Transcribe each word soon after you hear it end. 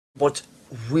What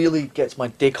really gets my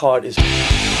dick hard is...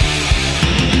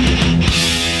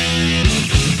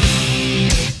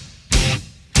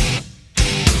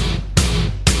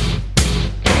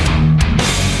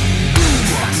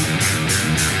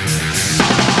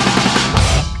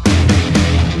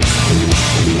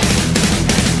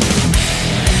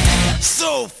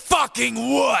 So fucking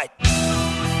what?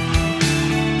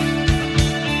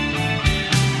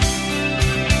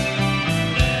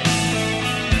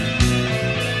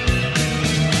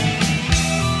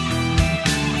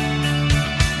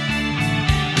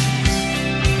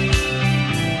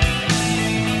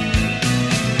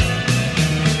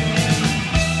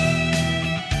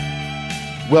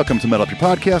 Welcome to Metal Up Your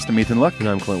Podcast. I'm Ethan Luck. And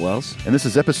I'm Clint Wells. And this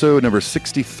is episode number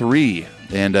 63.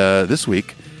 And this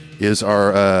week is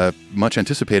our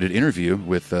much-anticipated interview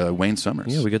with Wayne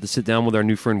Summers. Yeah, we got to sit down with our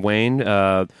new friend Wayne.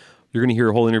 You're going to hear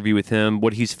a whole interview with him.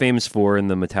 What he's famous for in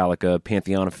the Metallica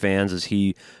pantheon of fans is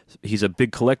he's a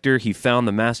big collector. He found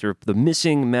the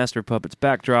missing Master of Puppets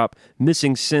backdrop,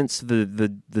 missing since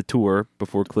the tour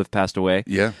before Cliff passed away.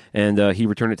 Yeah. And he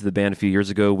returned it to the band a few years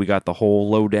ago. We got the whole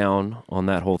lowdown on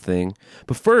that whole thing.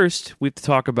 But first, we have to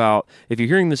talk about, if you're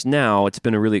hearing this now, it's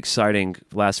been a really exciting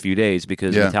last few days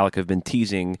because Metallica have been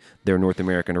teasing their North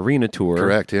American arena tour.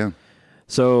 Correct, yeah.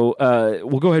 So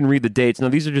we'll go ahead and read the dates. Now,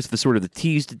 these are just the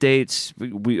teased dates.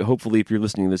 We hopefully, if you're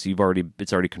listening to this,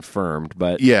 it's already confirmed.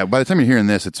 But yeah, by the time you're hearing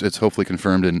this, it's hopefully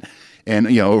confirmed.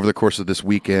 And over the course of this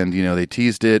weekend, they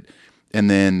teased it, and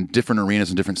then different arenas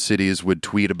in different cities would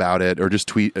tweet about it, or just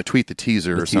tweet the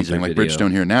teaser or something. Like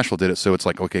Bridgestone here in Nashville did it. So it's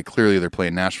like, okay, clearly they're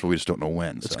playing Nashville. We just don't know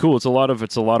when. It's cool. It's a lot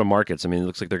of markets. I mean, it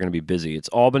looks like they're going to be busy. It's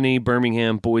Albany,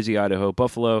 Birmingham, Boise, Idaho,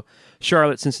 Buffalo,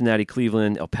 Charlotte, Cincinnati,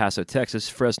 Cleveland, El Paso, Texas,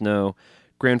 Fresno,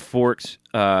 Grand Forks,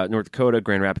 North Dakota,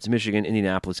 Grand Rapids, Michigan,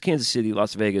 Indianapolis, Kansas City,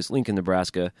 Las Vegas, Lincoln,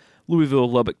 Nebraska, Louisville,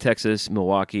 Lubbock, Texas,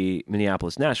 Milwaukee,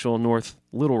 Minneapolis, Nashville, North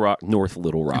Little Rock,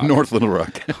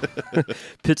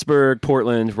 Pittsburgh,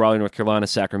 Portland, Raleigh, North Carolina,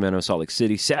 Sacramento, Salt Lake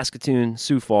City, Saskatoon,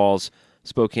 Sioux Falls,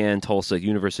 Spokane, Tulsa,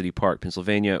 University Park,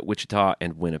 Pennsylvania, Wichita,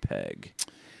 and Winnipeg.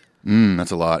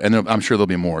 That's a lot. And I'm sure there'll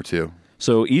be more, too.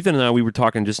 So Ethan and I, we were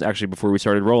talking just actually before we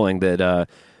started rolling that...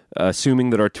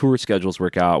 assuming that our tour schedules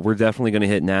work out, we're definitely going to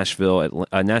hit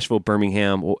Nashville,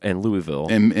 Birmingham, and Louisville.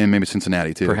 And maybe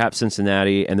Cincinnati, too. Perhaps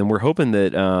Cincinnati. And then we're hoping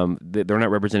that they're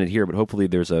not represented here, but hopefully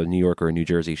there's a New York or a New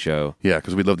Jersey show. Yeah,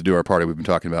 because we'd love to do our party we've been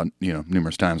talking about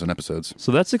numerous times on episodes.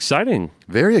 So that's exciting.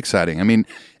 Very exciting. I mean,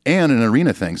 and an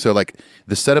arena thing. So, like,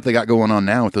 the setup they got going on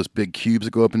now with those big cubes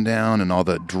that go up and down and all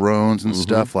the drones and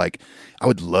stuff, like, I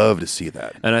would love to see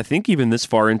that. And I think even this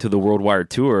far into the Worldwide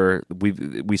Tour,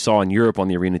 we saw in Europe on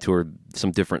the arena tour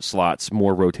some different slots,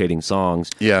 more rotating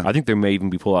songs. Yeah. I think they may even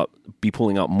be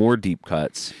pulling out more deep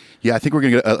cuts. Yeah, I think we're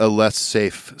going to get a less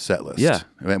safe set list. Yeah.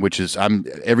 Which is,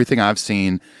 everything I've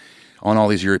seen on all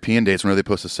these European dates, whenever they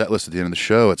post a set list at the end of the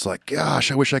show, it's like,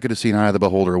 gosh, I wish I could have seen Eye of the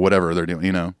Beholder or whatever they're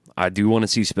doing, I do want to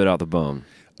see Spit Out the Bone.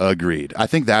 Agreed. I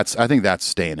think that's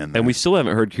staying in there. And we still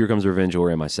haven't heard Here Comes Revenge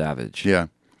or Am I Savage? Yeah.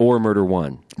 Or Murder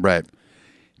One. Right.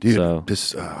 Dude, So,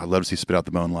 I'd love to see Spit Out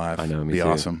the Bone live. I know, me Be too.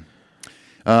 awesome.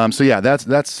 So yeah,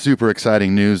 that's super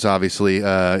exciting news, obviously.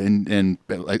 And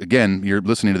again, you're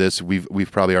listening to this.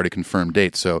 We've probably already confirmed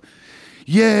dates. So,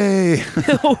 yay!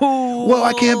 Whoa,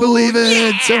 I can't believe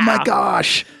it! Yeah! Oh my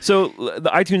gosh! So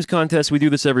the iTunes contest, we do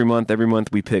this every month. Every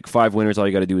month we pick 5 winners. All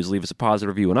you got to do is leave us a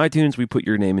positive review on iTunes. We put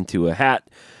your name into a hat.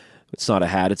 It's not a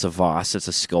hat, it's a Voss. It's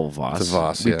a skull Voss. It's a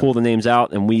Voss, We pull the names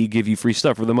out, and we give you free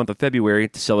stuff for the month of February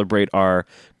to celebrate our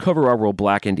Cover Our World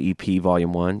Blackened EP,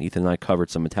 Volume 1. Ethan and I covered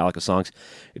some Metallica songs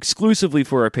exclusively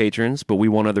for our patrons, but we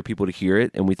want other people to hear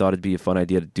it, and we thought it'd be a fun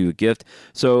idea to do a gift.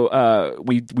 So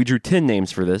we drew 10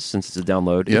 names for this, since it's a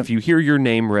download. Yep. If you hear your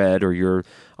name read or your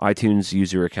iTunes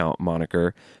user account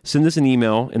moniker, send us an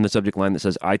email in the subject line that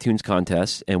says iTunes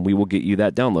Contest, and we will get you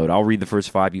that download. I'll read the first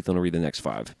 5, Ethan will read the next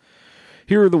 5.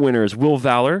 Here are the winners. Will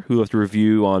Valor, who left a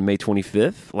review on May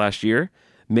 25th last year.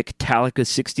 Metallica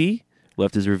 60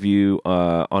 left his review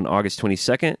on August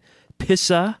 22nd.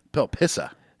 Pissa.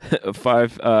 Pissa.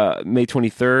 May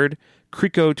 23rd.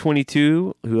 Crico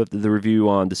 22, who left the review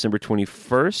on December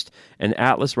 21st. And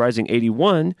Atlas Rising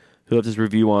 81, who left his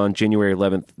review on January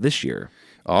 11th this year.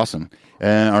 Awesome.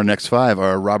 And our next 5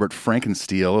 are Robert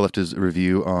Frankensteel, left his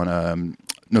review on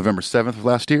November 7th of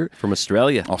last year. From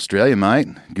Australia. Australia, mate.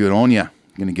 Good on ya.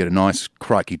 Going to get a nice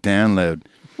crikey download.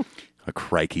 A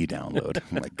crikey download. Oh,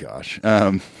 my gosh.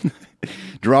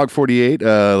 Drog48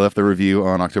 left the review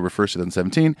on October 1st,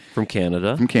 2017. From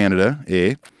Canada.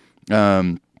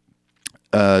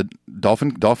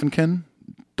 Dolphinkin?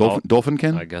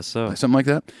 Dolphinkin? I guess so. Something like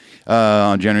that.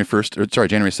 On January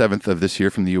 7th of this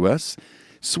year from the U.S.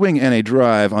 Swing NA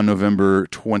Drive on November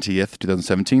 20th,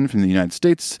 2017 from the United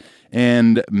States.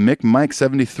 And Mick Mike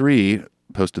 73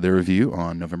 posted their review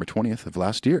on November 20th of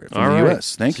last year from the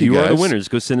U.S. Thank you, guys. You are the winners.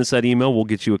 Go send us that email. We'll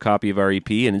get you a copy of our EP,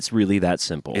 and it's really that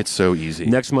simple. It's so easy.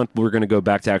 Next month, we're going to go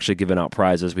back to actually giving out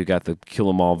prizes. We've got the Kill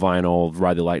 'Em All vinyl,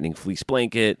 Ride the Lightning fleece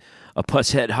blanket, a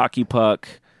Pusshead hockey puck,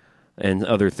 and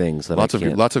other things. That lots of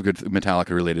good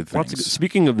Metallica-related things.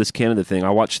 Speaking of this Canada thing, I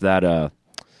watched that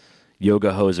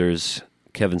Yoga Hosers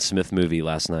Kevin Smith movie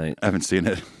last night. I haven't seen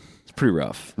it. It's pretty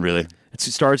rough. Really? It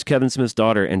stars Kevin Smith's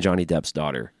daughter and Johnny Depp's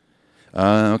daughter.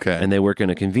 Okay. And they work in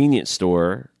a convenience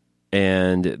store,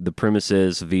 and the premise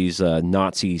is these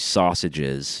Nazi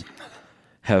sausages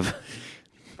are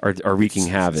wreaking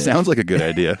havoc. Sounds like a good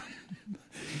idea.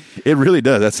 It really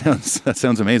does. That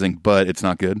sounds amazing, but it's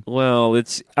not good. Well,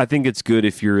 I think it's good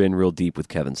if you're in real deep with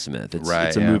Kevin Smith.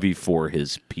 It's a movie for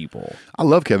his people. I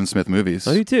love Kevin Smith movies.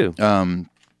 I do too.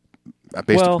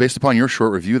 Based upon your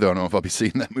short review, though, I don't know if I'll be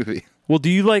seeing that movie. Well, do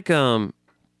you like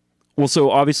Well,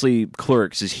 so obviously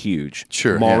Clerks is huge.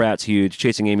 Sure. Mallrats huge.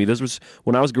 Chasing Amy.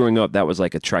 when I was growing up, that was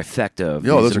like a trifecta of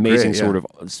these amazing sort of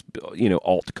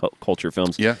alt culture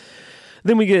films. Yeah.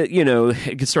 Then we get,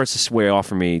 it starts to sway off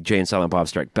for me. Jay and Silent Bob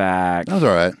Strike Back. That was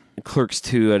all right. Clerks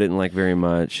 2, I didn't like very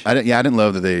much. I didn't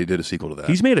love that they did a sequel to that.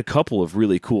 He's made a couple of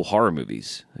really cool horror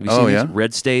movies. Have you seen these?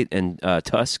 Red State and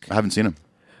Tusk? I haven't seen them.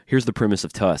 Here's the premise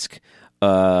of Tusk.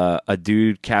 A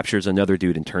dude captures another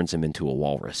dude and turns him into a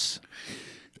walrus.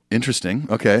 Interesting.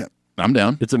 Okay. I'm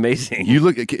down. It's amazing.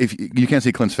 If you can't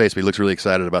see Clint's face, but he looks really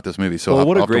excited about this movie. So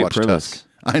what I'll a great have to watch premise. Tusk.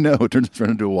 I know. It turns his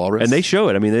friend into a walrus. And they show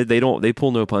it. I mean, they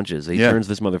pull no punches. He turns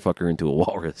this motherfucker into a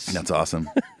walrus. That's awesome.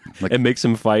 And makes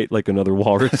him fight like another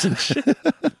walrus and shit.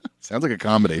 Sounds like a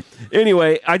comedy.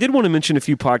 Anyway, I did want to mention a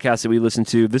few podcasts that we listened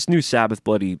to. This new Sabbath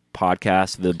Bloody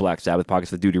podcast, the Black Sabbath podcast,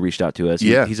 the dude who reached out to us.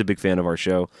 Yeah. He's a big fan of our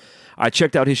show. I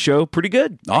checked out his show. Pretty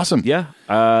good. Awesome. Yeah.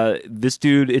 This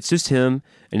dude, it's just him.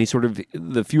 And he sort of,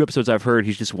 the few episodes I've heard,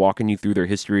 he's just walking you through their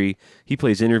history. He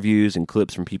plays interviews and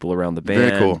clips from people around the band.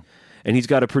 Very cool. And he's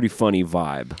got a pretty funny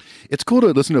vibe. It's cool to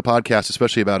listen to a podcast,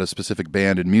 especially about a specific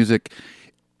band and music.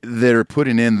 They're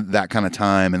putting in that kind of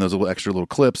time and those extra little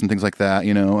clips and things like that.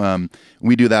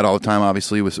 We do that all the time,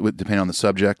 obviously, with depending on the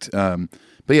subject. But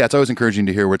yeah, it's always encouraging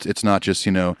to hear where it's not just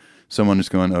someone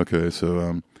just going, okay,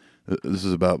 so this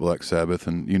is about Black Sabbath,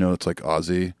 and it's like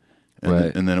Ozzy, and,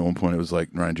 right. And then at one point it was like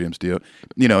Ryan James Dio.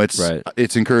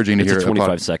 It's encouraging to hear a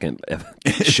 25-second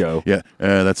show. Yeah,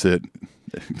 that's it.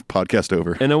 Podcast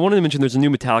over. And I wanted to mention there's a new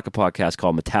Metallica podcast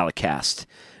called Metallicast,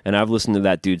 and I've listened to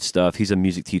that dude's stuff. He's a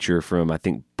music teacher from, I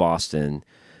think, Boston,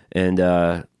 and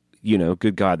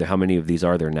good God, how many of these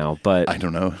are there now? But I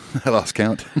don't know. I lost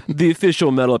count. The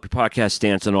official Metal Up Your Podcast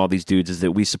stance on all these dudes is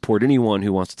that we support anyone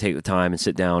who wants to take the time and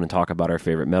sit down and talk about our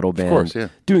favorite metal band. Of course, yeah.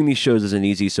 Doing these shows isn't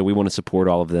easy, so we want to support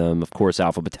all of them. Of course,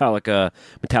 Alpha Metallica,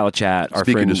 Metallichat,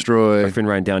 Speak and Destroy. Our friend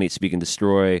Ryan Downey at Speak and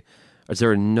Destroy. Is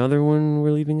there another one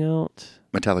we're leaving out?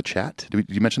 Metallichat? Did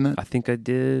you mention that? I think I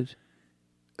did.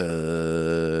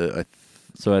 So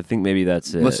I think maybe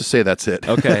that's it. Let's just say that's it.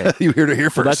 Okay. You heard it here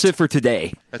first. Well, that's it for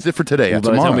today. That's it for today. By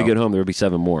the time we get home, there will be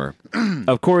 7 more.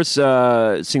 Of course,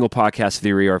 Single Podcast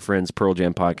Theory, our friends Pearl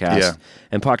Jam podcast, Yeah.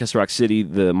 and Podcast Rock City,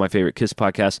 my favorite Kiss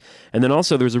podcast. And then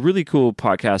also there's a really cool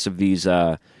podcast of these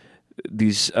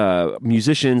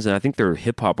musicians, and I think they're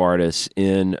hip-hop artists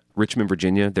in Richmond,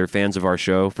 Virginia. They're fans of our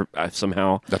show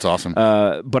somehow. That's awesome.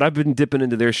 But I've been dipping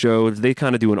into their show. They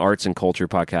kind of do an arts and culture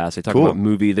podcast. They talk about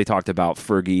movie. They talked about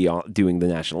Fergie doing the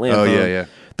national anthem. Oh, yeah.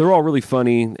 They're all really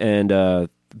funny and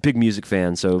big music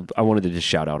fans, so I wanted to just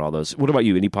shout out all those. What about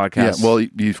you? Any podcasts? Yeah, well,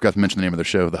 you forgot to mention the name of the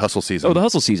show, The Hustle Season. Oh, The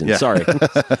Hustle Season. Yeah. Sorry.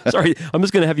 I'm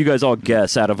just going to have you guys all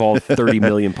guess out of all 30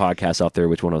 million podcasts out there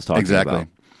which one I was talking about.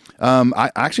 I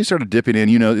actually started dipping in.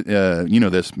 You know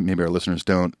this. Maybe our listeners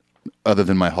don't, other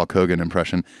than my Hulk Hogan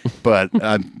impression. But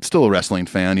I'm still a wrestling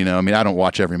fan. I mean, I don't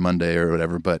watch every Monday or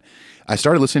whatever. But I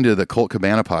started listening to the Colt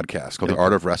Cabana podcast called The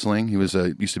Art of Wrestling. He was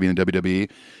used to be in the WWE,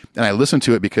 and I listened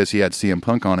to it because he had CM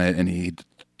Punk on it, and he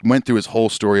went through his whole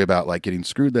story about like getting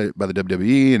screwed by the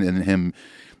WWE and him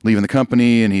leaving the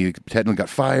company, and he technically got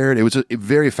fired. It was a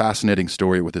very fascinating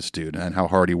story with this dude and how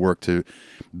hard he worked to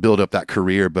build up that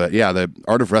career. But yeah, the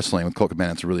Art of Wrestling with Colt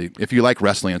Cabana, if you like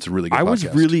wrestling, it's a really good podcast. I was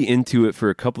really into it for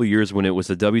a couple of years when it was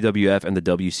the WWF and the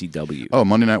WCW. Oh,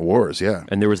 Monday Night Wars, yeah.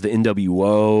 And there was the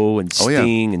NWO and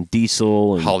Sting and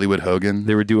Diesel. And Hollywood Hogan.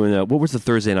 They were doing, what was the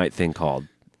Thursday night thing called?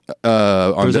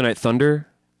 Thursday Night Thunder?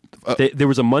 There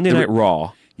was a Monday Night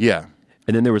Raw. Yeah.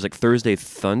 And then there was like Thursday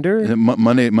Thunder,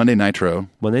 Monday Nitro.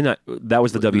 Monday night. That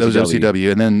was the WCW. That was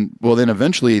WCW, and then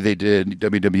eventually they did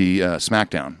WWE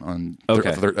SmackDown on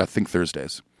I think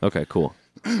Thursdays. Okay, cool.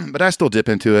 But I still dip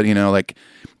into it, like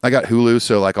I got Hulu,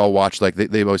 so like I'll watch, like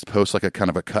they always post like a kind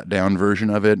of a cut down version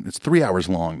of it. It's 3 hours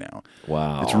long now.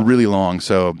 Wow. It's really long.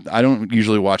 So I don't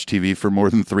usually watch TV for more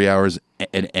than 3 hours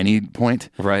at any point.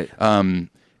 Right.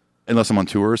 Unless I'm on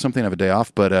tour or something, I have a day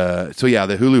off. But so yeah,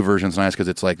 the Hulu version's nice because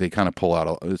it's like they kind of pull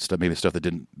out maybe stuff that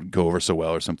didn't go over so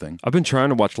well or something. I've been trying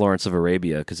to watch Lawrence of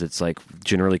Arabia because it's like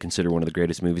generally considered one of the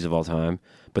greatest movies of all time.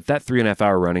 But that 3.5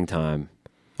 hour running time,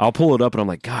 I'll pull it up and I'm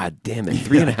like, God damn it,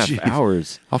 3.5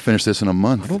 hours. I'll finish this in a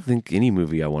month. I don't think any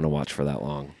movie I want to watch for that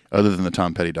long. Other than the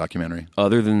Tom Petty documentary.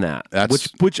 Other than that.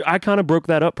 Which I kind of broke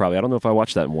that up probably. I don't know if I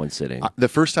watched that in one sitting. The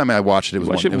first time I watched it, it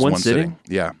was one sitting.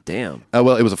 Yeah. Damn.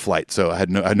 Well, it was a flight, so I had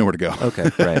nowhere to go. Okay,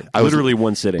 right. Literally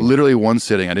one sitting. Literally one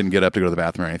sitting. I didn't get up to go to the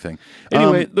bathroom or anything.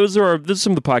 Anyway, those are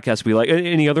some of the podcasts we like.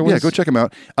 Any other ones? Yeah, go check them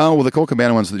out. Well, the Cole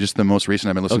Cabana one's just the most recent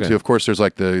I've been listening to. Of course, there's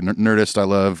like the Nerdist I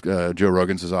love. Joe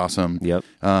Rogan's is awesome. Yep.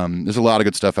 There's a lot of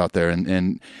good stuff out there,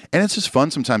 and it's just fun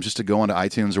sometimes just to go onto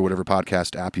iTunes or whatever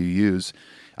podcast app you use.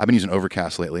 I've been using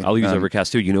Overcast lately. I'll use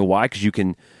Overcast too. You know why?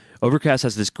 Because Overcast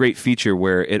has this great feature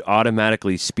where it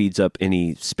automatically speeds up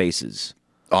any spaces.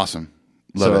 Awesome.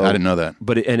 Love it. I didn't know that.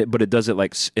 But it does it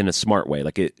like in a smart way.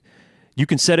 Like you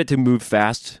can set it to move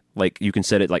fast. Like you can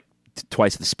set it like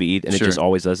twice the speed, and it just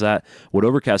always does that. What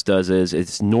Overcast does is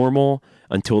it's normal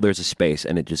until there's a space,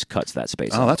 and it just cuts that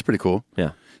space. Oh, that's pretty cool.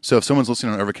 Yeah. So if someone's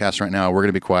listening on Overcast right now, we're going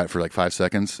to be quiet for like 5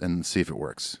 seconds and see if it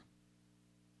works.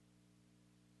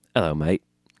 Hello, mate.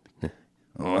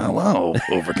 Oh, hello,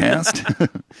 Overcast.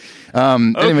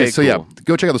 Anyway, so yeah,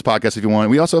 go check out this podcast if you want.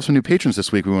 We also have some new patrons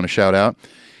this week we want to shout out.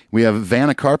 We have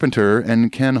Vanna Carpenter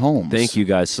and Ken Holmes. Thank you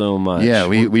guys so much. Yeah,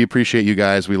 we appreciate you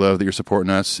guys. We love that you're supporting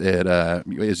us. It,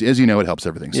 as you know, it helps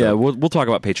everything. So. Yeah, we'll talk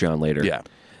about Patreon later. Yeah.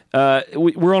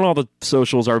 We're on all the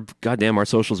socials. Our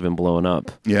socials have been blowing up.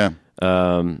 Yeah.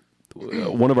 One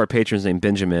of our patrons named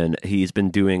Benjamin, he's been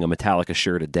doing a Metallica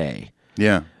shirt a day.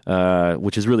 Yeah.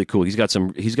 Which is really cool. He's got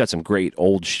some great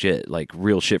old shit, like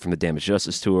real shit from the Damaged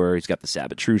Justice tour. He's got the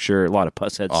Sabbath True shirt, a lot of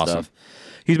Pusshead stuff.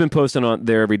 He's been posting on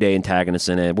there every day and tagging us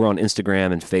in it. We're on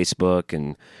Instagram and Facebook,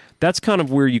 and that's kind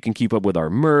of where you can keep up with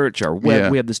our merch, our web. Yeah.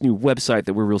 We have this new website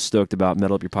that we're real stoked about,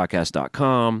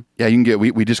 metalupyourpodcast.com. Yeah, you can get.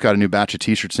 We just got a new batch of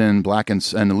T-shirts in black and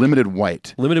limited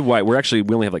white. Limited white. We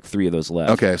only have like 3 of those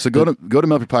left. Okay, so go to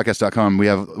metalupyourpodcast.com. We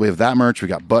have that merch. We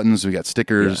got buttons. We got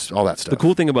stickers. All that stuff. The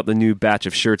cool thing about the new batch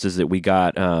of shirts is that we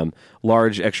got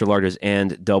large, extra larges,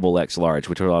 and double X large,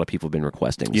 which a lot of people have been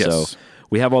requesting. Yes. So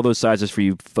we have all those sizes for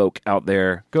you folk out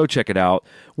there. Go check it out.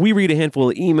 We read a handful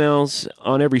of emails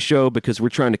on every show because we're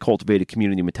trying to cultivate a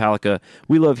community of Metallica.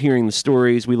 We love hearing the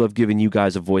stories. We love giving you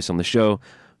guys a voice on the show.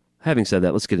 Having said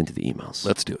that, let's get into the emails.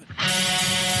 Let's do it.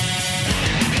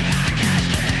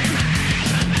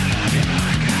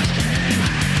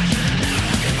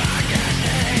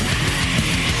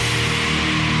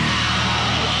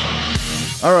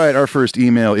 All right, our first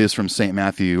email is from St.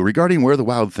 Matthew regarding where the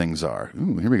wild things are.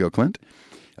 Ooh, here we go, Clint.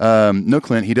 No,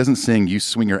 Clint, he doesn't sing "you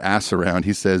swing your ass around."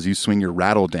 He says "you swing your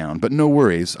rattle down." But no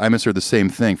worries, I misheard the same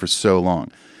thing for so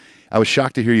long. I was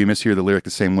shocked to hear you mishear the lyric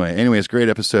the same way. Anyways, great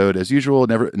episode. As usual,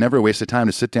 never a waste of time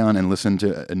to sit down and listen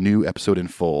to a new episode in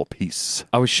full. Peace.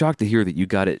 I was shocked to hear that you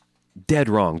got it dead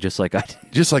wrong, just like I did.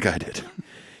 Just like I did.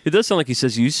 It does sound like he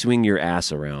says "you swing your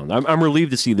ass around." I'm relieved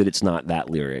to see that it's not that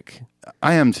lyric.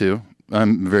 I am too.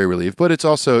 I'm very relieved, but it's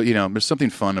also, there's something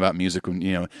fun about music when,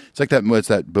 it's like what's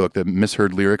that book, the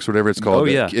Misheard Lyrics, whatever it's called. Oh,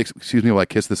 yeah. Excuse me while I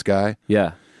kiss this guy.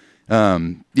 Yeah.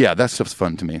 Yeah, that stuff's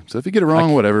fun to me. So if you get it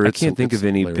wrong, whatever. I can't think of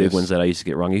any big ones that I used to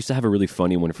get wrong. I used to have a really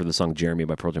funny one for the song Jeremy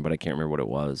by Pearl Jam, but I can't remember what it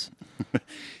was.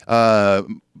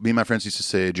 Me and my friends used to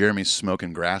say, Jeremy's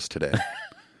smoking grass today.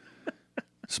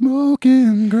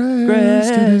 Smoking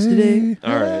grass today.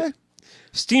 All right.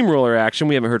 Steamroller action.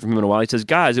 We haven't heard from him in a while. He says,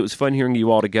 guys, it was fun hearing you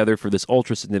all together for this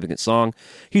ultra-significant song.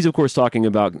 He's, of course, talking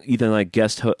about Ethan and I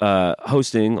guest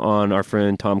hosting on our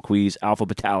friend Tom Quee's Alpha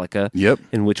Metallica,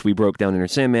 in which we broke down Inner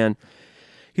Sandman.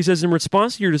 He says, in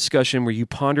response to your discussion where you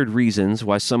pondered reasons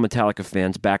why some Metallica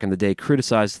fans back in the day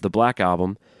criticized the Black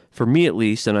Album, for me at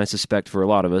least, and I suspect for a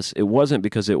lot of us, it wasn't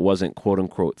because it wasn't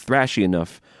quote-unquote thrashy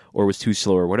enough or was too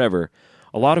slow or whatever.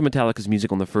 A lot of Metallica's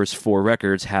music on the first 4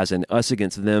 records has an us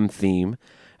against them theme,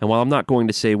 and while I'm not going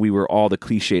to say we were all the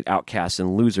cliched outcasts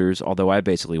and losers, although I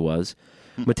basically was,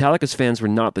 Metallica's fans were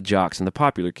not the jocks and the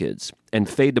popular kids, and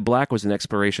Fade to Black was an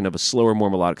exploration of a slower, more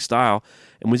melodic style,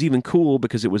 and was even cool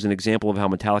because it was an example of how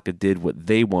Metallica did what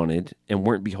they wanted and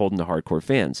weren't beholden to hardcore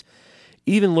fans.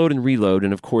 Even Load and Reload,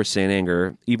 and of course Saint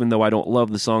Anger, even though I don't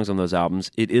love the songs on those albums,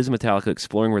 it is Metallica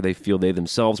exploring where they feel they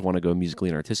themselves want to go musically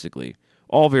and artistically.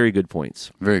 All very good points.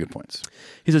 Very good points.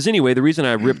 He says, anyway, the reason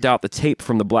I ripped out the tape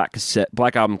from the Black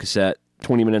Album cassette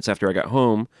 20 minutes after I got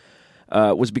home,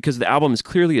 was because the album is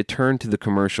clearly a turn to the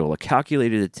commercial, a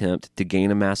calculated attempt to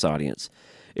gain a mass audience.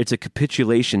 It's a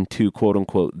capitulation to,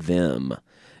 quote-unquote, them.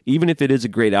 Even if it is a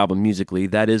great album musically,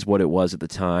 that is what it was at the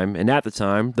time. And at the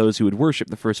time, those who would worship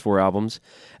the first 4 albums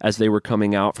as they were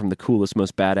coming out from the coolest,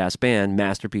 most badass band,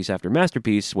 masterpiece after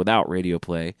masterpiece, without radio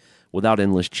play, without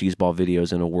endless cheeseball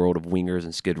videos in a world of wingers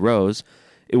and skid rows,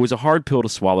 it was a hard pill to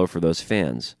swallow for those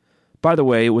fans. By the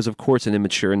way, it was of course an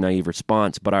immature and naive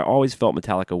response, but I always felt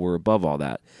Metallica were above all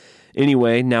that.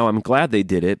 Anyway, now I'm glad they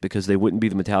did it, because they wouldn't be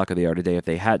the Metallica they are today if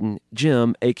they hadn't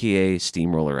Jim, a.k.a.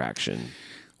 Steamroller Action.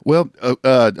 Well,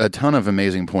 a ton of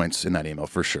amazing points in that email,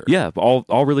 for sure. Yeah,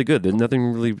 all really good. There's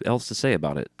nothing really else to say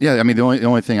about it. Yeah, I mean, the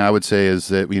only thing I would say is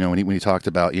that, when he talked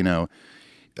about, on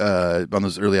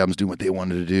those early albums doing what they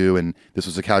wanted to do, and this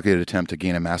was a calculated attempt to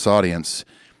gain a mass audience,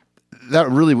 that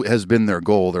really has been their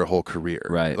goal their whole career.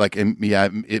 Right. Like,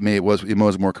 it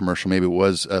was more commercial. Maybe it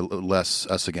was less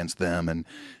us against them and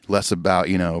less about,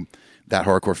 that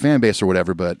hardcore fan base or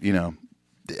whatever, but,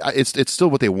 it's still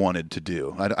what they wanted to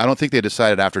do. I don't think they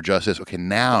decided after Justice, okay,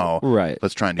 now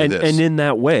let's try and do this. And in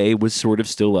that way, was sort of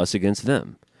still us against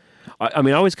them. I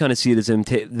mean, I always kind of see it as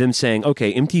them saying,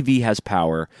 okay, MTV has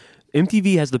power.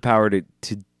 MTV has the power to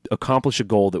accomplish a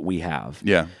goal that we have.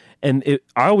 Yeah. And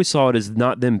I always saw it as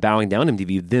not them bowing down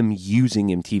MTV, them using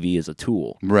MTV as a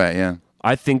tool. Right, yeah.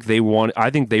 I think they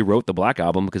wrote the Black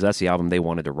Album because that's the album they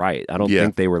wanted to write. I don't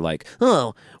think they were like,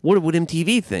 oh, what would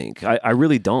MTV think? I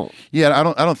really don't. Yeah,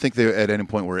 I don't think they at any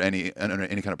point were under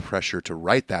any kind of pressure to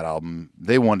write that album.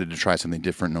 They wanted to try something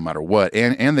different no matter what,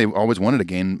 and they always wanted to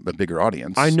gain a bigger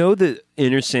audience. I know that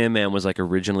Inner Sandman was like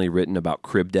originally written about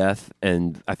crib death,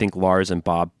 and I think Lars and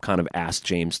Bob kind of asked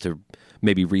James to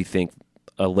maybe rethink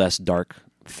a less dark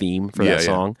theme for that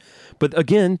song. But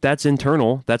again, that's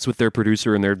internal. That's with their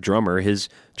producer and their drummer,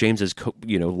 James's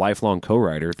lifelong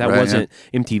co-writer. That wasn't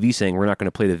MTV saying we're not going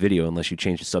to play the video unless you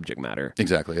change the subject matter.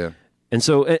 Exactly, yeah. And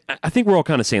so I think we're all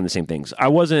kind of saying the same things. I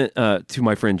wasn't, to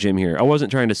my friend Jim here, I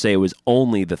wasn't trying to say it was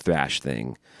only the thrash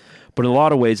thing. But in a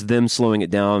lot of ways, them slowing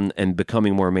it down and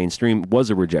becoming more mainstream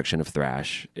was a rejection of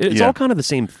thrash. It's all kind of the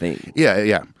same thing.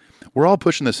 Yeah. We're all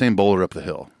pushing the same boulder up the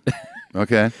hill.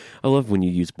 Okay? I love when you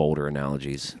use boulder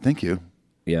analogies. Thank you.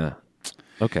 Yeah.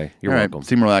 Okay, you're all welcome. Right,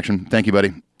 Steamroll Action. Thank you,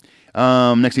 buddy.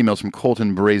 Next email is from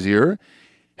Colton Brazier.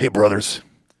 Hey, brothers.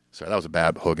 Sorry, that was a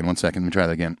bad Hogan. 1 second. Let me try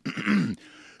that again.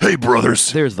 Hey,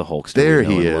 brothers. There's the Hulkster. There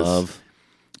he is. Love.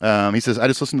 He says, I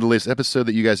just listened to the latest episode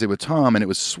that you guys did with Tom, and it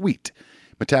was sweet.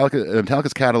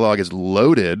 Metallica's catalog is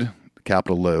loaded,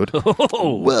 capital load.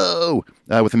 Whoa!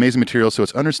 With amazing material, so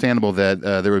it's understandable that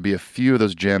there would be a few of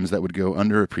those gems that would go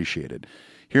underappreciated.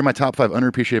 Here are my top 5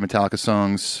 underappreciated Metallica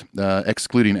songs,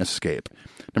 excluding Escape.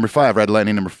 Number 5, Ride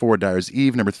Lightning. Number 4, Dyer's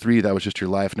Eve. Number 3, That Was Just Your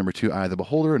Life. Number 2, Eye of the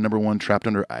Beholder. And number 1, Trapped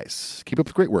Under Ice. Keep up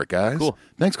the great work, guys. Cool.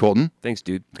 Thanks, Colton. Thanks,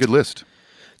 dude. Good list.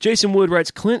 Jason Wood writes,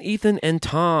 Clint, Ethan, and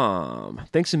Tom.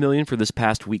 Thanks a million for this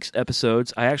past week's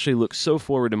episodes. I actually look so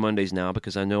forward to Mondays now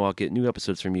because I know I'll get new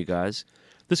episodes from you guys.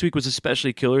 This week was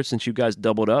especially killer since you guys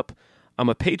doubled up. I'm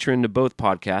a patron to both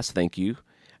podcasts, thank you.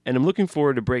 And I'm looking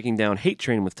forward to breaking down Hate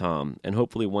Train with Tom, and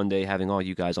hopefully one day having all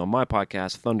you guys on my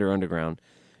podcast, Thunder Underground.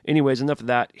 Anyways, enough of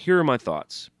that. Here are my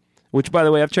thoughts. Which, by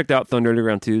the way, I've checked out Thunder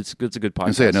Underground too. It's a good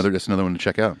podcast. That's another one to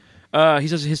check out. He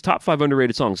says his top 5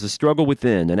 underrated songs: The Struggle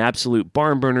Within, an absolute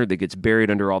barn burner that gets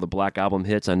buried under all the Black Album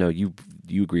hits. I know you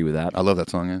agree with that. I love that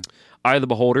song, yeah. Eye of the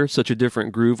Beholder, such a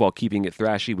different groove while keeping it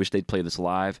thrashy. Wish they'd play this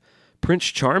live. Prince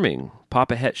Charming,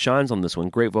 Papa Het shines on this one.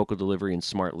 Great vocal delivery and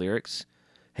smart lyrics.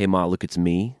 Hey Ma, look, it's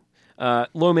me.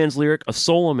 Low Man's Lyric, a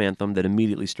solemn anthem that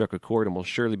immediately struck a chord and will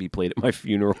surely be played at my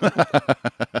funeral.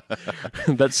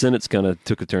 That sentence kind of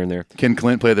took a turn there. Can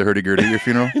Clint play the hurdy-gurdy at your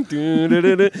funeral?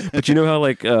 But you know how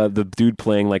the dude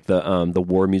playing like the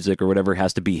war music or whatever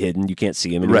has to be hidden? You can't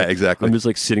see him anymore. Right, exactly. I'm just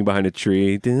like sitting behind a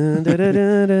tree.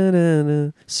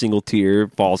 Single tear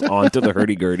falls onto the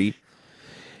hurdy-gurdy.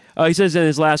 He says in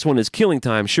his last one is Killing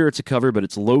Time. Sure, it's a cover, but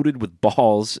it's loaded with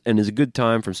balls and is a good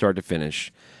time from start to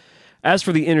finish. As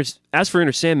for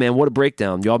Inner Sandman, what a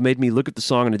breakdown. Y'all made me look at the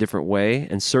song in a different way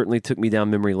and certainly took me down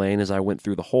memory lane as I went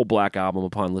through the whole Black Album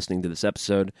upon listening to this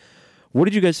episode. What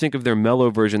did you guys think of their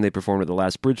mellow version they performed at the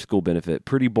last Bridge School benefit?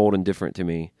 Pretty bold and different to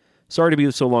me. Sorry to be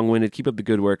so long-winded. Keep up the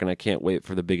good work, and I can't wait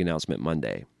for the big announcement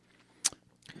Monday.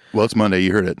 Well, it's Monday.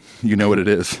 You heard it. You know what it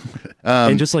is.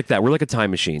 And just like that, we're like a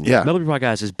time machine. Yeah. Metal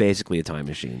Podcast is basically a time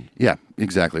machine. Yeah,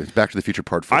 exactly. It's Back to the Future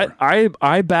Part 4.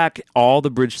 I back all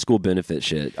the Bridge School benefit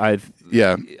shit. I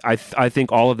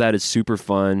think all of that is super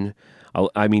fun.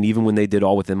 I mean, even when they did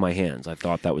All Within My Hands, I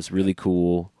thought that was really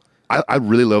cool. I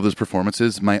really love those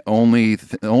performances. My only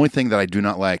thing that I do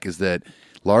not like is that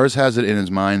Lars has it in his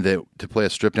mind that to play a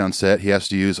stripped down set, he has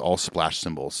to use all splash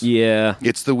cymbals. Yeah.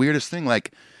 It's the weirdest thing.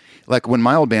 Like when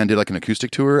my old band did like an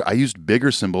acoustic tour, I used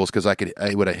bigger cymbals because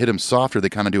when I hit them softer, they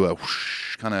kind of do a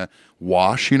whoosh, kind of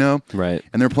wash, Right.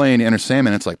 And they're playing Enter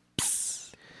Sandman, it's like,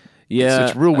 psst. Yeah.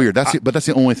 It's real weird. But that's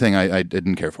the only thing I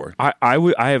didn't care for.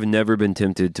 I have never been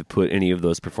tempted to put any of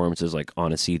those performances like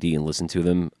on a CD and listen to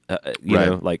them, you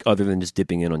know, like other than just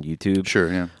dipping in on YouTube.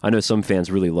 Sure, yeah. I know some fans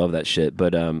really love that shit,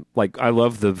 but like I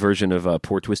love the version of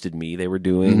Poor Twisted Me they were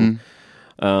doing.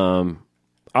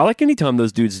 I like anytime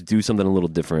those dudes do something a little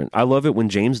different. I love it when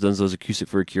James does those acoustic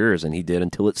for Cures, and he did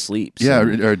Until It Sleeps. Yeah,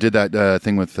 or did that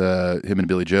thing with him and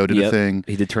Billy Joe did a thing.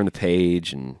 He did Turn the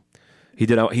Page, and he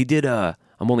did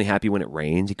I'm Only Happy When It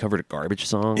Rains. He covered a Garbage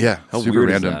song. Yeah, how super weird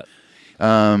random. is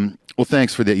that? Well,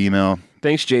 thanks for the email.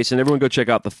 Thanks, Jason. Everyone go check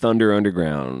out the Thunder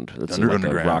Underground. That's Thunder like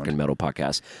Underground. a rock and metal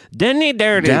podcast. Danny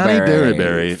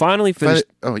Derryberry. Finally finished.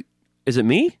 Is it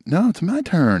me? No, it's my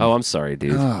turn. Oh, I'm sorry,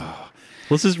 dude.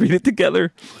 Let's just read it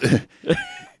together.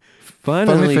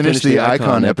 Finally finished the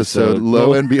Icon episode.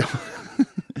 Lo and behold.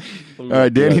 All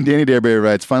right, Danny Derryberry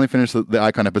writes, finally finished the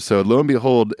Icon episode. Lo and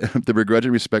behold, the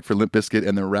begrudging respect for Limp Bizkit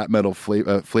and the rap metal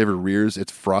flavor rears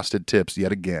its frosted tips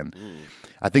yet again.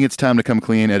 I think it's time to come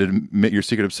clean and admit your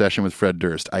secret obsession with Fred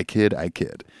Durst. I kid.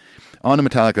 On to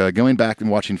Metallica. Going back and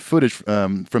watching footage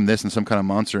from this and Some Kind of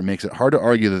Monster makes it hard to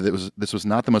argue that this was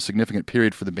not the most significant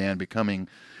period for the band becoming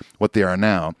what they are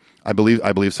now. I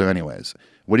believe so anyways.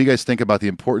 What do you guys think about the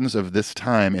importance of this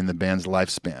time in the band's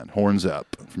lifespan? Horns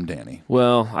up from Danny.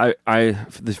 Well,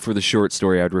 for the short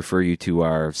story, I'd refer you to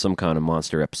our Some Kind of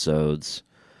Monster episodes.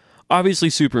 Obviously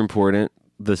super important,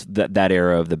 that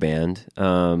era of the band.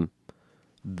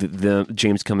 The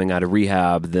James coming out of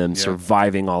rehab, them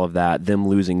surviving all of that, them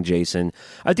losing Jason.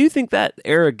 I do think that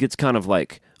era gets kind of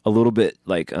like a little bit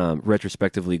like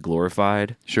retrospectively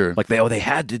glorified. Sure. Like they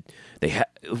had to.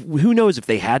 Who knows if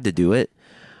they had to do it?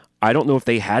 I don't know if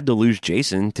they had to lose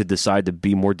Jason to decide to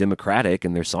be more democratic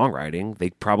in their songwriting. They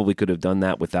probably could have done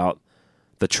that without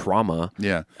the trauma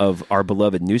of our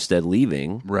beloved Newstead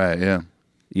leaving. Right, yeah.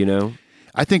 You know?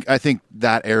 I think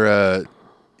that era,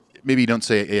 maybe you don't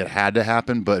say it had to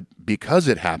happen, but because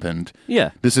it happened,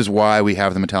 this is why we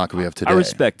have the Metallica we have today. I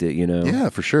respect it, you know? Yeah,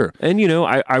 for sure. And, you know,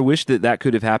 I wish that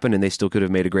could have happened and they still could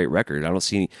have made a great record. I don't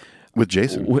see... With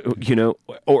Jason, you know,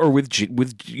 or with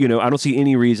you know, I don't see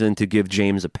any reason to give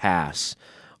James a pass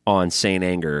on Saint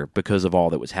Anger because of all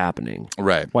that was happening.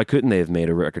 Right? Why couldn't they have made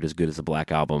a record as good as the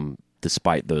Black Album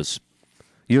despite those?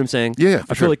 You know what I'm saying? Yeah,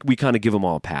 I feel like we kind of give them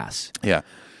all a pass. Yeah.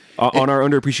 On our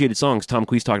underappreciated songs, Tom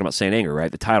Cleese talking about Saint Anger,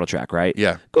 right? The title track, right?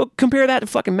 Yeah. Go compare that to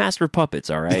fucking Master of Puppets,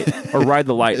 all right? Or Ride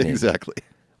the Lightning, Exactly.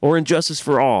 Or Injustice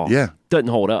for All. Yeah, doesn't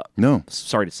hold up. No,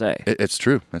 sorry to say. It's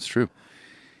true. That's true.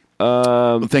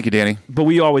 Well, thank you, Danny. But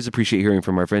we always appreciate hearing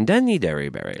from our friend Danny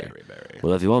Derryberry.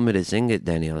 Well, if you want me to sing it,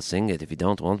 Danny, I'll sing it. If you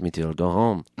don't want me to, I'll go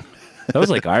home. That was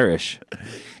like Irish.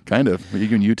 Kind of. Are you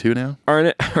doing you too now?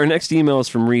 Our next email is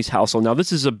from Reese Housel. Now,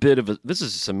 this is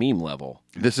some meme level.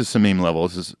 This is some meme level.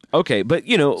 This is okay, but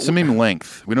you know, some meme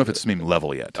length. We don't know if it's some meme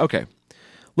level yet. Okay,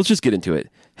 let's just get into it.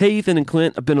 Hey, Ethan and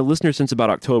Clint. I've been a listener since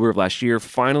about October of last year.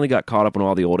 Finally got caught up on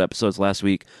all the old episodes last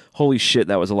week. Holy shit,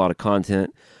 that was a lot of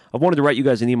content. I've wanted to write you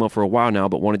guys an email for a while now,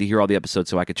 but wanted to hear all the episodes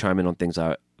so I could chime in on things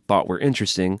I thought were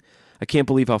interesting. I can't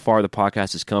believe how far the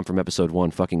podcast has come from episode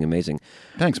 1. Fucking amazing.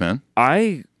 Thanks, man.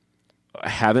 I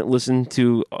haven't listened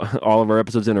to all of our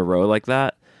episodes in a row like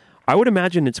that. I would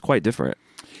imagine it's quite different.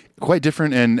 Quite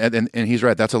different, and he's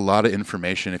right. That's a lot of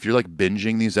information. If you're like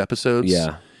binging these episodes,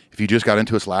 if you just got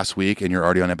into us last week and you're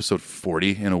already on episode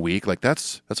 40 in a week, like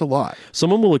that's a lot.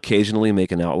 Someone will occasionally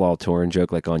make an Outlaw Torn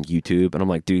joke like on YouTube, and I'm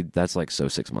like, dude, that's like so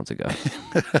 6 months ago.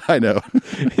 I know.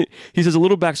 He says, a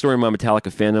little backstory on my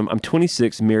Metallica fandom. I'm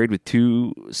 26, married with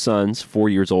 2 sons, 4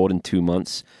 years old and 2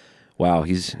 months. Wow,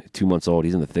 he's 2 months old.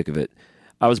 He's in the thick of it.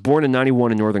 I was born in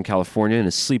 91 in Northern California in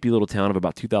a sleepy little town of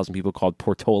about 2,000 people called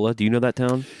Portola. Do you know that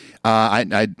town? I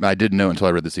didn't know until I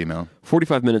read this email.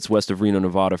 45 minutes west of Reno,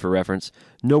 Nevada, for reference.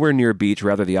 Nowhere near a beach,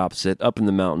 rather the opposite. Up in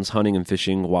the mountains, hunting and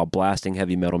fishing while blasting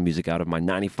heavy metal music out of my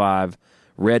 95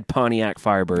 red Pontiac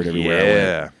Firebird everywhere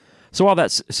I went. So all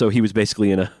that's so he was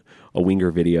basically in a Winger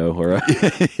video or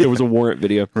it was a Warrant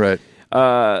video. Right.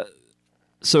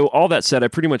 So all that said, I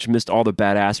pretty much missed all the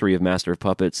badassery of Master of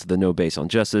Puppets, the No Base on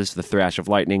Justice, the Thrash of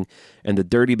Lightning, and the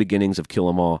dirty beginnings of Kill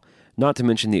 'Em All. Not to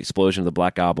mention the explosion of the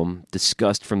Black Album,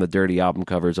 disgust from the dirty album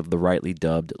covers of the rightly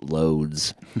dubbed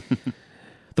Loads.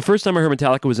 The first time I heard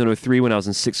Metallica was in 2003 when I was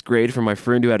in 6th grade from my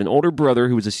friend who had an older brother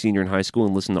who was a senior in high school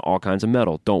and listened to all kinds of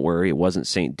metal. Don't worry, it wasn't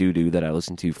Saint Doo-Doo that I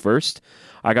listened to first.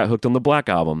 I got hooked on the Black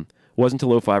Album. Wasn't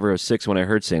until 05 or 06 when I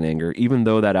heard Saint Anger. Even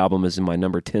though that album is in my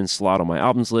number 10 slot on my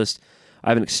albums list, I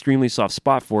have an extremely soft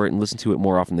spot for it and listen to it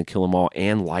more often than Kill 'Em All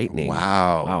and Lightning.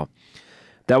 Wow.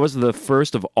 That was the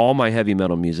first of all my heavy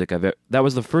metal music I've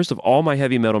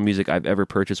ever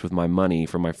purchased with my money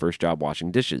from my first job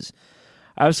washing dishes.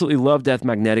 I absolutely loved Death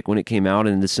Magnetic when it came out,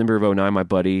 and in December of 09, my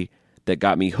buddy that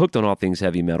got me hooked on all things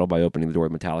heavy metal by opening the door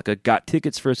with Metallica got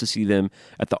tickets for us to see them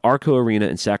at the Arco Arena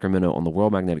in Sacramento on the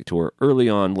World Magnetic Tour early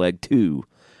on leg 2.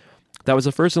 That was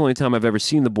the first and only time I've ever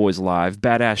seen the boys live.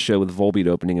 Badass show with Volbeat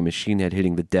opening and Machine Head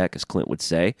hitting the deck, as Clint would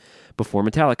say, before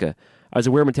Metallica. I was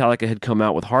aware Metallica had come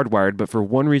out with Hardwired, but for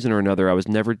one reason or another, I've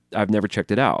never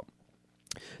checked it out.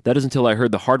 That is until I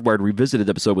heard the Hardwired Revisited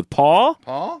episode with Paul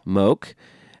Moak.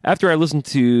 After I listened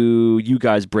to you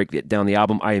guys break down the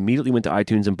album, I immediately went to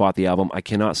iTunes and bought the album. I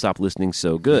cannot stop listening,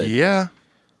 so good. Yeah.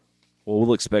 Well,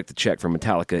 we'll expect a check from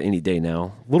Metallica any day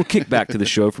now. A little kickback to the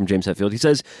show from James Hetfield. He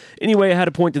says, anyway, I had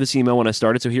a point to this email when I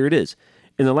started, so here it is.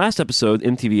 In the last episode,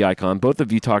 MTV Icon, both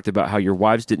of you talked about how your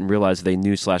wives didn't realize they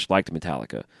knew/liked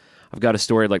Metallica. I've got a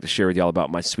story I'd like to share with y'all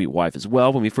about my sweet wife as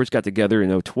well. When we first got together in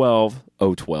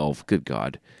 2012, good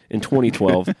God, in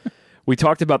 2012, we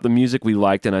talked about the music we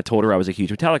liked, and I told her I was a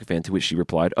huge Metallica fan, to which she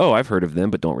replied, oh, I've heard of them,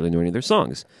 but don't really know any of their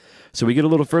songs. So we get a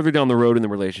little further down the road in the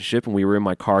relationship, and we were in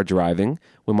my car driving,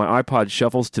 when my iPod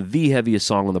shuffles to the heaviest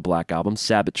song on the Black Album,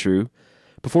 Sad But True.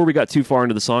 Before we got too far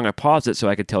into the song, I paused it so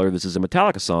I could tell her this is a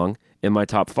Metallica song, in my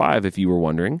top 5, if you were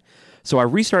wondering. So I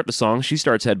restart the song, she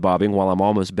starts head bobbing while I'm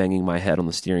almost banging my head on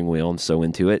the steering wheel. I'm so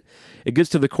into it. It gets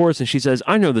to the chorus and she says,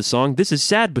 I know this song, this is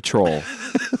Sad Patrol.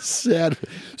 Sad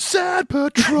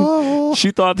Patrol. She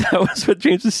thought that was what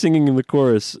James was singing in the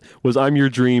chorus, was I'm your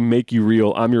dream, make you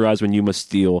real, I'm your eyes when you must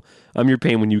steal, I'm your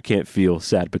pain when you can't feel,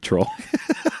 Sad Patrol.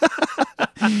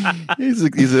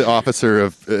 He's an officer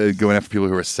of going after people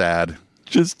who are sad.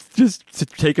 Just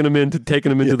taking them into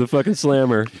the fucking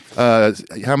slammer.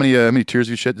 How many tears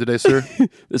have you shed today, sir?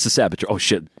 It's a Sad Patrol. Oh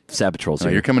shit, Sad Patrol's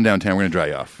here. You're coming downtown. We're gonna dry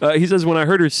you off. He says, when I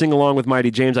heard her sing along with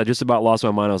Mighty James, I just about lost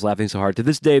my mind. I was laughing so hard. To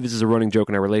this day, this is a running joke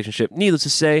in our relationship. Needless to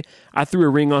say, I threw a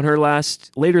ring on her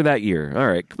later that year. All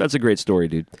right, that's a great story,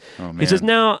 dude. Oh, man. He says,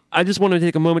 now I just want to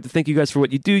take a moment to thank you guys for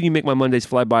what you do. You make my Mondays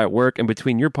fly by at work, and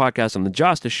between your podcast and the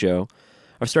Josta Show,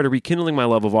 I've started rekindling my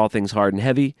love of all things hard and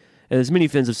heavy. And as many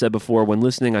fans have said before, when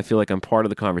listening, I feel like I'm part of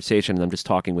the conversation and I'm just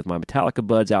talking with my Metallica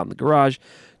buds out in the garage,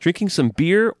 drinking some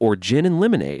beer or gin and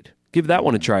lemonade. Give that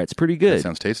one a try. It's pretty good. That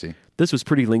sounds tasty. This was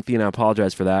pretty lengthy, and I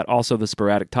apologize for that. Also, the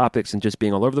sporadic topics and just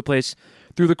being all over the place.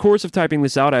 Through the course of typing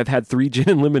this out, I've had 3 gin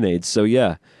and lemonades. So,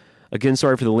 yeah. Again,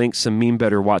 sorry for the link. Some meme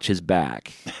better watch his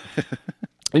back.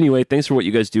 Anyway, thanks for what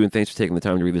you guys do, and thanks for taking the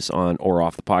time to read this on or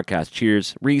off the podcast.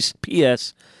 Cheers. Reese,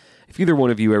 P.S. If either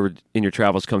one of you ever in your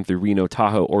travels come through Reno,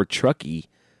 Tahoe, or Truckee,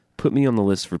 put me on the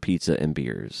list for pizza and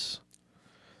beers.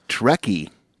 Truckee.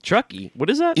 Truckee? What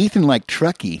is that? Ethan like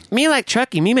Truckee. Me like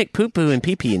Truckee. Me make poo-poo and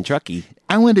pee-pee in Truckee.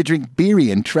 I want to drink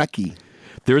beery in Truckee.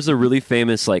 There's a really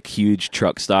famous, huge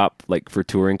truck stop, for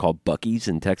touring called Buc-ee's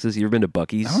in Texas. You ever been to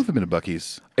Buc-ee's? I don't know if I've been to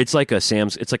Buc-ee's. It's like a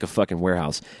Sam's. It's like a fucking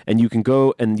warehouse, and you can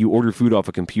go and you order food off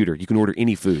a computer. You can order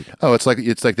any food. Oh, it's like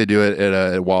they do it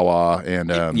at Wawa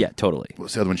and yeah, totally.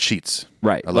 What's the other one? Sheetz.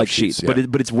 Right, I love like Sheetz, yeah.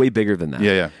 but it's way bigger than that.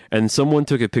 Yeah. And someone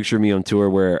took a picture of me on tour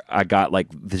where I got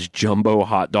this jumbo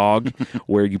hot dog,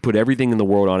 where you put everything in the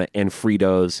world on it and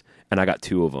Fritos, and I got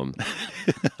 2 of them.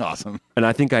 Awesome. And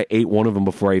I think I ate one of them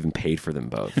before I even paid for them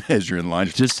both. As you're in line,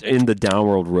 just in the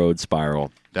downward road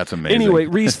spiral. That's amazing. Anyway,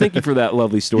 Reese, thank you for that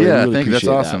lovely story. Yeah, really thank you. That's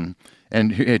awesome. That.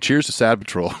 And hey, cheers to Sad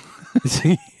Patrol.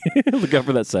 Look out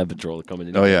for that Sad Patrol coming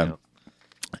in. Oh, yeah. Now.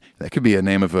 That could be a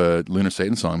name of a Lunar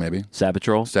Satan song, maybe. Sad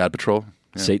Patrol? Sad Patrol.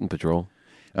 Yeah. Satan Patrol.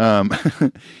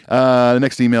 The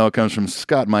next email comes from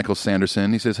Scott Michael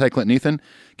Sanderson. He says, hey, Clint and Ethan.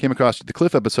 Came across the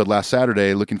Cliff episode last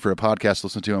Saturday looking for a podcast to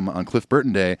listen to on Cliff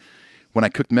Burton Day when I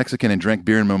cooked Mexican and drank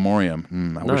beer in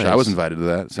memoriam. I wish I was invited to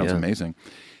that. It sounds amazing.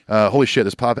 Holy shit,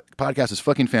 this podcast is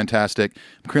fucking fantastic.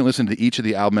 I'm currently listening to each of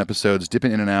the album episodes,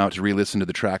 dipping in and out to re-listen to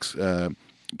the tracks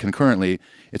concurrently.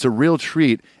 It's a real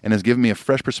treat and has given me a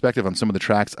fresh perspective on some of the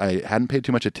tracks I hadn't paid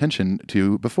too much attention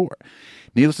to before.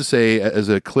 Needless to say, as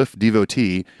a Cliff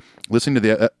devotee, listening to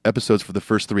the episodes for the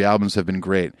first 3 albums have been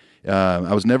great.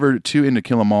 I was never too into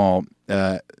Kill 'Em All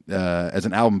as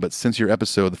an album, but since your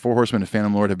episode, The Four Horsemen of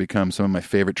Phantom Lord have become some of my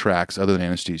favorite tracks other than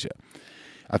Anesthesia.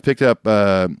 I've picked up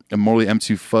a Morley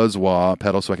M2 fuzz wah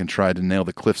pedal so I can try to nail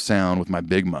the Cliff sound with my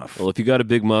big muff. Well, if you got a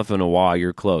big muff and a wah,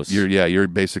 you're close. You're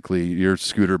basically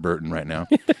Scooter Burton right now.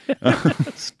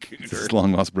 Scooter. His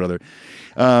long lost brother.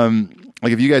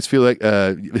 If you guys feel like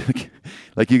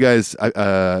you guys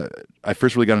I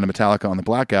first really got into Metallica on the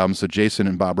Black Album, so Jason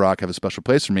and Bob Rock have a special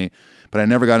place for me, but I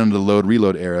never got into the Load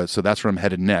Reload era, so that's where I'm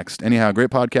headed next. Anyhow, great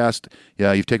podcast.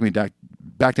 Yeah, you've taken me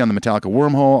back down the Metallica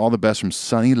wormhole. All the best from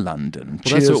sunny London. Well,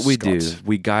 Cheers, that's what we Scott. do.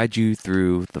 We guide you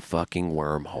through the fucking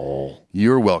wormhole.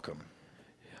 You're welcome.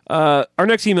 Our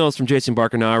next email is from Jason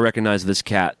Barker. Now, I recognize this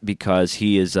cat because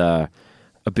he is a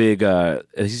big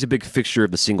fixture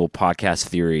of the single podcast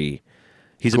theory.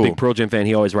 He's Cool. a big Pearl Jam fan.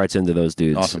 He always writes into those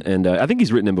dudes. Awesome. And I think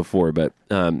he's written in before, but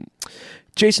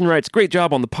Jason writes, great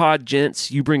job on the pod,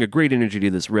 gents. You bring a great energy to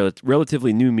this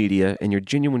relatively new media, and your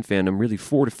genuine fandom really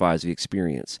fortifies the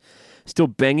experience. Still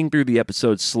banging through the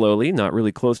episodes slowly, not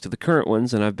really close to the current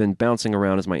ones, and I've been bouncing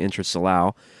around as my interests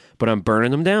allow, but I'm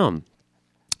burning them down.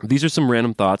 These are some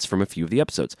random thoughts from a few of the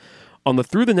episodes. On the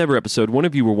Through the Never episode, one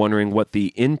of you were wondering what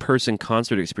the in-person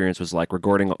concert experience was like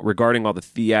regarding all the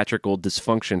theatrical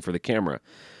dysfunction for the camera.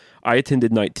 I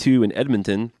attended night 2 in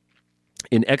Edmonton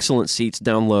in excellent seats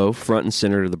down low, front and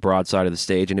center to the broad side of the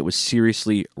stage, and it was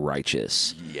seriously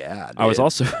righteous. Yeah, dude. I was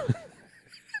also...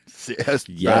 Yes,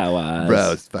 Yeah, it was.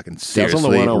 Bro, it's fucking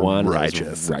seriously on the 101.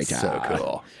 righteous. Right. It's so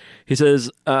cool. He says,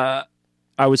 I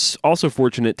was also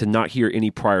fortunate to not hear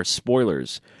any prior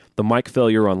spoilers. The mic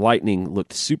failure on Lightning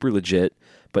looked super legit,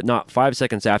 but not 5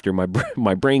 seconds after my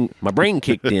brain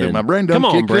kicked in. My brain done Come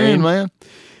on, kicked brain. in,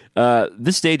 man.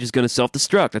 This stage is going to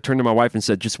self-destruct. I turned to my wife and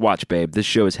said, just watch, babe. This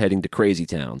show is heading to Crazy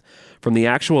Town. From the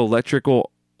actual electrical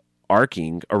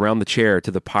arcing around the chair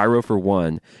to the pyro for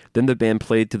one, then the band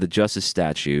played to the Justice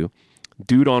statue,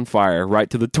 dude on fire, right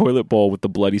to the toilet bowl with the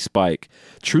bloody spike.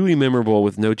 Truly memorable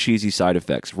with no cheesy side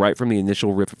effects. Right from the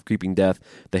initial riff of Creeping Death,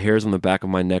 the hairs on the back of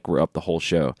my neck were up the whole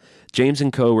show. James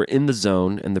and co. were in the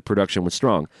zone, and the production was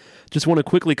strong. Just want to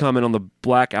quickly comment on the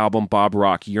Black Album Bob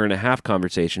Rock year-and-a-half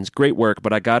conversations. Great work,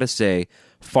 but I gotta say,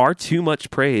 far too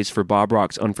much praise for Bob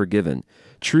Rock's Unforgiven.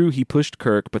 True, he pushed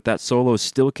Kirk, but that solo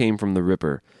still came from the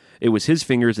Ripper. It was his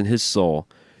fingers and his soul.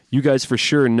 You guys for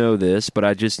sure know this, but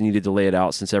I just needed to lay it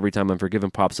out since every time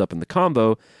Unforgiven pops up in the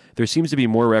combo, there seems to be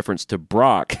more reference to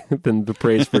Brock than the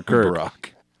praise for Kirk.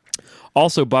 Brock.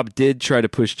 Also, Bob did try to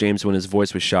push James when his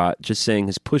voice was shot. Just saying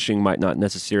his pushing might not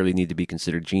necessarily need to be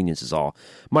considered genius is all.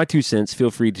 My 2 cents. Feel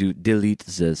free to delete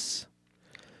this.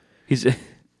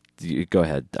 Go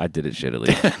ahead. I did it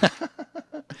shittily.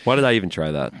 Why did I even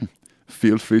try that?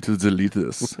 Feel free to delete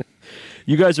this.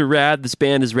 You guys are rad, this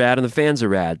band is rad, and the fans are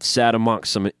rad. Sat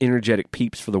amongst some energetic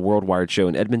peeps for the World Wired show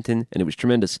in Edmonton, and it was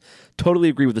tremendous. Totally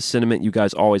agree with the sentiment you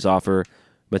guys always offer.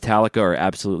 Metallica are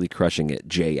absolutely crushing it.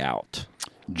 Jay out.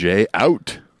 Jay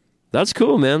out. That's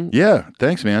cool, man. Yeah,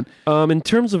 thanks, man. In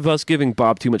terms of us giving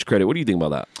Bob too much credit, what do you think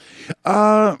about that?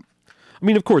 I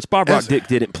mean, of course, Bob Rock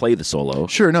didn't play the solo.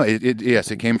 Sure, no,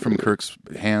 yes, it came from Kirk's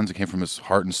hands. It came from his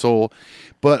heart and soul.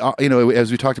 But,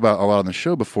 as we talked about a lot on the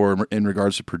show before in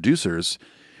regards to producers,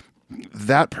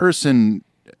 that person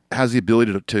has the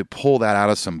ability to pull that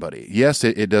out of somebody. Yes,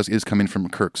 it is coming from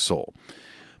Kirk's soul.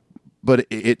 But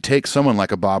it takes someone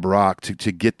like a Bob Rock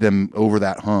to get them over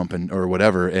that hump or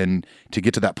whatever, and to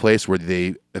get to that place where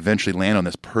they eventually land on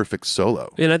this perfect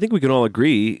solo. And I think we can all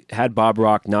agree, had Bob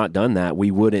Rock not done that, we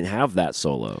wouldn't have that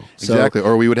solo. Exactly.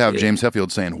 Or we would have James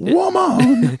Hetfield saying,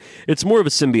 "Woman." It's more of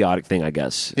a symbiotic thing, I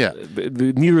guess. Yeah.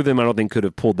 Neither of them, I don't think, could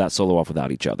have pulled that solo off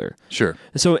without each other. Sure.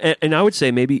 So, and I would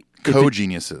say maybe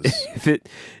Co-geniuses.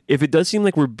 If it does seem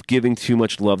like we're giving too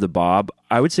much love to Bob,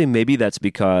 I would say maybe that's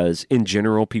because in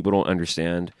general people don't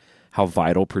understand how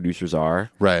vital producers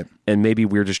are. Right. And maybe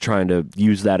we're just trying to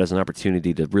use that as an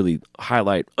opportunity to really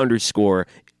highlight, underscore,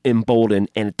 embolden,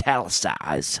 and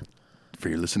italicize. For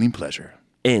your listening pleasure.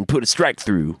 And put a strike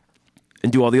through.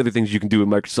 And do all the other things you can do with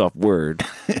Microsoft Word.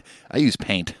 I use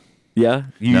Paint. Yeah?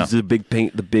 You use the big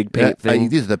paint thing? I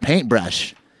use the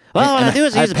paintbrush. Well, what I do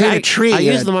is use paint a tree. I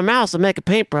use my mouse to make a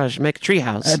paintbrush, make a tree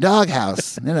house. A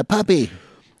doghouse and a puppy.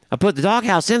 I put the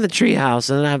doghouse in the tree house,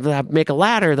 and I make a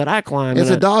ladder that I climb. It's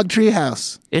a dog tree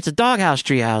house. It's a doghouse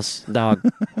tree house, dog.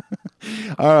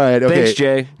 All right. Okay. Thanks,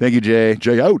 Jay. Thank you, Jay.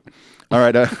 Jay out. All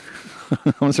right. I'm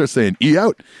going to start saying E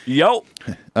out. Yo.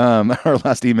 Our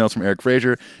last email is from Eric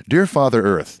Fraser. Dear Father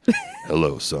Earth.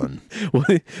 Hello, son.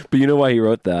 But you know why he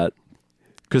wrote that?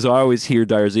 Because I always hear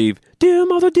Dyer's Eve, dear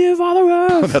Father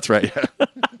Earth. Oh, that's right. Yeah.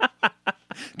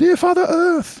 Dear Father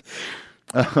Earth.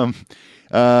 For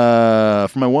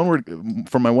my one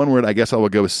word, I guess I will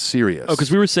go with serious. Oh,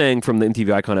 because we were saying from the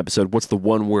MTV Icon episode, what's the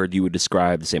one word you would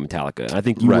describe the same Metallica? And I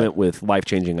think you Right. went with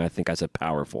life-changing. I think I said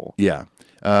powerful. Yeah.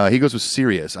 He goes with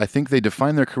serious. I think they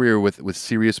define their career with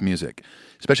serious music,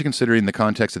 especially considering the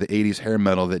context of the 80s hair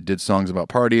metal that did songs about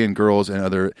partying, girls, and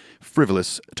other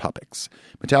frivolous topics.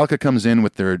 Metallica comes in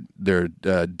with their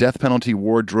death penalty,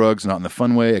 war, drugs, not in the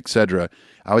fun way, etc.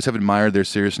 I always have admired their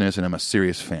seriousness, and I'm a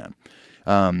serious fan.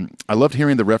 I loved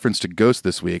hearing the reference to Ghost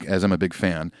this week, as I'm a big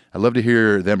fan. I love to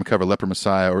hear them cover Leper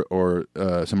Messiah or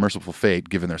Some Merciful Fate,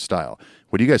 given their style.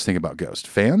 What do you guys think about Ghost?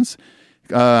 Fans?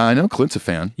 I know Clint's a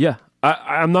fan. Yeah.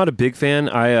 I'm not a big fan.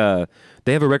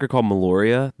 They have a record called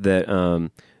Meloria that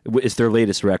it's their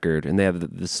latest record, and they have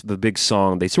the big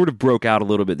song. They sort of broke out a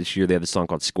little bit this year. They have a song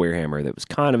called Square Hammer that was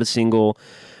kind of a single.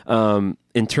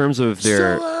 In terms of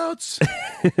their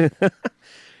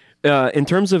in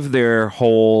terms of their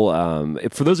whole,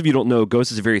 for those of you who don't know,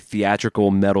 Ghost is a very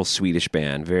theatrical metal Swedish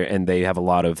band, and they have a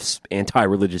lot of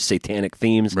anti-religious satanic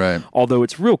themes. Right. Although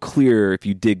it's real clear if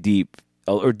you dig deep,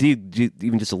 or dig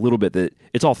even just a little bit, that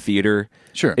it's all theater.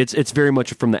 Sure. It's very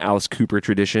much from the Alice Cooper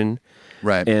tradition.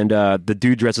 Right. And the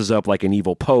dude dresses up like an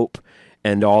evil pope,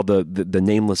 and all the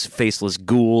nameless, faceless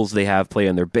ghouls they have play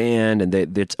in their band, and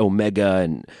it's Omega,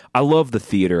 and I love the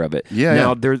theater of it. Yeah.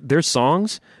 Now, their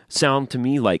songs sound to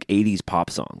me like 80s pop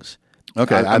songs.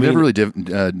 Okay, I I've mean, never really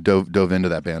dove into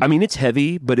that band. I mean, it's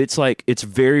heavy, but it's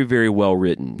very, very well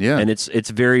written. Yeah. And it's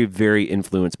very, very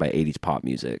influenced by 80s pop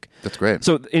music. That's great.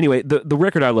 So anyway, the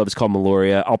record I love is called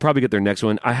Meloria. I'll probably get their next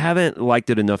one. I haven't liked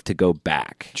it enough to go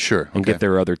back. Sure. And get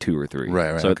their other 2 or 3.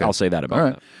 Right. So okay. I'll say that about All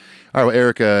right. that. All right, well,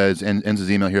 Eric ends his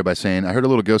email here by saying, I heard a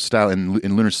little Ghost style in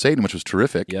Lunar Satan, which was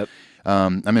terrific. Yep.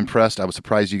 I'm impressed. I was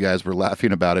surprised you guys were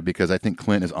laughing about it because I think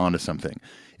Clint is onto something.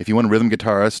 If you want a rhythm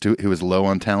guitarist who is low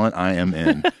on talent, I am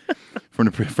in.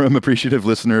 From appreciative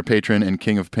listener, patron, and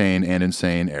king of pain and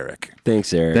insane, Eric.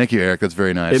 Thanks, Eric. Thank you, Eric. That's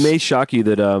very nice. It may shock you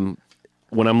that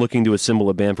when I'm looking to assemble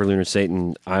a band for Lunar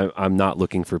Satan, I'm not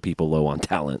looking for people low on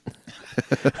talent.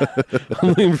 I'm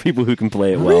looking for people who can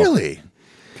play it well. Really?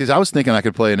 Because I was thinking I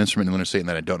could play an instrument in Lunar Satan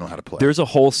that I don't know how to play. There's a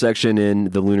whole section in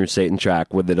the Lunar Satan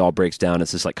track where it all breaks down.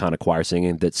 It's this like kind of choir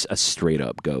singing that's a straight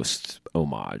up Ghost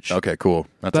homage. Okay, cool.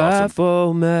 That's awesome.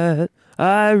 Baphomet,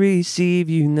 I receive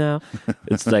you now.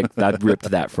 It's like I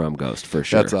ripped that from Ghost for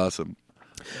sure. That's awesome.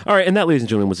 All right, and that, ladies and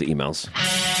gentlemen, was the emails.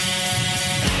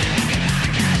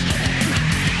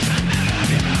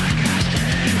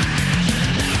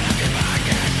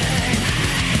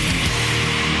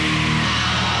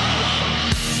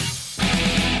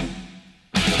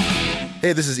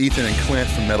 Hey, this is Ethan and Clint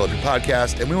from Metal Up Your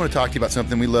Podcast, and we want to talk to you about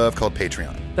something we love called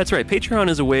Patreon. That's right.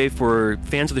 Patreon is a way for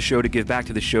fans of the show to give back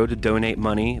to the show, to donate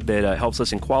money that helps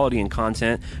us in quality and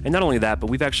content. And not only that,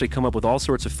 but we've actually come up with all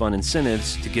sorts of fun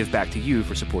incentives to give back to you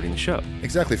for supporting the show.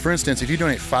 Exactly. For instance, if you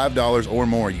donate $5 or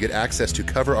more, you get access to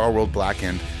Cover Our World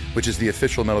Blackened, which is the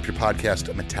official Metal Up Your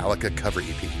Podcast Metallica cover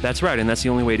EP. That's right, and that's the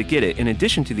only way to get it. In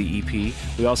addition to the EP,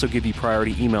 we also give you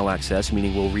priority email access,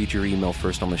 meaning we'll read your email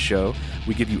first on the show.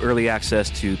 We give you early access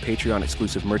to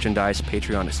Patreon-exclusive merchandise,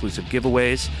 Patreon-exclusive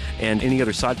giveaways, and any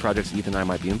other side projects Ethan and I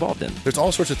might be involved in. There's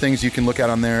all sorts of things you can look at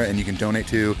on there and you can donate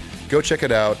to. Go check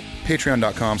it out.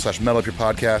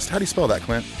 Patreon.com/metalupyourpodcast. How do you spell that,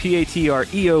 Clint?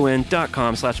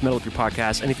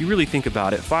 patreon.com/metalupyourpodcast. And if you really think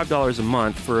about it, $5 a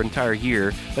month for an entire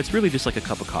year, that's really just like a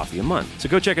cup of coffee a month. So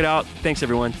go check it out. Thanks,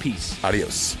 everyone. Peace.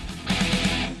 Adios.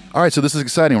 All right, so this is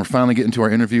exciting. We're finally getting to our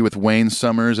interview with Wayne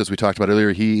Summers. As we talked about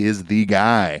earlier, he is the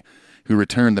guy who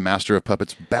returned the Master of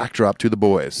Puppets backdrop to the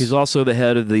boys. He's also the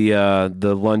head of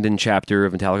the London chapter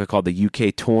of Metallica called the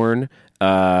UK Torn.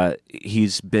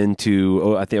 He's been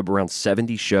to, I think, around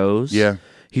 70 shows. Yeah.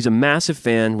 He's a massive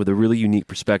fan with a really unique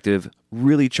perspective,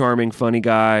 really charming, funny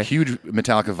guy. Huge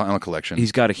Metallica vinyl collection.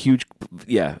 He's got a huge,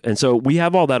 and so we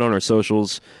have all that on our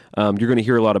socials. You're going to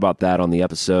hear a lot about that on the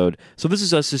episode. So this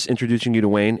is us just introducing you to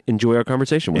Wayne. Enjoy our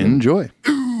conversation with him. Enjoy.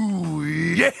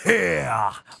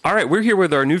 Yeah! All right, we're here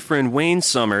with our new friend Wayne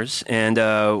Summers, and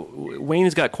Wayne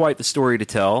has got quite the story to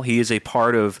tell. He is a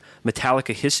part of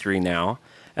Metallica history now.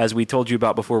 As we told you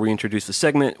about before we introduced the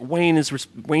segment, Wayne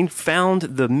found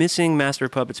the missing Master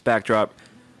of Puppets backdrop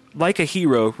like a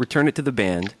hero, returned it to the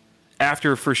band.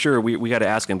 After, for sure, we got to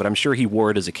ask him, but I'm sure he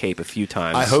wore it as a cape a few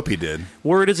times. I hope he did.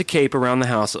 Wore it as a cape around the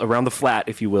house, around the flat,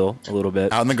 if you will, a little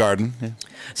bit. Out in the garden. Yeah.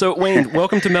 So, Wayne,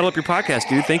 welcome to Metal Up Your Podcast,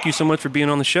 dude. Thank you so much for being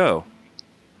on the show.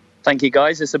 Thank you,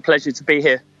 guys. It's a pleasure to be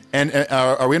here. And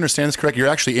are we understand this correct? You're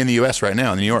actually in the U.S. right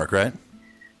now, in New York, right?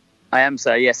 I am,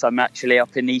 sir. Yes, I'm actually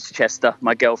up in Eastchester.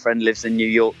 My girlfriend lives in New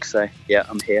York, so yeah,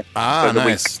 I'm here. Ah,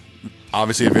 nice.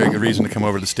 Obviously, a very good reason to come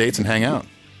over to the States and hang out.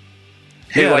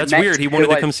 Yeah, that's weird. He wanted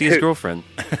to come see his girlfriend.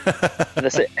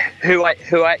 That's it. Who I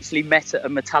actually met at a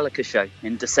Metallica show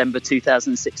in December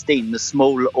 2016. The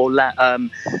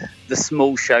the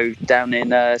small show down in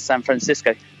San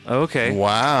Francisco. Okay.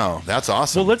 Wow, that's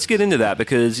awesome. Well, let's get into that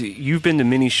because you've been to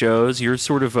many shows. You're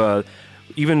sort of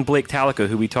even Blake Metallica,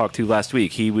 who we talked to last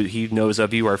week, he knows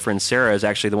of you. Our friend Sarah is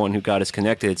actually the one who got us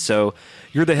connected. So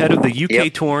you're the head of the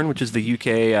UK Torn, which is the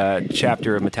UK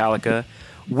chapter of Metallica.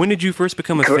 When did you first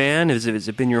become a fan? Has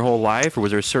it been your whole life, or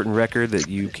was there a certain record that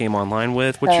you came online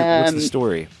with? What's the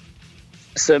story?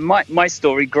 So my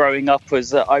story growing up was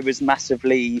that I was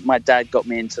my dad got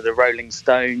me into the Rolling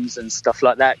Stones and stuff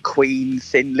like that, Queen,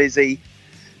 Thin Lizzy,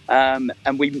 and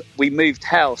we moved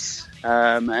house,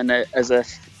 and as a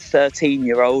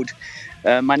 13-year-old,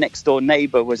 my next door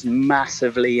neighbour was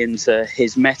massively into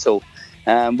his metal.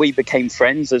 We became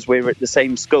friends as we were at the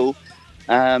same school,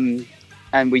 and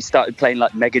we started playing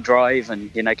like Mega Drive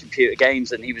and computer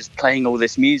games, and he was playing all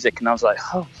this music, and I was like,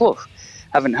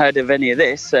 haven't heard of any of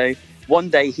this. So one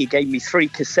day he gave me 3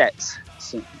 cassettes.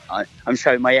 So I'm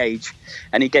showing my age.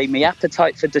 And he gave me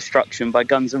Appetite for Destruction by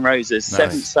Guns N' Roses, nice.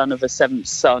 Seventh Son of a Seventh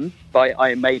Son by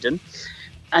Iron Maiden,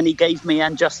 and he gave me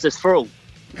And Justice for All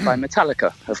by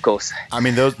Metallica, of course. I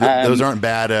mean, those aren't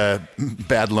bad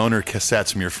loaner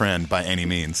cassettes from your friend by any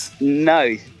means.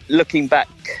 No, looking back,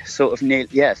 sort of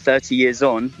 30 years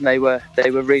on, they were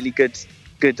really good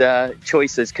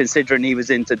choices, considering he was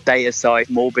into Deicide,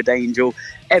 Morbid Angel,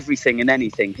 everything and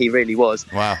anything. He really was.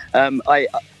 Wow.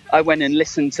 I went and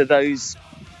listened to those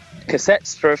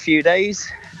cassettes for a few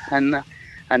days, and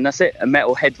that's it. A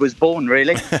metalhead was born,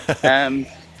 really.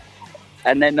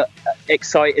 And then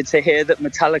excited to hear that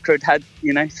Metallica had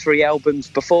 3 albums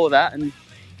before that, and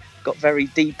got very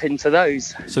deep into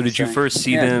those. So did you first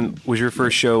see them? Was your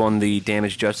first show on the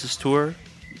Damaged Justice tour?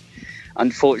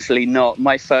 Unfortunately not.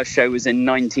 My first show was in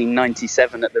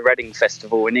 1997 at the Reading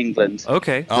Festival in England.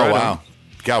 Okay. Oh, right wow. On.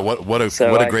 God, what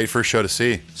a great first show to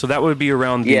see. So that would be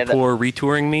around the Poor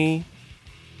Retouring Me?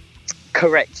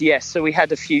 Correct, yes. So we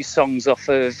had a few songs off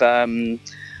of,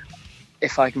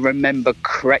 if I can remember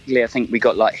correctly, I think we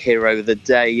got like Hero of the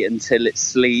Day, Until It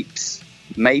Sleeps,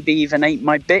 maybe even Ain't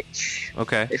My Bitch.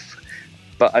 Okay.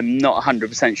 But I'm not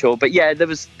 100% sure. But yeah, there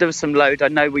was some load. I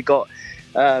know we got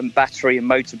Battery and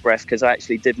Motor Breath, because I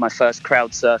actually did my first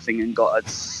crowd surfing and got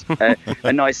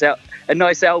a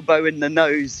nice elbow in the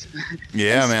nose.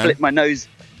 Yeah, man.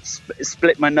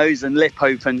 Split my nose and lip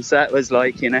open. So that was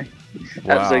like,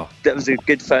 that was a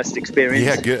good first experience.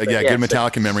 Yeah, good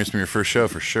Metallica memories from your first show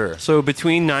for sure. So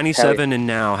between 97 and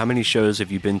now, how many shows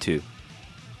have you been to?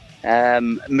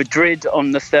 Madrid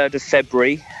on the 3rd of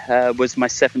February was my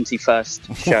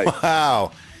 71st show.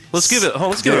 Wow. Let's give it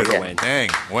to Wayne. Dang,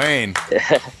 Wayne.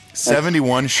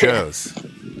 71 shows.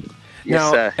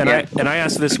 Now, sir. I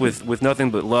ask this with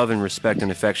nothing but love and respect and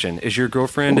affection. Is your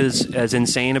girlfriend as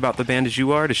insane about the band as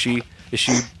you are? Is she?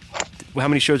 How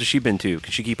many shows has she been to?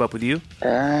 Can she keep up with you?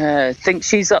 I think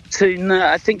she's up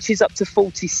to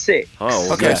 46.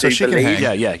 Oh, okay. So she can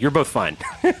hang. Yeah. You're both fine.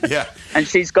 Yeah. And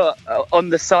she's got on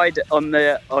the side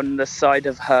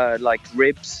of her like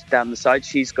ribs down the side,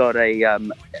 she's got a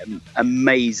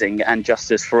amazing And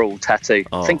Justice for All tattoo.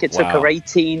 I think it took her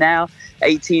 18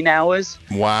 hours.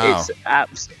 Wow.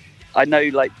 It's I know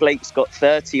like Blake's got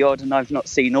 30 odd, and I've not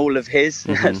seen all of his,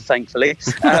 thankfully.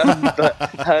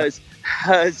 But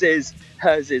hers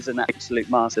is an absolute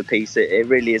masterpiece. It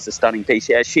really is a stunning piece.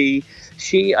 Yeah, she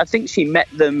I think she met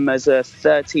them as a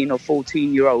 13 or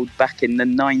 14-year-old back in the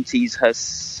 90s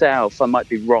herself. I might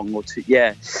be wrong or two.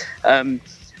 Yeah.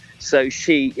 So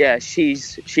she's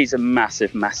a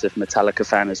massive Metallica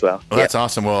fan as well. Well, that's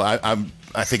awesome. Well,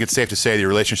 I think it's safe to say your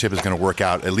relationship is going to work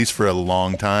out at least for a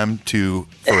long time to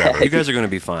forever. You guys are going to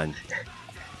be fine.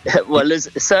 Well,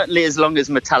 certainly as long as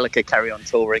Metallica carry on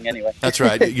touring anyway. That's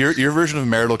right. Your version of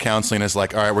marital counseling is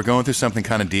like, all right, we're going through something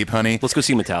kind of deep, honey. Let's go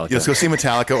see Metallica. Yeah, let's go see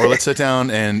Metallica, or let's sit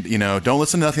down and, don't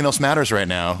listen to Nothing Else Matters right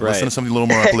now. Right. Listen to something a little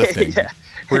more uplifting. Yeah.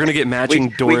 We're going to get matching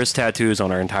Doris tattoos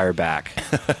on our entire back.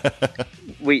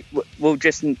 We'll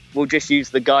just use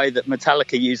the guy that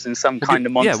Metallica used in Some Kind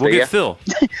of Monster. Yeah, we'll get Phil.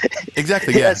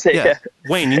 Exactly, yeah. That's it, yeah.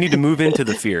 Wayne, you need to move into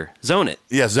the fear. Zone it.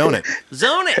 Yeah, zone it.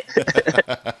 Zone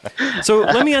it. So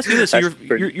let me ask you this. So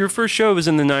your first show was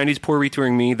in the 90s, Poor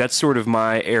Retouring Me. That's sort of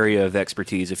my area of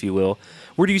expertise, if you will.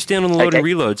 Where do you stand on the load and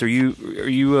reloads? Are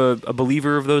you a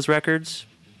believer of those records?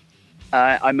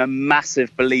 I'm a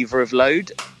massive believer of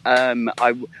Load. I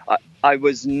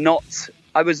was not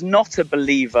a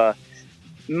believer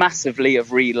massively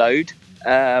of Reload,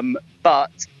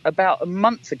 but about a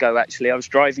month ago, actually, I was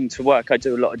driving to work. I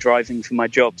do a lot of driving for my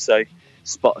job, so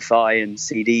Spotify and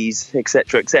CDs,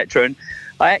 etc., and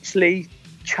I actually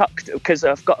chucked, because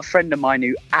I've got a friend of mine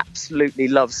who absolutely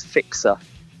loves Fixer.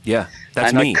 Yeah,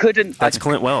 that's and me. That's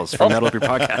Clint Wells from Metal Up Your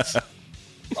Podcast.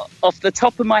 off the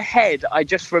top of my head, I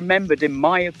just remembered, in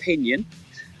my opinion,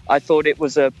 I thought it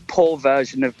was a poor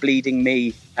version of Bleeding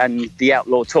Me and The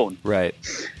Outlaw Torn. Right.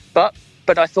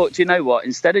 But I thought, you know what?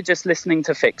 Instead of just listening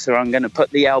to Fixer, I'm going to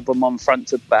put the album on front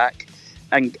to back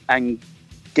and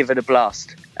give it a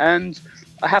blast. And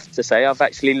I have to say, I've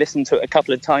actually listened to it a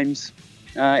couple of times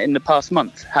in the past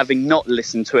month, having not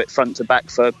listened to it front to back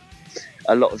for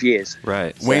a lot of years.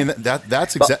 Right. So, Wayne,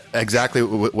 that's exactly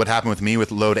what happened with me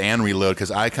with Load and Reload,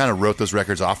 because I kind of wrote those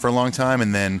records off for a long time,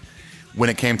 and then when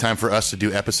it came time for us to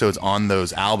do episodes on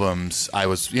those albums, I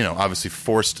was, obviously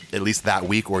forced at least that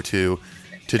week or two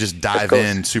to just dive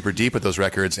in super deep with those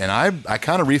records, and I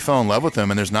kind of re-fell in love with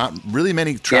them, and there's not really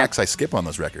many tracks I skip on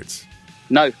those records.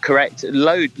 No, correct.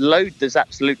 Load, there's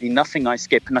absolutely nothing I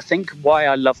skip, and I think why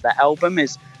I love that album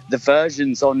is the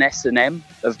versions on S&M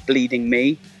of Bleeding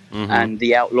Me and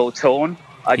The Outlaw Torn.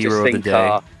 I just think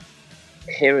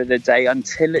Hero of the Day,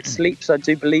 Until It Sleeps, I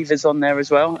do believe is on there as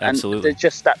well. Absolutely. And they're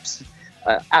just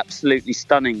absolutely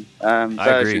stunning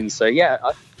versions. So yeah,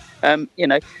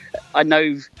 I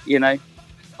know,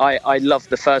 I love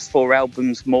the first 4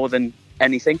 albums more than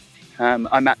anything.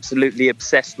 I'm absolutely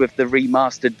obsessed with the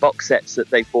remastered box sets that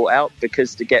they brought out,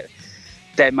 because to get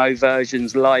demo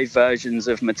versions, live versions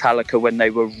of Metallica when they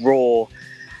were raw,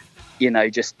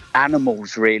 just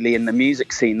animals really in the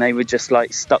music scene. They were just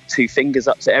like stuck 2 fingers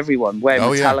up to everyone. Where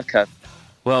Metallica,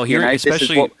 well,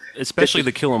 especially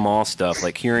the Kill 'Em All stuff,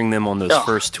 like hearing them on those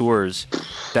first tours,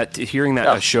 hearing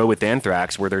that show with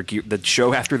Anthrax where the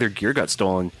show after their gear got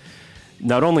stolen.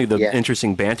 Not only the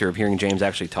interesting banter of hearing James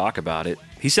actually talk about it,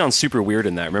 he sounds super weird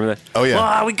in that. Remember that? Oh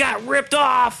yeah. Oh, we got ripped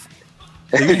off.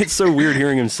 It's so weird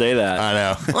hearing him say that. I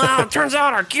know. Well, it turns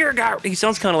out our gear got... He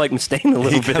sounds kind of like Mustaine a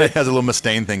little bit. He has a little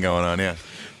Mustaine thing going on, yeah.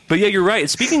 But yeah, you're right.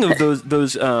 Speaking of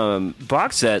those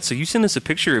box sets, so you sent us a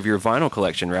picture of your vinyl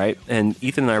collection, right? And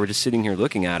Ethan and I were just sitting here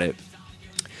looking at it.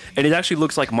 And it actually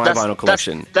looks like my vinyl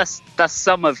collection. That's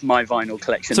some of my vinyl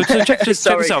collection. So check this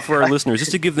out for our listeners,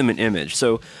 just to give them an image.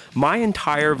 So my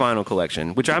entire vinyl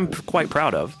collection, which I'm quite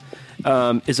proud of,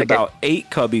 is about 8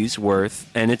 cubbies worth,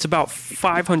 and it's about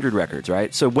 500 records,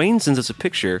 right? So Wayne sends us a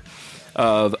picture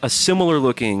of a similar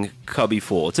looking cubby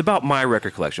full. It's about my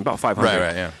record collection, about 500.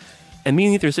 Right, yeah. And me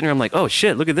and Ethan are sitting there, I'm like, oh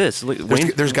shit, look at this.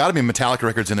 There's got to be Metallica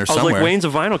records in there somewhere. I was like, Wayne's a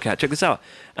vinyl cat, check this out.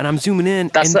 And I'm zooming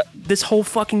in, this whole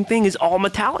fucking thing is all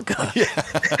Metallica. Yeah.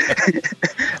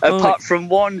 Apart from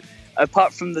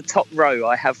the top row,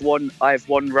 I have one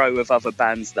row of other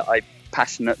bands that I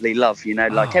passionately love,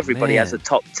 like everybody has a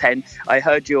top 10. I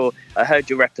heard your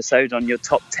episode on your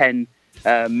top 10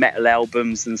 metal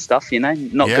albums and stuff,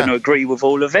 not going to agree with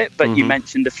all of it, but you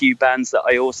mentioned a few bands that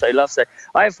I also love. So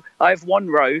I have one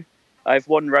row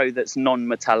that's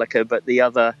non-Metallica, but the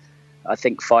other, I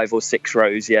think 5 or 6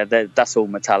 rows, that's all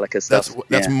Metallica stuff.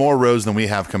 That's more rows than we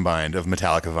have combined of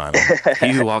Metallica vinyl.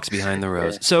 He who walks behind the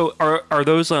rows. So are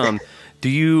those are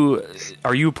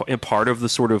you a part of the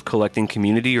sort of collecting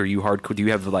community? Are you hardcore? Do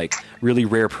you have like really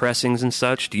rare pressings and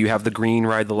such? Do you have the green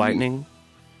Ride the Lightning?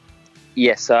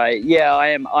 Yes, I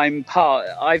am. I'm part.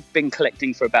 I've been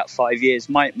collecting for about 5 years.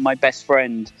 My best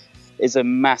friend is a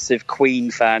massive Queen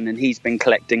fan, and he's been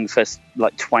collecting for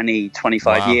like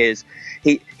 25 years.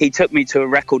 He took me to a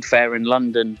record fair in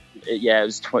London. It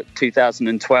was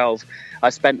 2012. I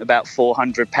spent about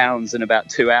 £400 in about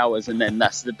 2 hours, and then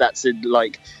that's it.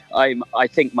 Like I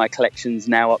think my collection's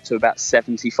now up to about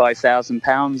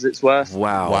 £75,000. It's worth.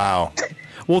 Wow.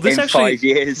 Well, this in actually 5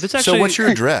 years. So what's your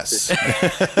address?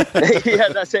 Yeah,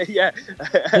 that's it. Yeah.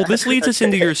 Well, this leads us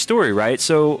into your story, right?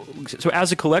 So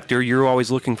as a collector, you're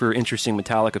always looking for interesting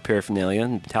Metallica paraphernalia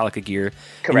and Metallica gear.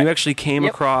 Correct. And you actually came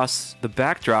across the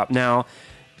backdrop. Now,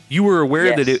 you were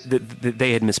aware that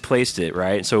they had misplaced it,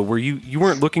 right? So were you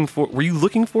looking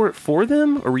for it for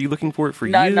them, or were you looking for it for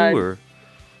you? No. Or?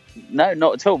 No,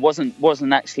 not at all.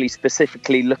 Wasn't actually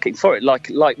specifically looking for it.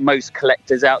 Like most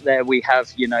collectors out there, we have,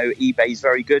 eBay's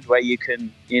very good where you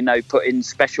can, put in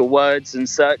special words and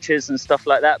searches and stuff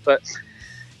like that. But,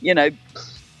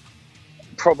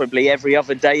 probably every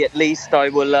other day at least, I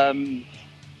will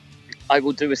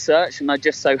do a search, and I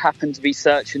just so happened to be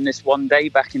searching this one day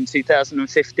back in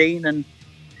 2015, and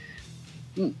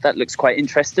that looks quite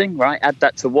interesting, right? Add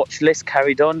that to watch list,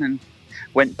 carried on, and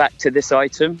went back to this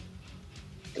item.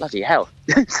 Bloody hell.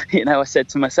 I said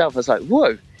to myself, I was like,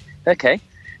 whoa, okay,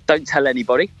 don't tell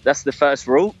anybody. That's the first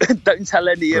rule. Don't tell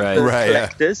any of the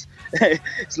collectors. Yeah.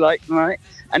 It's like, right.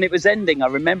 And it was ending, I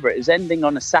remember it was ending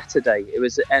on a Saturday. It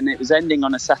was ending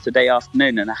on a Saturday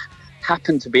afternoon, and I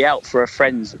happened to be out for a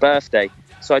friend's birthday.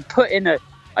 So I'd put in a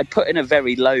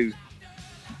very low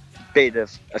bid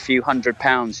of a few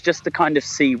 £100 just to kind of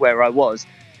see where I was.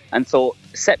 and thought,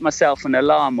 set myself an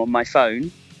alarm on my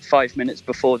phone 5 minutes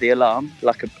before the alarm,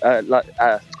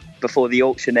 before the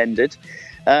auction ended.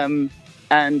 And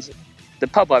the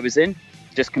pub I was in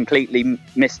just completely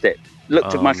missed it.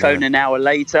 Looked at my phone an hour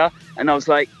later, and I was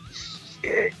like,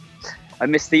 shit, I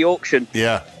missed the auction.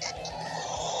 Yeah.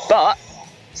 But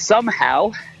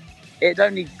somehow it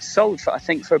only sold for, I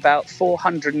think, for about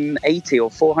 480 or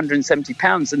 470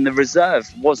 pounds, and the reserve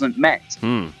wasn't met.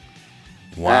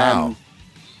 Wow.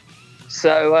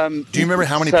 So, do you remember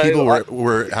how many people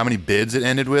were how many bids it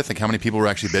ended with? Like how many people were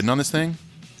actually bidding on this thing?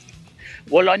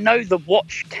 Well, I know the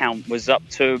watch count was up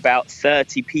to about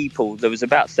 30 people. There was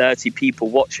about 30 people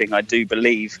watching, I do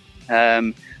believe.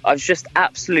 I was just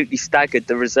absolutely staggered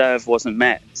the reserve wasn't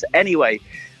met. So anyway,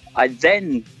 I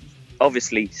then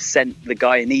obviously sent the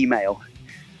guy an email,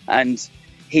 and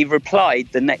he replied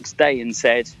the next day and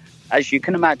said, as you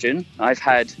can imagine, I've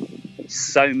had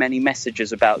so many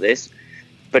messages about this,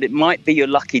 but it might be your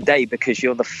lucky day because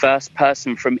you're the first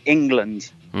person from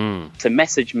England to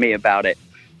message me about it.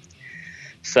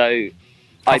 So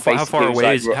how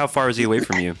far is he away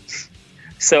from you?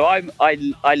 So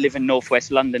I live in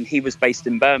northwest London. He was based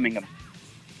in Birmingham.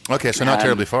 Okay, so not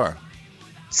terribly far.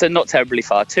 So not terribly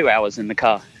far, 2 hours in the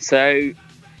car. So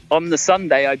on the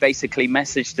Sunday, I basically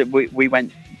messaged that we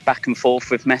went back and forth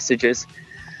with messages.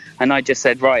 And I just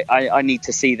said, right, I need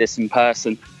to see this in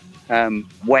person.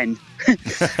 When?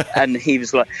 And he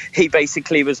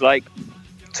basically was like,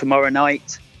 tomorrow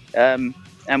night.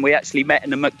 And we actually met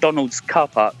in a McDonald's car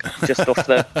park just off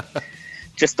the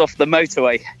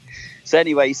motorway. So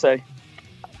anyway, so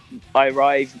I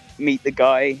arrive, meet the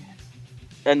guy,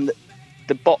 and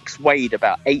the box weighed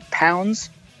about 8 pounds.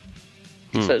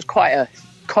 So it was quite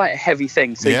a heavy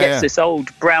thing. So he gets this old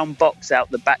brown box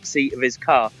out the back seat of his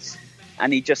car,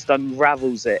 and he just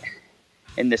unravels it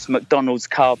in this McDonald's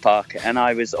car park. And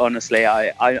I was honestly,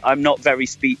 I'm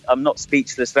not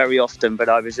speechless very often, but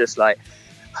I was just like,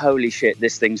 holy shit,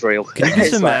 this thing's real. Can you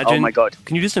just imagine? Like, oh my god!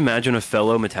 Can you just imagine a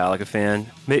fellow Metallica fan,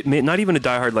 not even a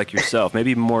diehard like yourself,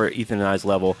 maybe more Ethan and I's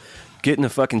level, getting a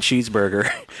fucking cheeseburger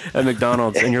at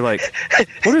McDonald's, and you're like,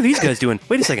 what are these guys doing?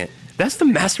 Wait a second, that's the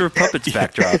Master of Puppets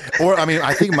backdrop. Or I mean,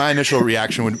 I think my initial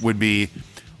reaction would be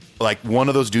like one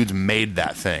of those dudes made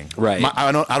that thing. Right.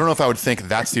 I don't know if I would think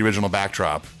that's the original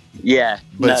backdrop. Yeah,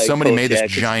 but somebody made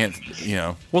this giant,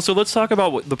 Well, so let's talk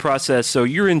about the process. So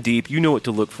you're in deep, you know what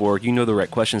to look for, you know the right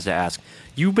questions to ask.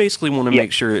 You basically want to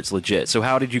make sure it's legit. So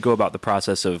how did you go about the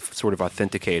process of sort of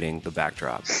authenticating the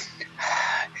backdrop?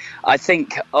 I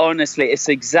think, honestly, it's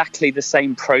exactly the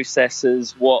same process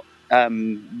as what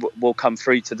will come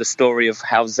through to the story of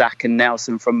how Zach and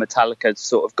Nelson from Metallica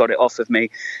sort of got it off of me.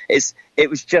 It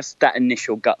was just that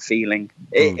initial gut feeling.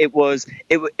 It was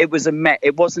it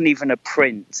wasn't even a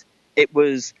print. It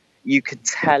was, you could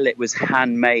tell it was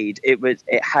handmade. It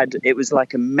was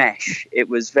like a mesh. It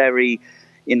was very,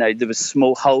 there was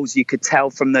small holes. You could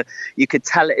tell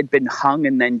it had been hung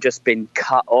and then just been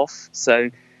cut off. So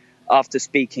after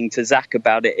speaking to Zach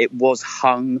about it, it was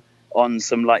hung on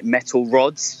some like metal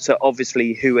rods. So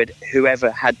obviously whoever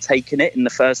had taken it in the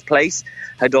first place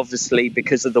had obviously,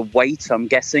 because of the weight, I'm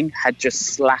guessing, had just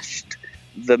slashed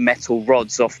the metal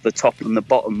rods off the top and the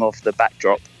bottom of the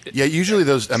backdrop. Yeah, usually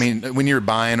those, I mean, when you're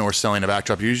buying or selling a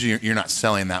backdrop, usually you're not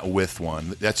selling that with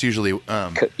one. That's usually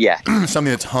something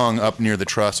that's hung up near the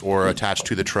truss or attached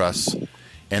to the truss.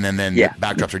 And then the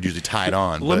backdrops are usually tied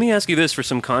on. Let me ask you this for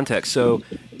some context. So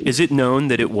is it known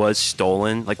that it was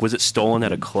stolen? Like, was it stolen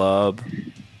at a club?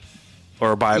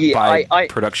 Or by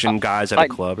production guys at a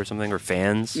club or something? Or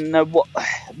fans? No,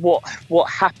 what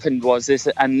happened was,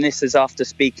 and this is after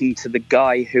speaking to the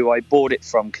guy who I bought it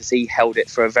from, because he held it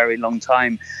for a very long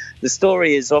time. The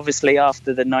story is obviously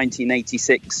after the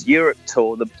 1986 Europe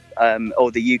tour,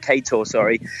 or the UK tour,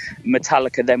 sorry,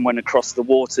 Metallica then went across the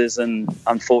waters, and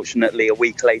unfortunately a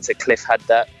week later Cliff had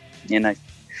that,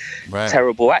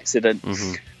 terrible accident.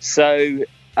 Mm-hmm. So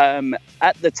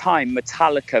at the time,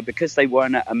 Metallica, because they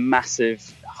weren't at a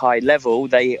massive high level,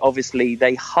 they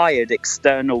hired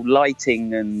external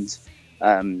lighting and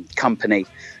company.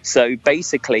 So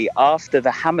basically, after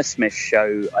the Hammersmith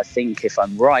show, I think, if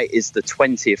I'm right, is the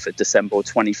 20th of December or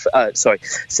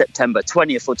September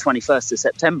 20th or 21st of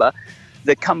September,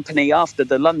 the company, after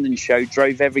the London show,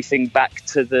 drove everything back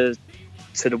to the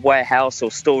warehouse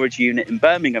or storage unit in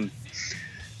Birmingham.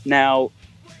 Now,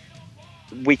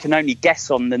 we can only guess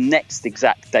on the next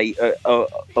exact date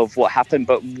of what happened,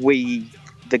 but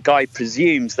the guy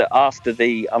presumes that after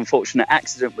the unfortunate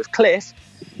accident with Cliff,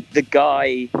 the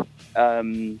guy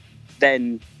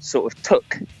then sort of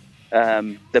took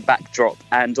the backdrop,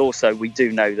 and also we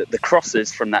do know that the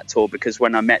crosses from that tour, because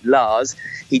when I met Lars,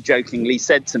 he jokingly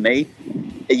said to me,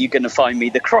 "Are you going to find me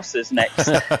the crosses next?"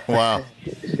 Wow.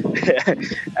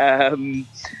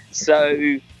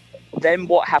 So then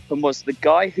what happened was the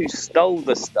guy who stole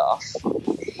the stuff,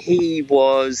 he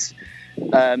was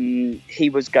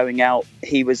going out.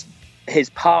 His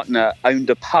partner owned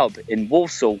a pub in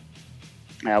Walsall,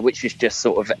 which is just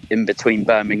sort of in between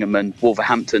Birmingham and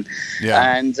Wolverhampton.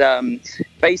 Yeah. And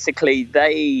basically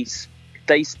they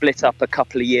split up a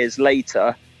couple of years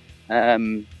later,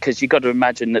 because you've got to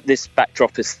imagine that this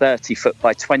backdrop is 30 foot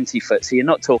by 20 foot. So you're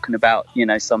not talking about,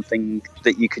 something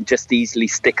that you can just easily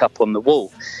stick up on the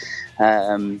wall.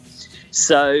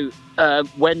 So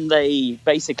when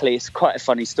it's quite a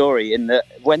funny story in that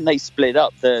when they split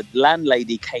up, the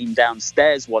landlady came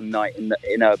downstairs one night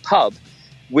in her pub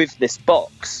with this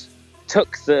box,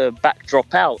 took the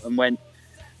backdrop out and went,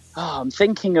 "Oh, I'm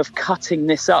thinking of cutting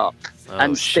this up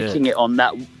and sticking it on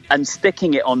that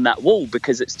wall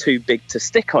because it's too big to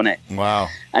stick on it." Wow.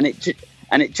 And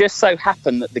it just so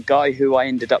happened that the guy who I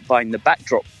ended up buying the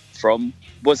backdrop from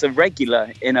was a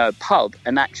regular in a pub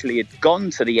and actually had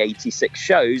gone to the 86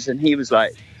 shows, and he was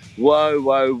like, whoa,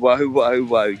 whoa, whoa, whoa,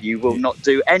 whoa, you will not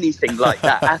do anything like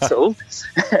that at all.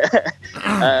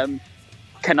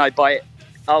 Can I buy it?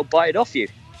 I'll buy it off you.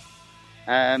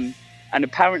 And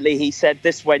apparently he said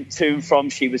this went to and from.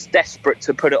 She was desperate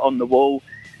to put it on the wall,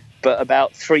 but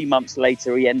about 3 months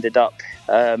later he ended up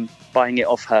buying it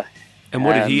off her. And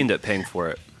what did he end up paying for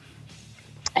it?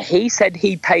 He said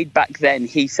he paid back then.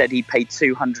 He said he paid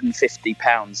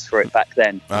 £250 for it back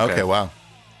then. Okay, wow.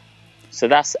 So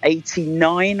that's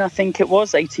 89, I think it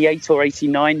was, 88 or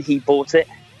 89. He bought it,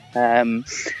 and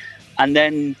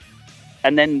then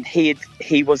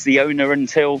he was the owner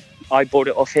until I bought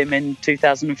it off him in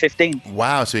 2015.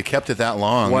 Wow, so he kept it that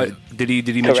long. What did he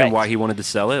mention? Correct. Why he wanted to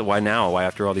sell it? Why now? Why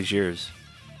after all these years?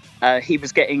 He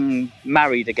was getting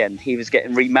married again. He was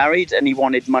getting remarried, and he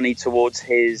wanted money towards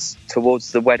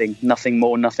the wedding. Nothing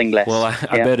more, nothing less. Well,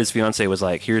 I bet his fiance was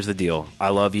like, "Here's the deal. I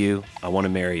love you. I want to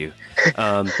marry you.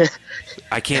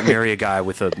 I can't marry a guy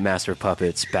with a Master of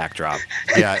Puppets backdrop.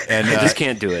 Yeah, and I just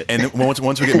can't do it. And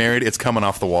once we get married, it's coming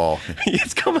off the wall.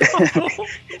 It's coming off the wall.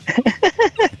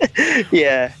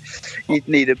 Yeah, you'd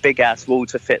need a big ass wall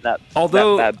to fit that.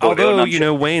 Although that bad boy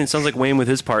on, Wayne, it sounds like Wayne with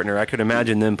his partner. I could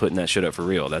imagine them putting that shit up for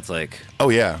real. That's like, oh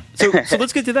yeah. So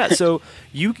let's get to that. So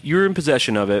you're in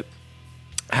possession of it.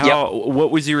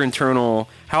 What was your internal?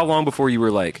 How long before you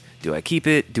were like, do I keep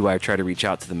it? Do I try to reach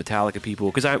out to the Metallica people?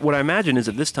 Because what I imagine is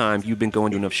at this time you've been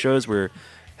going to enough shows where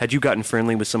had you gotten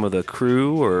friendly with some of the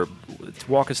crew, or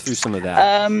walk us through some of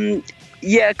that?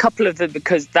 Yeah, a couple of them,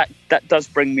 because that does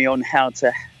bring me on how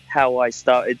I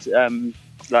started,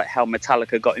 like how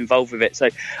Metallica got involved with it. So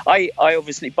I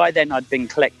obviously by then I'd been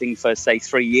collecting for say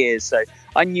 3 years, so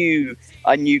I knew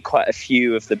quite a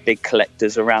few of the big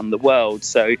collectors around the world.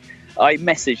 So I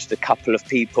messaged a couple of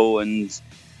people, and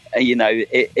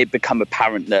it became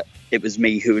apparent that it was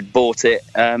me who had bought it.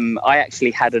 I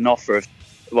actually had an offer of,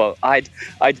 well, I'd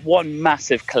one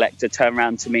massive collector turn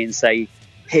around to me and say,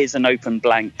 "Here's an open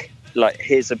blank, like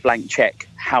here's a blank check.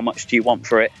 How much do you want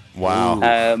for it?" Wow.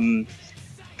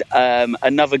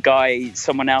 Another guy,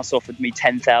 someone else offered me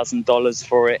 $10,000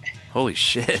 for it. Holy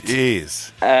shit!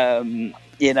 Jeez.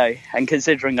 And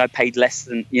considering I paid less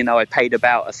than, I paid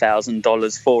about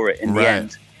 $1,000 for it in the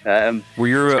end. Were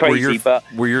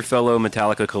your fellow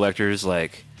Metallica collectors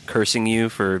like cursing you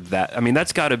for that? I mean,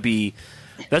 that's got to be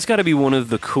one of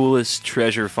the coolest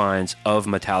treasure finds of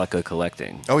Metallica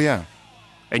collecting. Oh yeah.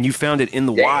 And you found it in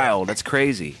the wild. That's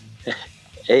crazy.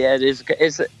 Yeah, it is.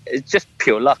 It's just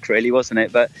pure luck, really, wasn't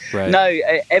it? But no,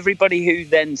 everybody who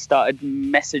then started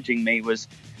messaging me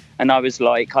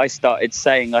I started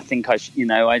saying, I think I should,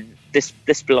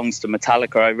 this belongs to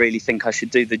Metallica. I really think I should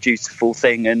do the dutiful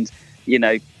thing and,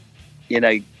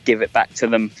 give it back to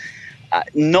them.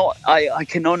 I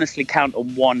can honestly count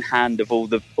on one hand of all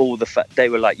the they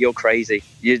were like, "You're crazy.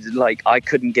 I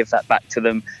couldn't give that back to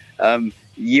them.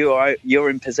 You're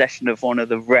in possession of one of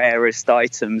the rarest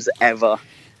items ever."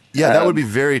 Yeah, that would be a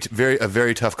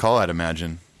very tough call, I'd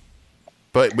imagine.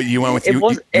 But you went with you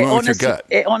went with your gut.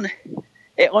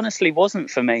 It honestly wasn't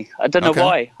for me. I don't know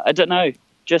why. I don't know.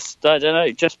 Just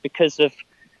because of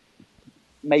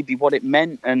maybe what it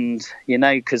meant, and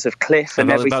because of Cliff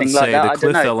and everything like that. The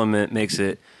Cliff element makes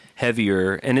it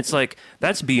heavier, and it's like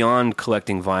that's beyond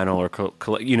collecting vinyl or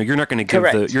you're not going to give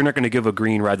Correct. you're not going to give a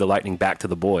Green Ride the Lightning back to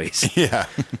the boys. Yeah.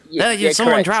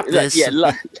 someone correct. dropped this.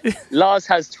 Lars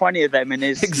has 20 of them in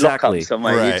his Exactly. lockup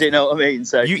somewhere. Right. Do you know what I mean?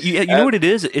 So You know what it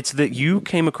is? It's that you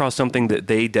came across something that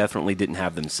they definitely didn't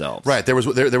have themselves. Right. There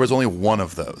was only one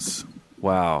of those.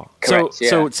 Wow. Correct,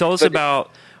 So yeah. tell us But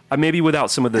about, maybe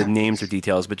without some of the names or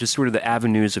details, but just sort of the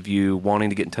avenues of you wanting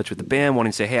to get in touch with the band,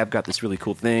 wanting to say, hey, I've got this really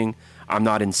cool thing. I'm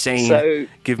not insane. So,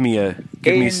 give me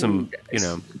some,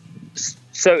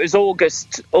 So it was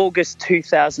August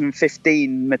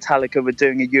 2015. Metallica were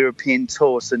doing a European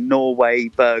tour, so Norway,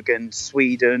 Bergen,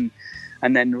 Sweden,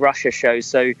 and then Russia show.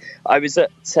 So I was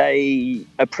at a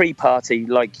pre-party,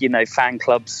 fan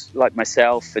clubs like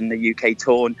myself and the UK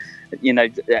tour.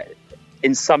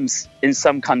 In some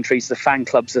countries, the fan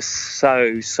clubs are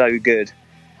so good.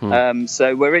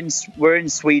 So we're in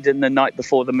Sweden the night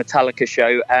before the Metallica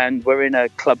show, and we're in a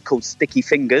club called Sticky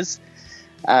Fingers.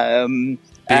 Being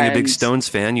a big Stones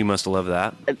fan, you must love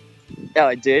that.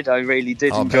 I did. I really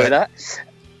did enjoy that.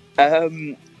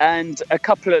 And a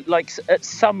couple of at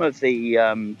some of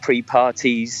the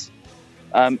pre-parties,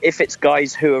 if it's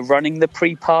guys who are running the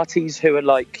pre-parties who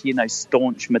are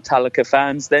staunch Metallica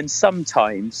fans, then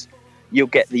sometimes you'll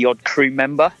get the odd crew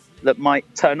member that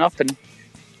might turn up and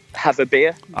have a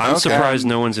beer. I'm surprised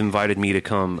no one's invited me to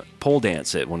come pole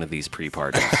dance at one of these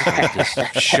pre-parties. I'm just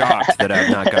shocked that I've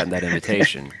not gotten that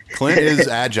invitation. Clint is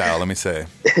agile, let me say.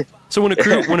 So when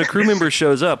a crew member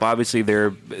shows up, obviously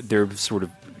they're sort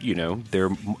of they're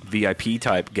VIP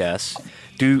type guests.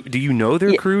 Do you know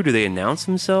their crew? Do they announce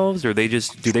themselves, or do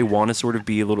they want to sort of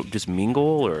be a little just mingle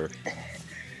or?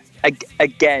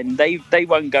 Again, they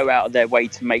won't go out of their way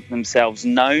to make themselves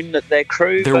known that they're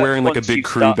crew. They're wearing like a big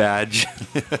crew badge.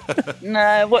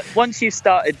 No, once you've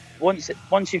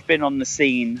been on the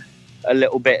scene a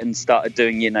little bit and started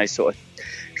doing sort of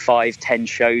 5-10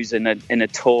 shows in a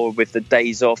tour with the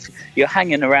days off, you're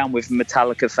hanging around with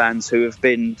Metallica fans who have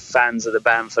been fans of the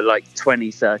band for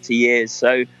 20-30 years.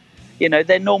 So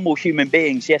they're normal human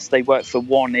beings. Yes, they work for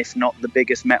one, if not the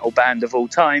biggest metal band of all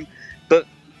time, but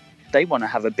they want to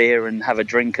have a beer and have a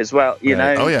drink as well,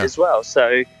 as well.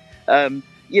 So, a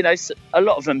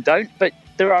lot of them don't, but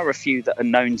there are a few that are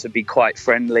known to be quite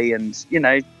friendly. And,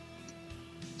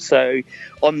 so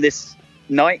on this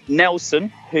night,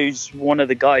 Nelson, who's one of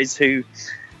the guys who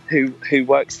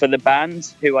works for the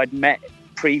band, who I'd met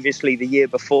previously the year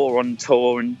before on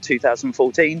tour in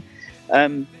 2014.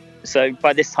 So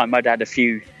by this time I'd had a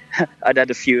few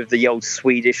of the old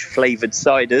Swedish flavoured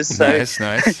ciders. So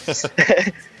Nice.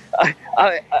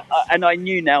 I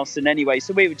knew Nelson anyway,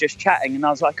 so we were just chatting, and I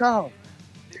was like, "Oh,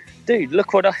 dude,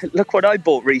 look what I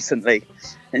bought recently,"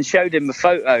 and showed him a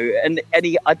photo, and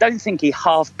I don't think he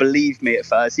half believed me at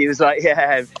first. He was like,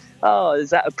 "Yeah, oh, is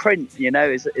that a print?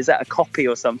 Is that a copy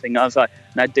or something?" I was like,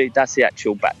 "No, dude, that's the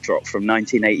actual backdrop from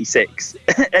 1986."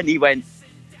 And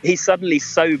he suddenly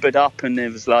sobered up, and it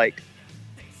was like,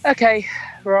 "Okay,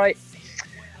 right.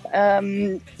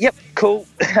 Yep, cool.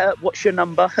 What's your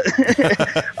number?"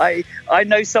 I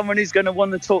know someone who's going to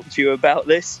want to talk to you about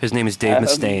this. His name is Dave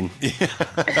Mustaine.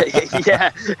 Yeah.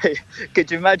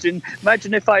 Could you imagine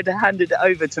if I'd handed it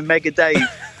over to Mega Dave?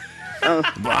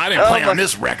 I didn't play on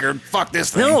this record. Fuck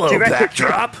this thing. Do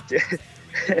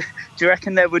you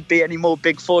reckon there would be any more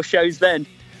Big Four shows then?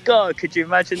 God, could you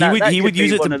imagine that? That could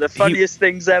be one of the funniest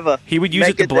things ever. He would use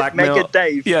it to blackmail Mega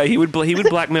Dave. Yeah, he would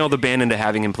blackmail the band into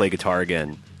having him play guitar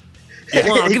again.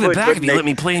 Well, I'll give it back if you let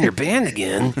me play in your band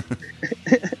again.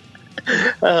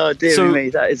 Oh dear me,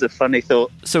 that is a funny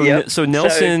thought. So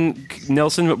Nelson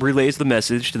relays the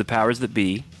message to the powers that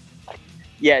be.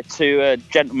 Yeah, to a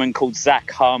gentleman called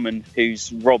Zach Harmon,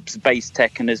 who's Rob's bass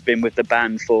tech and has been with the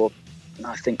band for,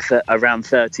 I think, around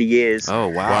 30 years. Oh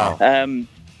wow!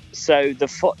 So the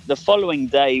following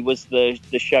day was the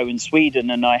show in Sweden,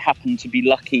 and I happened to be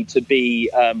lucky to be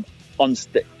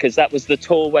because that was the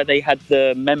tour where they had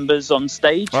the members on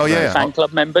stage. Oh yeah, fan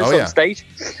club members on stage.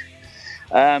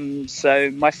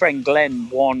 So my friend Glenn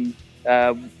won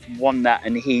that,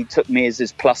 and he took me as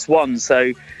his +1.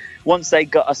 So once they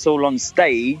got us all on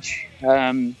stage,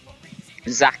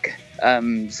 Zach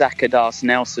had asked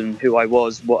Nelson who I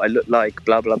was, what I looked like,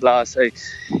 blah blah blah. So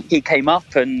he came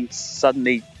up and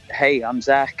suddenly, "Hey, I'm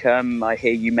Zach. I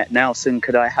hear you met Nelson.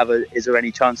 Is there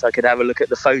any chance I could have a look at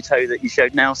the photo that you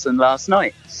showed Nelson last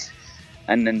night?"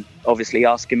 And then obviously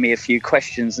asking me a few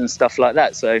questions and stuff like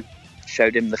that. So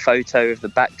showed him the photo of the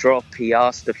backdrop. He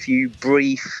asked a few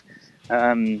brief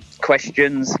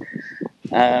questions.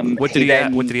 What did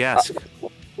he ask?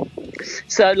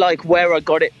 So where I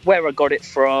got it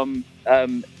from,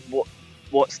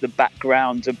 what's the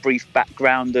background, a brief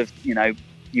background of,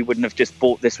 you wouldn't have just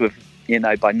bought this with,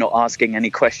 by not asking any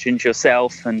questions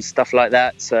yourself and stuff like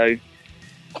that. So,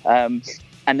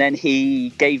 and then he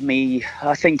gave me,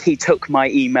 I think he took my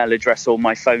email address or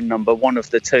my phone number, one of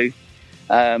the two.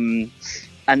 And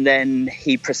then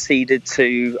he proceeded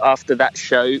to, after that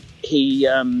show,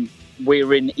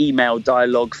 we're in email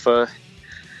dialogue for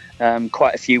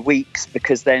quite a few weeks,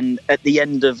 because then at the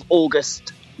end of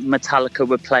August, Metallica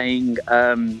were playing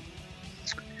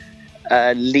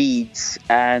Leeds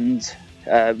and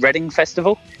Reading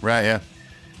Festival. Right, yeah.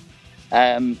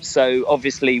 So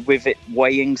obviously with it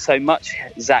weighing so much,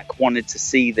 Zach wanted to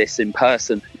see this in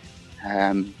person.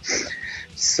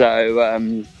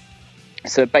 So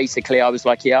basically I was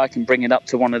like, yeah, I can bring it up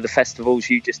to one of the festivals.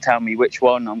 You just tell me which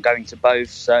one. I'm going to both.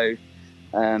 So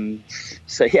I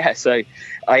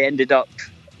ended up,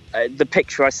 the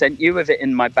picture I sent you of it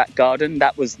in my back garden,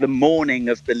 that was the morning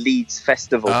of the Leeds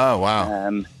Festival. Oh,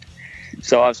 wow.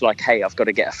 So I was like, hey, I've got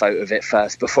to get a photo of it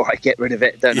first before I get rid of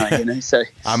it, don't I? So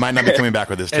I might not be coming back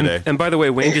with this today. And by the way,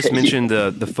 Wayne just mentioned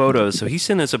the photos. So he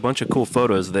sent us a bunch of cool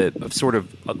photos that of sort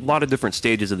of a lot of different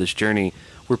stages of this journey.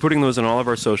 We're putting those on all of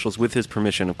our socials with his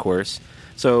permission, of course.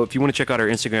 So if you want to check out our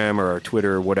Instagram or our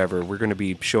Twitter or whatever, we're going to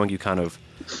be showing you kind of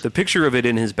the picture of it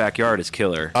in his backyard is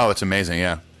killer. Oh, it's amazing,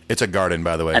 yeah. It's a garden,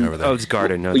 by the way, over there. Oh, it's a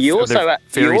garden. No, you also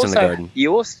fairies in the garden.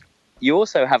 You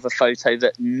also have a photo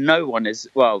that no one is,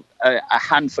 a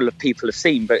handful of people have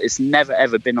seen, but it's never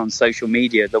ever been on social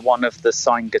media. The one of the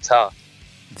signed guitar.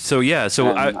 So yeah,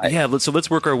 let's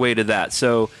work our way to that.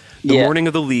 So the morning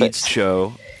of the Leeds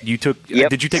show, you took.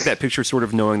 Yep. Did you take that picture, sort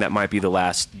of knowing that might be the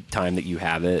last time that you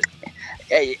have it?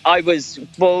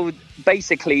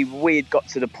 Basically we had got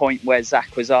to the point where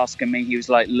Zach was asking me. He was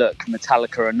like, "Look,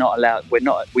 Metallica are not allowed.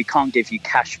 We can't give you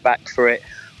cash back for it.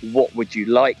 What would you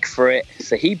like for it?"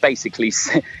 So he basically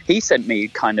he sent me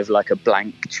kind of like a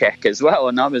blank check as well,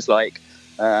 and I was like,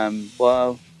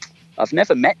 well, I've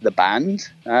never met the band,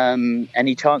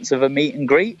 any chance of a meet and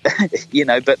greet?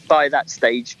 But by that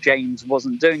stage James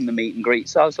wasn't doing the meet and greet,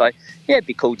 so I was like, yeah, it'd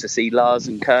be cool to see Lars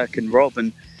and Kirk and Rob,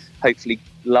 and hopefully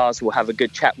Lars will have a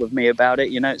good chat with me about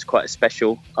it. It's quite a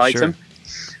special item.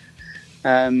 Sure.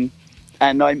 And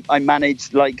I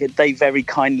managed, they very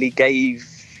kindly gave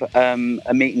a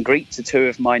meet and greet to two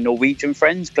of my Norwegian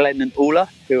friends, Glenn and Ola,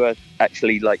 who are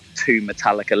actually two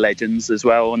Metallica legends as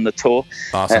well on the tour.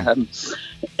 Awesome.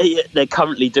 They're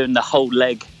currently doing the whole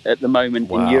leg at the moment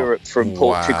in Europe, from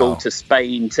Portugal to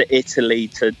Spain to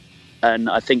Italy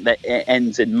and I think that it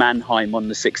ends in Mannheim on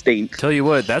the 16th. Tell you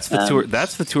what, that's the tour.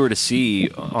 That's the tour to see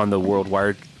on the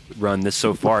worldwide run this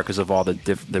so far, because of all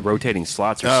the rotating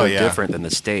slots are different than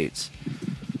the States.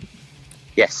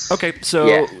 Yes. Okay,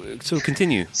 so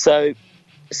continue. So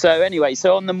anyway,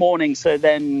 so on the morning, so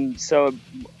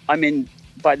I'm in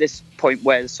by this point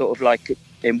where sort of like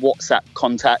in WhatsApp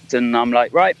contact, and I'm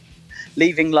like, right,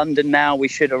 leaving London now. We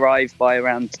should arrive by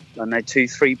around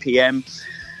 2-3 p.m.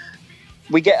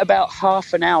 We get about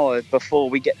half an hour before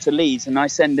we get to Leeds, and I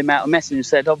send him out a message and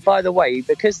said, oh, by the way,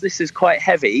 because this is quite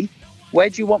heavy, where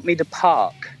do you want me to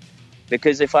park?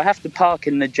 Because if I have to park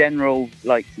in the general,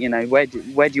 where do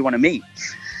you want to meet?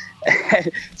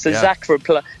 So Zach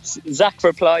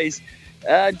replies,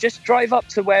 just drive up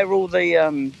to where all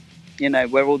the,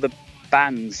 where all the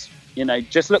bands,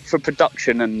 just look for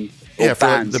production and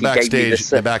bands.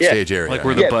 The backstage area, like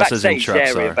where the buses and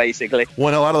trucks area, are. Basically.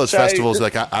 Well, a lot of those festivals,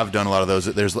 I've done a lot of those.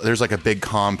 There's like a big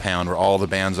compound where all the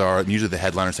bands are. And usually the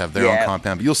headliners have their own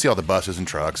compound, but you'll see all the buses and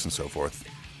trucks and so forth.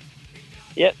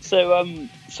 Yeah, so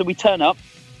we turn up,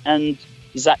 and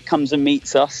Zach comes and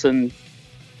meets us, and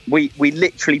we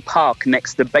literally park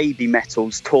next to Baby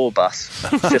Metal's tour bus.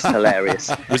 It's just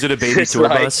hilarious. Was it a baby tour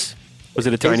bus? Was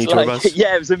it a tiny tour bus?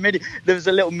 Yeah, it was a mini. There was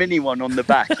a little mini one on the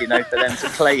back, for them to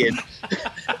play in.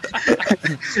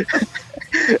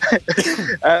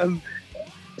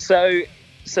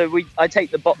 I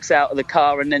take the box out of the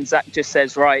car, and then Zach just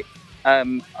says, right,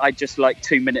 I just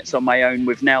 2 minutes on my own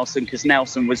with Nelson, because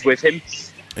Nelson was with him.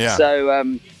 Yeah.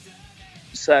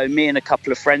 So me and a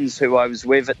couple of friends who I was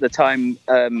with at the time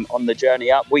on the journey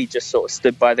up, we just sort of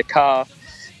stood by the car.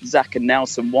 Zach and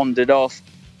Nelson wandered off.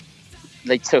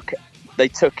 They took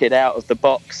it out of the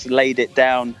box, laid it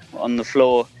down on the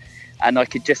floor, and I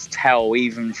could just tell,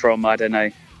 even from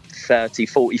 30,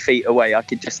 40 feet away, I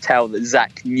could just tell that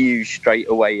Zach knew straight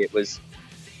away it was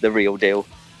the real deal.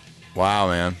 Wow,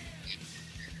 man.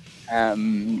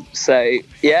 So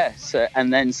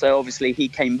obviously he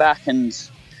came back, and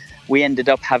we ended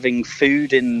up having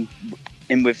food in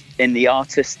the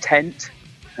artist tent.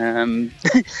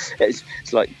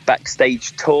 It's like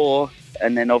backstage tour.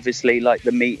 and then obviously like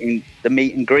the meet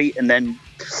and greet, and then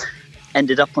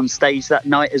ended up on stage that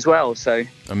night as well. So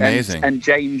amazing. And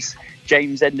James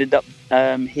ended up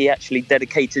he actually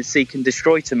dedicated Seek and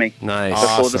Destroy to me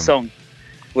before the song.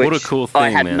 What a cool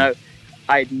thing,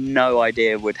 I had no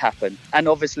idea would happen. And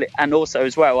obviously, and also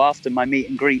as well, after my meet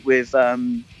and greet with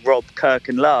Rob, Kirk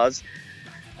and Lars,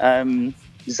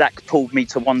 Zach pulled me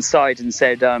to one side and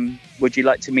said, would you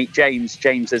like to meet James?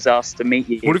 James has asked to meet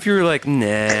you. What if you were like,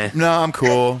 nah. No, I'm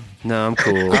cool. No, I'm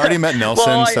cool. I already met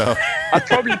Nelson, so. I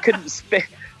probably couldn't spit.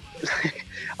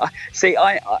 See,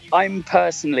 I'm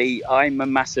a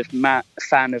massive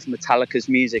fan of Metallica's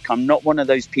music. I'm not one of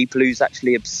those people who's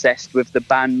actually obsessed with the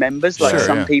band members like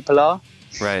some people are.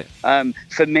 Right.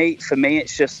 For me,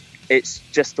 it's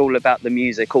just all about the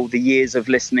music. All the years of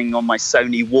listening on my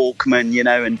Sony Walkman,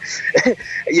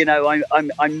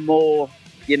 and I'm more.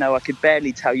 I could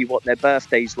barely tell you what their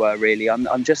birthdays were. Really, I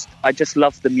just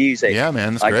love the music. Yeah,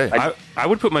 man, that's great. I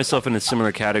would put myself in a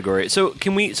similar category. So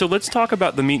let's talk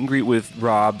about the meet and greet with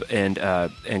Rob and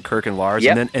Kirk and Lars,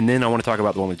 Yep. and then I want to talk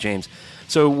about the one with James.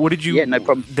 So what did you? Yeah, no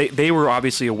problem. They were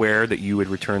obviously aware that you would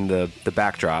return the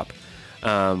backdrop.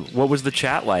 What was the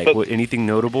chat like? Anything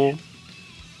notable?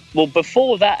 Well,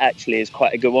 before that actually is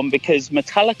quite a good one, because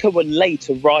Metallica were late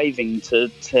arriving to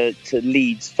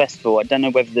Leeds Festival. I don't know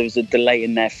whether there was a delay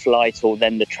in their flight or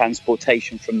then the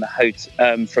transportation from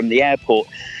the from the airport,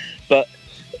 but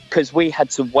because we had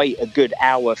to wait a good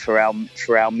hour for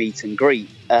our meet and greet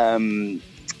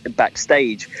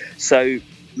backstage. So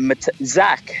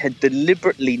Zach had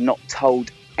deliberately not told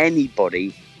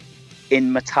anybody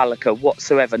in Metallica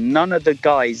whatsoever. None of the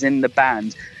guys in the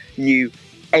band knew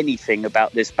anything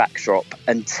about this backdrop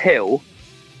until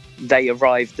they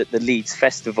arrived at the Leeds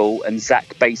Festival, and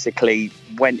Zach basically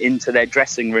went into their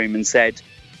dressing room and said,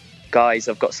 guys,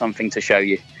 I've got something to show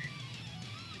you.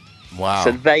 Wow.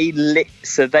 So they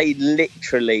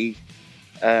literally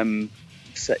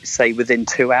say within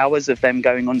 2 hours of them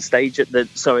going on stage at the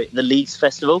Leeds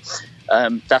Festival,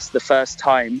 that's the first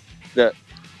time that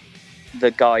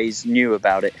the guys knew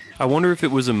about it. I wonder if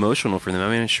it was emotional for them.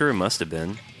 I mean, sure, it must have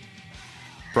been.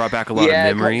 Brought back a lot of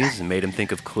memories and made him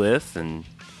think of Cliff and.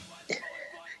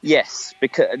 Yes,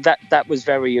 because that was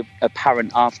very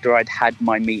apparent after I'd had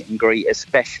my meet and greet,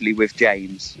 especially with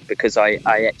James, because I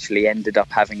actually ended up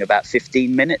having about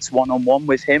 15 minutes one-on-one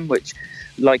with him, which,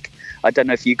 like, I don't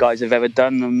know if you guys have ever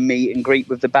done a meet and greet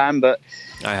with the band, but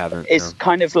I haven't. It's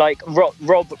kind of like Rob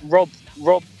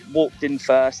walked in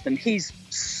first, and he's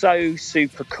so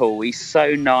super cool. He's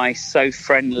so nice, so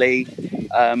friendly,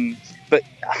 but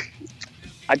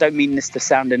I don't mean this to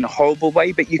sound in a horrible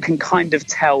way, but you can kind of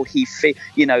tell he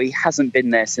hasn't been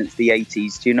there since the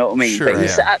 80s. Do you know what I mean? Sure, but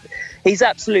he's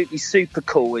absolutely super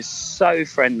cool. Is so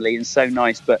friendly and so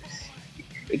nice, but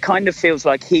it kind of feels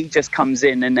like he just comes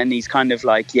in and then he's kind of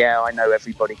like, yeah, I know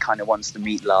everybody kind of wants to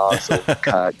meet Lars or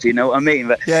Kirk. Do you know what I mean?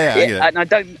 But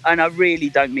and I really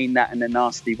don't mean that in a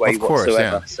nasty way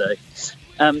whatsoever.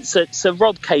 Yeah. So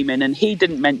Rob came in and he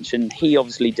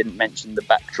obviously didn't mention the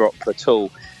backdrop at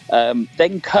all.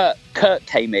 Then Kurt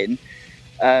came in,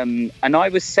 and I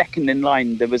was second in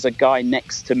line. There was a guy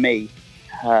next to me,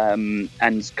 and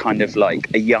kind of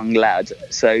like a young lad.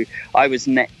 So I was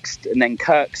next, and then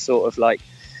Kirk sort of like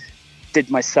did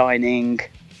my signing,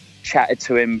 chatted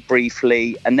to him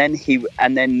briefly, and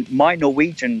then my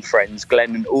Norwegian friends,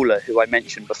 Glenn and Ulla, who I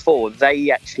mentioned before,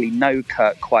 they actually know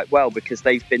Kirk quite well because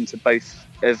they've been to both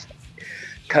of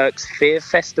Kirk's Fear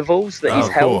festivals that he's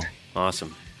held.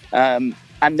 Awesome.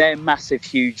 And they're massive,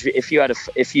 huge. If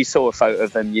you saw a photo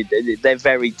of them, they're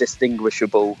very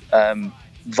distinguishable,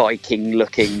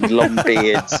 Viking-looking, long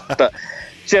beards, but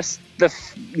just the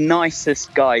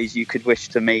nicest guys you could wish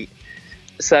to meet.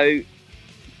 So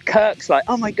Kirk's like,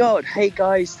 "Oh my God, hey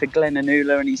guys," to Glenn and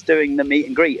Ulla, and he's doing the meet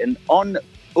and greet. And on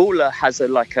Ulla has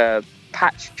a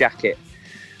patch jacket,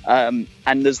 and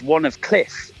there's one of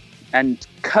Cliff, and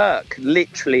Kirk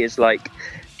literally is like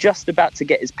just about to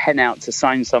get his pen out to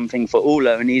sign something for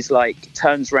Ulla, and he's like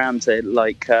turns around to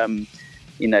like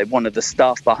one of the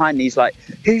staff behind, and he's like,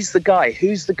 who's the guy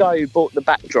who bought the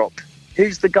backdrop,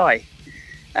 who's the guy?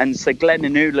 And so Glenn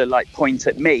and Ulla like point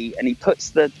at me, and he puts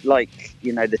the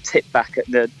the tip back at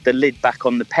the lid back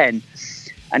on the pen,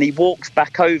 and he walks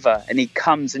back over and he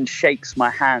comes and shakes my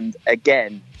hand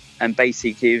again. And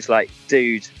basically he was like,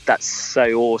 dude, that's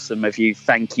so awesome of you.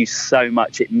 Thank you so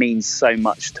much. It means so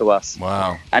much to us.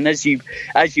 Wow. And as you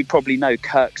probably know,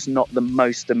 Kirk's not the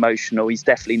most emotional. He's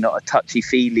definitely not a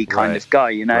touchy-feely kind of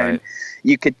guy, Right. And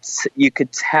you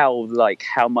could tell like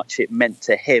how much it meant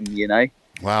to him,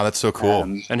 Wow, that's so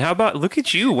cool. And how about, look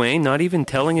at you, Wayne, not even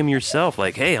telling him yourself,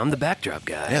 like, hey, I'm the backdrop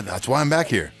guy. Yeah, that's why I'm back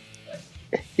here.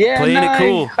 Yeah, Playing no, it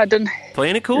cool. I don't.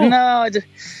 Playing it cool. No,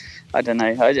 I don't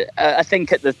know. I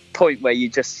think at the point where you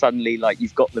just suddenly, like,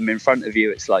 you've got them in front of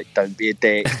you, it's like, don't be a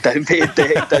dick, don't be a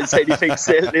dick, don't say anything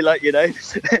silly, like, you know.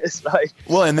 It's like,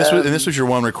 well, and this was your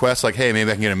one request, like, hey, maybe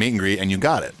I can get a meet and greet, and you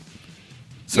got it.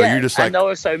 So yeah, you're just like, and I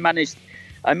also managed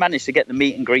to get the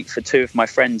meet and greet for 2 of my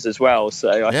friends as well. So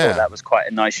I thought that was quite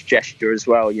a nice gesture as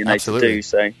well, you know, Absolutely. to do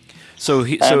so. So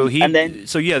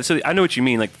I know what you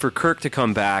mean. Like, for Kirk to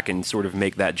come back and sort of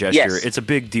make that gesture, it's a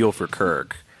big deal for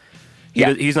Kirk.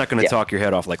 He's not going to talk your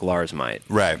head off like Lars might.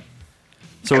 right.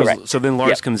 So then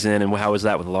Lars comes in, and how was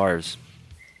that with Lars?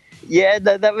 Yeah,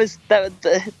 that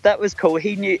was cool.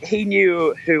 He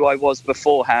knew who I was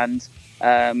beforehand,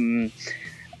 and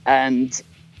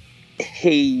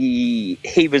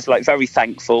he was like very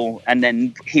thankful. And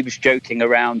then he was joking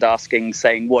around,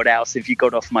 saying, "What else have you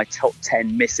got off my top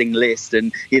 10 missing list?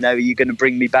 And you know, are you going to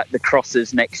bring me back the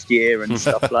crosses next year and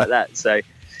stuff like that?" So.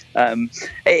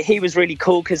 He was really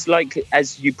cool because, like,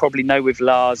 as you probably know with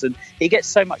Lars, and he gets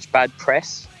so much bad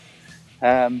press,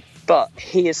 but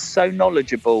he is so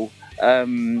knowledgeable.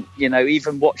 You know,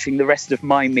 even watching the rest of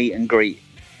my meet and greet,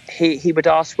 he would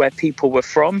ask where people were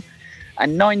from,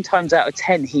 and 9 times out of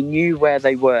 10 he knew where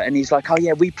they were, and he's like, "Oh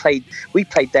yeah, we played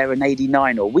there in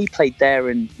 '89, or we played there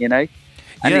in," you know.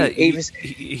 And yeah,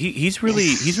 he's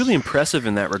really impressive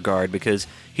in that regard, because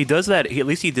he does that. At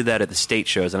least he did that at the state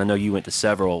shows, and I know you went to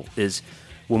several. Is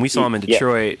when we saw him in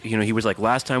Detroit, you know, he was like,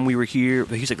 last time we were here.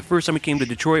 He's like, the first time we came to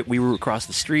Detroit, we were across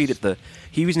the street at the.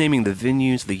 He was naming the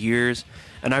venues, the years,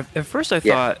 and at first I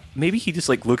thought maybe he just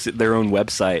like looks at their own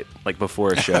website like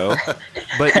before a show.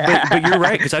 but you're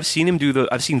right, because I've seen him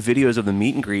I've seen videos of the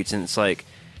meet and greets, and it's like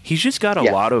he's just got a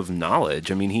lot of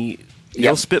knowledge. I mean,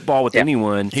 he'll spitball with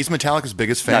anyone. He's Metallica's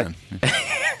biggest fan.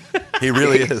 He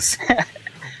really is.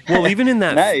 Well, even in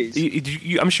that,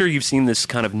 I'm sure you've seen this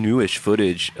kind of newish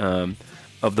footage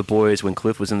of the boys when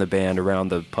Cliff was in the band around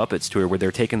the Puppets tour, where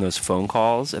they're taking those phone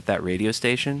calls at that radio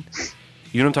station.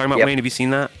 You know what I'm talking about, Wayne? Have you seen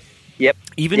that? Yep.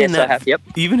 Even in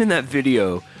that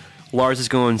video, Lars is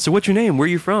going, "So what's your name? Where are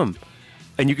you from?"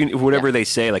 And you can, whatever they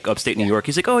say, like upstate New York,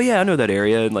 he's like, "Oh yeah, I know that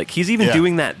area." And like, he's even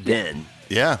doing that then.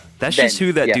 Yeah. That's just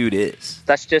who that dude is.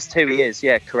 That's just who he is.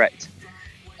 Yeah, correct.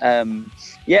 And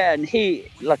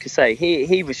he, like I say,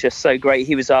 he was just so great.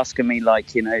 He was asking me,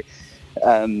 like, you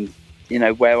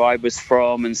know, where I was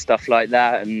from and stuff like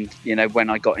that, and you know, when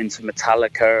I got into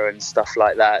Metallica and stuff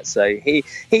like that. So he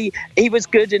was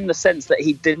good in the sense that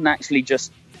he didn't actually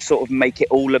just sort of make it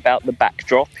all about the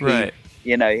backdrop. Right.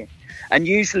 You know, and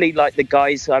usually, like, the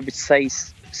guys, I would say,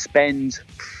 spend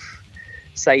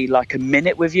like a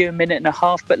minute with you, a minute and a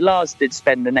half, but Lars did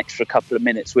spend an extra couple of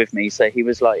minutes with me, so he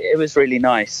was like, it was really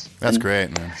nice. That's great,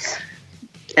 man.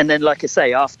 And then, like I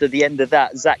say, after the end of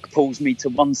that, Zach pulls me to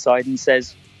one side and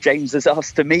says, "James has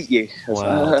asked to meet you."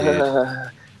 Wow,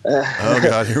 dude. Oh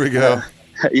god, here we go.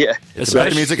 Yeah, It's about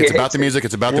the music. It's about the music.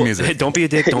 It's about the music. Hey, don't be a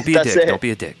dick. Don't be a dick. Don't be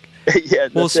a dick. Yeah.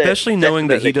 Well, especially knowing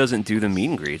that he Definitely. doesn't do the meet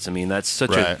and greets. I mean, that's such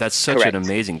Correct. an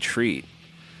amazing treat.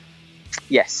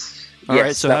 Yes. All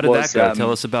right, so how did that go? was,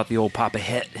 Tell us about the old Papa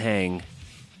Het hang.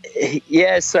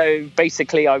 Yeah, so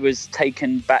basically I was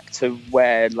taken back to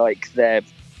where, like, their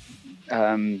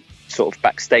sort of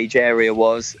backstage area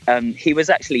was, and he was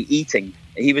actually eating.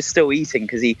 He was still eating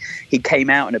because he came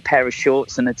out in a pair of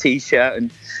shorts and a t-shirt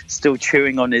and still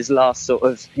chewing on his last sort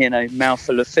of, you know,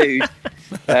 mouthful of food.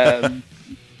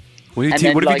 What if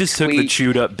he just took the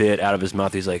chewed up bit out of his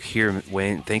mouth? He's like, "Here,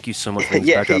 Wayne, thank you so much for this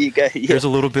Yeah, backdrop. here you go. Yeah. Here's a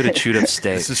little bit of chewed up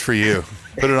steak." This is for you.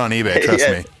 Put it on eBay. Trust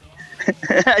me.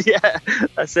 Yeah,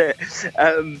 that's it.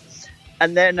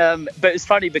 And then, but it's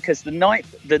funny because the night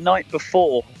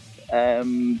before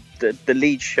the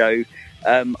lead show,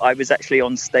 I was actually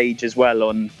on stage as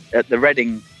well at the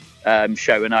Reading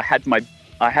show, and I had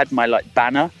my like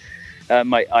banner.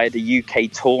 I had a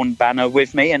UK torn banner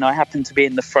with me, and I happened to be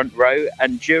in the front row.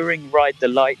 And during Ride the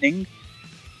Lightning,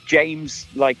 James,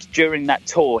 like, during that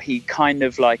tour, he kind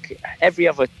of, like every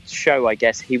other show, I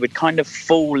guess, he would kind of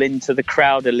fall into the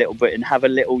crowd a little bit and have a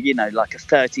little, you know, like a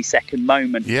 30-second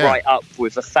moment right up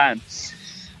with a fan.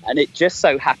 And it just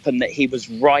so happened that he was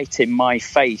right in my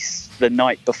face the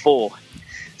night before.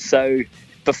 So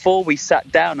before we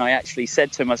sat down, I actually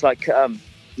said to him, I was like,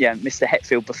 "Yeah, Mr.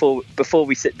 Hetfield, before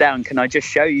we sit down, can I just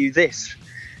show you this?"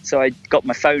 So I got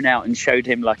my phone out and showed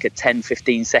him like a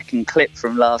 10-15 second clip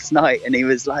from last night, and he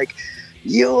was like,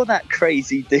 "You're that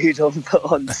crazy dude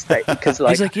on stage." Because,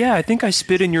 like, he's like, "Yeah, I think I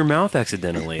spit in your mouth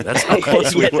accidentally." That's how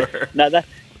close we were. No,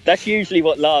 that's usually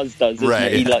what Lars does, isn't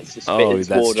it? He likes to spit his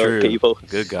water on people.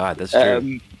 Good God, that's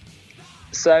true.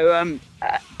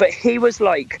 But he was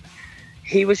like,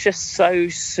 he was just so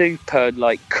super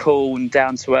like cool and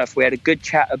down to earth. We had a good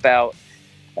chat about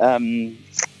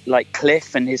like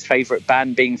Cliff and his favorite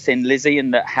band being Thin Lizzy,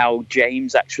 and that how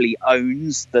James actually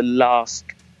owns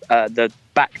the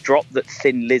backdrop that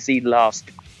Thin Lizzy last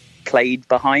played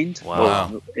behind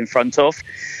or in front of.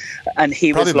 And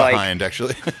he Probably was like behind,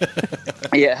 actually.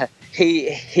 yeah,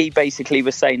 he basically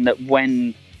was saying that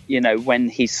when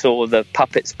he saw the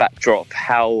Puppets backdrop,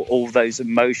 how all those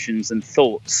emotions and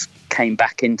thoughts came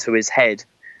back into his head.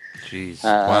 Jeez.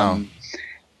 Wow.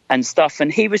 And stuff,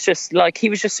 and he was just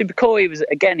super cool. He was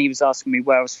asking me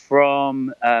where I was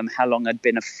from, how long I'd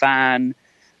been a fan,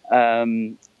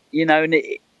 and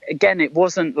it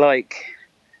wasn't like,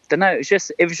 I don't know,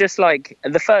 it was just like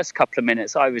the first couple of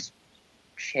minutes I was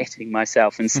shitting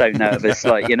myself and so nervous,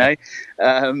 like,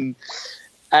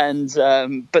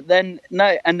 but then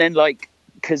no, and then like,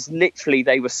 because literally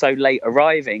they were so late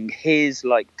arriving, his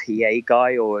like PA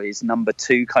guy or his number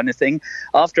 2 kind of thing,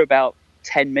 after about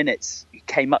 10 minutes he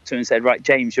came up to him and said, right,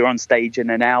 James, you're on stage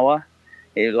in an hour.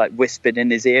 He like whispered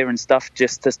in his ear and stuff,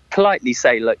 just to politely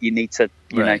say, look, you need to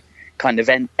kind of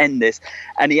end this.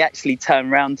 And he actually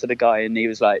turned around to the guy and he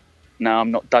was like, no,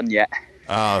 I'm not done yet.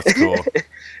 Oh, that's cool.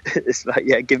 It's like,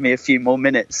 yeah, give me a few more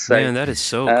minutes. So, man, that is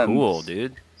so cool,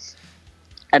 dude.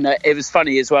 And it was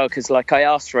funny as well, because like I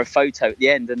asked for a photo at the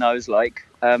end and I was like,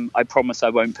 I promise I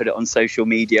won't put it on social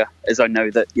media, as I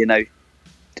know that,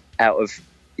 out of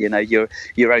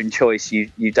your own choice,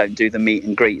 you don't do the meet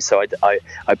and greet, so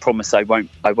I promise I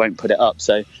won't put it up.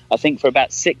 So I think for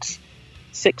about six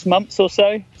months or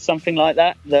so, something like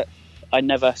that I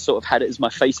never sort of had it as my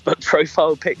Facebook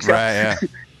profile picture. Right,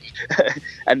 yeah.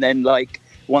 And then like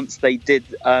once they did,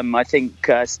 I think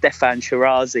Stefan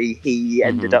Shirazi, he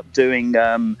ended up doing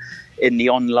in the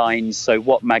online So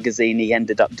What magazine, he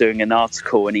ended up doing an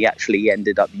article, and he actually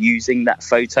ended up using that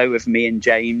photo of me and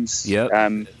James.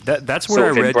 Yeah, that's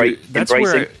where I read. That's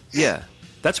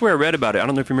where I read about it. I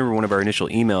don't know if you remember one of our initial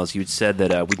emails. You'd said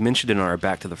that we'd mentioned in our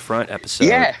Back to the Front episode.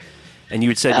 Yeah. And you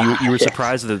had said you were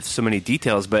surprised at so many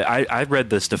details, but I read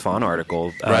the Stefan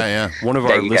article. Right, yeah. One of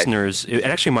our listeners, it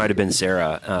actually might have been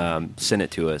Sarah, sent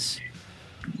it to us.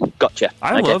 Gotcha.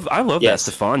 I love that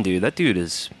Stefan dude. That dude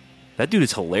is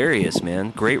hilarious,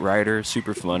 man. Great writer,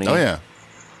 super funny. Oh yeah.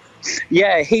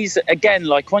 Yeah, he's, again,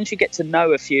 like once you get to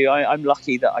know a few, I'm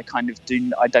lucky that I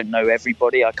don't know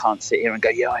everybody. I can't sit here and go,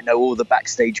 yeah, I know all the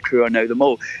backstage crew, I know them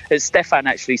all. Stefan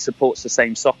actually supports the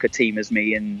same soccer team as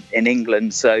me in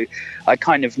England, so I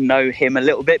kind of know him a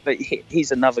little bit, but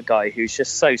he's another guy who's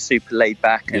just so super laid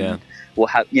back and will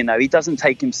have, he doesn't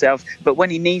take himself, but when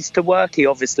he needs to work,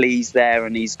 he's there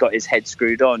and he's got his head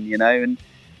screwed on, and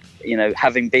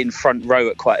having been front row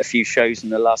at quite a few shows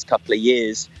in the last couple of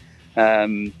years,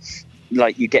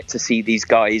 like you get to see these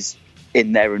guys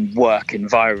in their work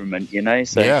environment,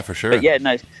 so yeah, for sure. But yeah,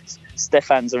 no,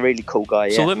 Stefan's a really cool guy.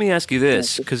 So let me ask you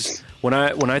this, because when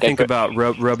I think about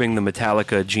rubbing the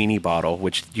Metallica genie bottle,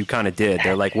 which you kind of did,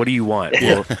 they're like, what do you want?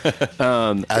 Well,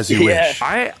 as you wish.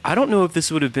 I don't know if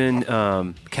this would have been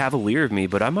cavalier of me,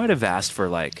 but I might have asked for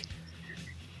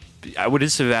I would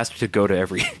just have asked to go to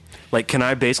every can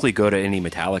I basically go to any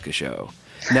Metallica show?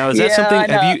 Now, is that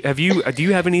something? Do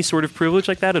you have any sort of privilege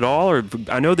like that at all? Or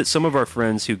I know that some of our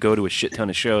friends who go to a shit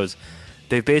ton of shows,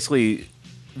 they basically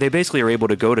are able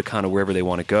to go to kind of wherever they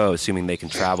want to go, assuming they can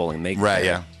travel and make right.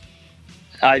 Yeah.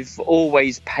 I've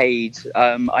always paid.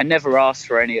 I never asked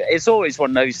for any. It's always one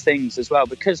of those things as well,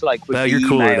 because with the you're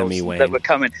cooler than emails me, Wayne. that were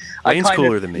coming, Wayne's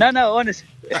cooler than me. No, honestly.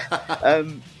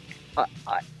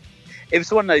 It was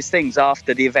one of those things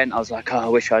after the event. I was like, oh, I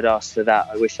wish I'd asked for that.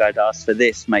 I wish I'd asked for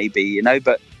this, maybe,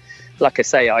 But like I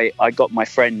say, I got my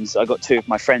friends. I got 2 of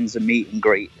my friends a meet and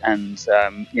greet, and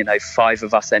 5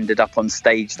 of us ended up on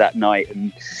stage that night,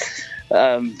 and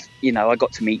I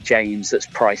got to meet James. That's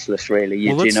priceless, really.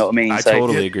 Do you know what I mean? I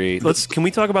totally agree. Can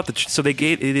we talk about so they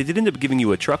did end up giving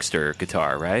you a Truckster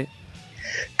guitar, right?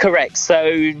 Correct.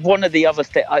 So one of the other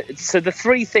so the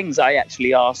 3 things I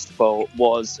actually asked for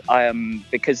was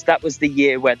because that was the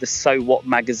year where the So What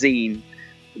magazine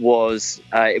was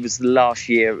it was the last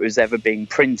year it was ever being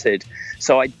printed.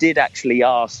 So I did actually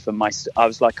ask for I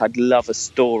was like, I'd love a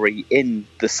story in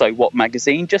the So What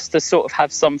magazine, just to sort of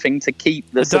have something to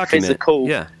keep that's a physical.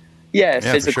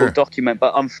 Physical document.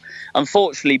 But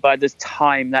unfortunately, by the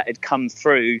time that had come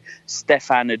through,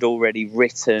 Stefan had already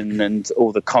written and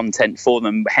all the content for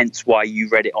them, hence why you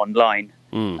read it online.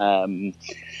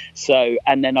 So,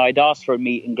 and then I'd asked for a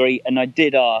meet and greet, and I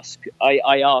did ask.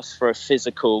 I asked for a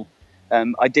physical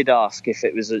I did ask if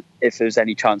there was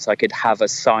any chance I could have a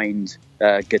signed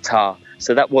guitar.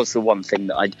 So that was the one thing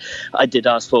that I did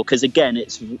ask for, because again,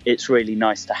 it's really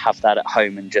nice to have that at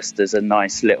home and just as a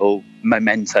nice little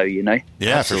memento, you know.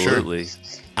 Yeah, Absolutely. for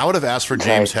sure. I would have asked for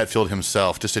James Hetfield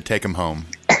himself just to take him home.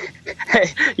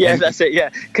 Yeah, that's it. Yeah,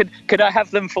 could I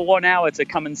have them for 1 hour to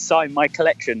come and sign my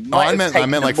collection? I meant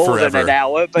like more forever. than an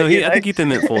hour, but No, I think Ethan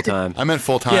meant full time. I meant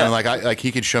full time. Yeah. Like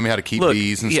he could show me how to keep Look,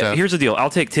 bees and stuff. here's the deal. I'll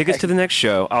take tickets to the next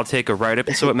show. I'll take a write-up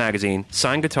in So It Magazine,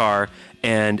 signed guitar,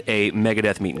 and a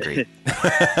Megadeth meet and greet.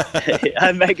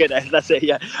 Megadeth, that's it.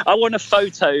 Yeah, I want a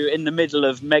photo in the middle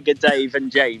of Mega Dave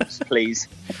and James, please.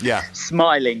 Yeah.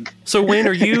 Smiling. So, Wayne,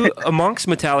 are you amongst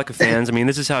Metallica fans? I mean,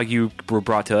 this is how you were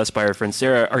brought to us by our friend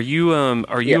Sarah. Are you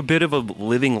a bit of a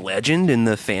living legend in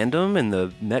the fandom and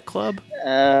the Met Club?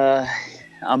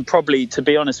 I'm probably, to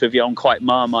be honest with you, I'm quite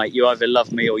Marmite. You either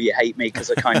love me or you hate me, because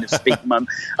I kind of speak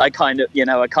I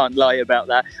can't lie about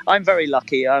that. I'm very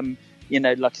lucky. Like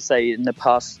I say, in the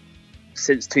past,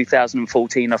 since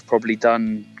 2014, I've probably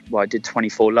done, I did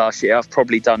 24 last year. I've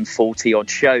probably done 40 odd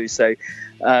shows. So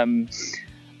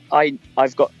I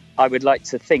would like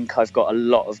to think I've got a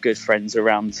lot of good friends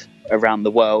around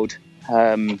the world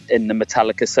in the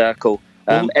Metallica circle.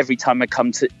 Every time I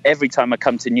come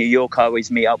to New York, I always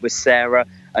meet up with Sarah,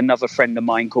 another friend of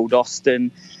mine called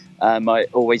Austin. I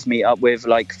always meet up with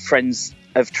friends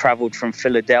have traveled from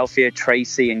Philadelphia,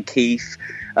 Tracy and Keith.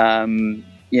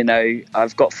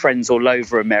 I've got friends all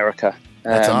over America.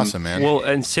 That's awesome, man. Well,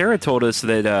 and Sarah told us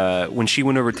that when she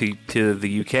went over to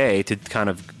the UK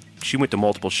she went to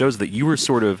multiple shows, that you were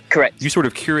correct. You sort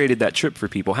of curated that trip for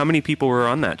people. How many people were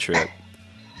on that trip?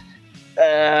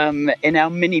 In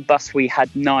our minibus, we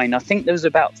had 9. I think there was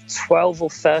about 12 or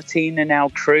 13 in our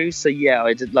crew. So yeah,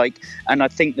 I did and I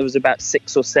think there was about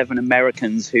 6 or 7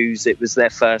 Americans it was their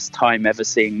first time ever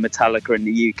seeing Metallica in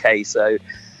the UK. So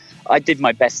I did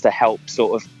my best to help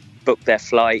sort of book their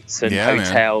flights and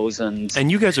hotels,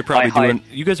 and you guys are probably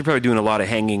doing a lot of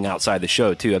hanging outside the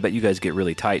show too. I bet you guys get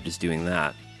really tight just doing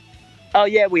that. Oh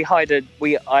yeah, I hired a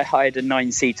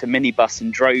 9-seater minibus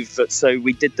and drove. So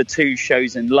we did the 2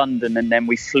 shows in London, and then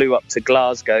we flew up to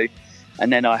Glasgow,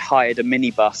 and then I hired a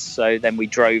minibus. So then we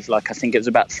drove I think it was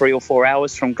about 3 or 4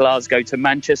 hours from Glasgow to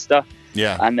Manchester.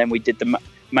 Yeah, and then we did the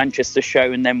Manchester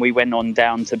show, and then we went on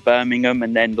down to Birmingham,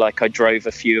 and then I drove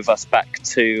a few of us back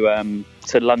to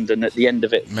London at the end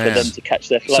of it for them to catch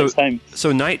their flights home.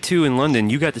 So night 2 in London,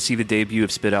 you got to see the debut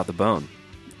of Spit Out the Bone.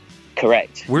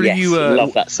 Correct. Where do you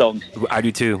love that song? I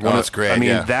do too. That's great. I mean,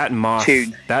 yeah. that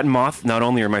and Moth not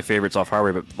only are my favorites off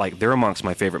Hardware, but they're amongst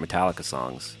my favorite Metallica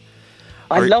songs.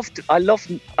 I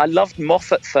loved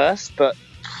Moth at first, but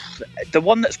the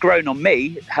one that's grown on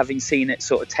me, having seen it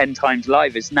sort of 10 times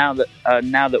live, is Now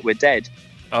That We're Dead.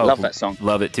 Oh, love that song.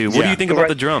 Love it too. What do you think about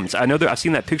the drums? I know I've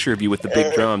seen that picture of you with the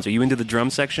big drums. Are you into the drum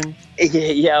section?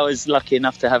 Yeah, I was lucky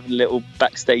enough to have a little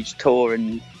backstage tour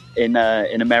in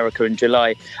America in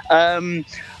July.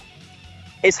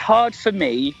 It's hard for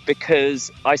me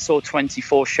because I saw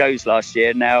 24 shows last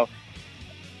year. Now,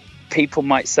 people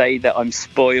might say that I'm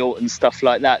spoiled and stuff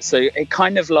like that. So it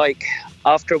kind of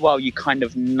after a while, you kind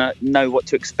of know what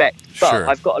to expect. But Sure.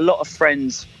 I've got a lot of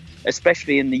friends,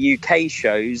 especially in the UK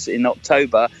shows in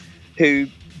October, who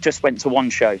just went to one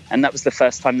show. And that was the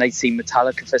first time they'd seen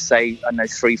Metallica for, say,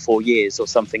 3-4 years or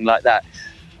something like that.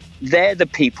 They're the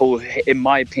people, in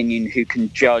my opinion, who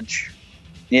can judge.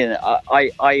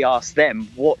 I ask them,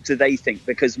 what do they think?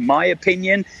 Because my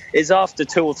opinion is after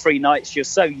 2 or 3 nights, you're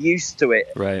so used to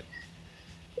it. Right.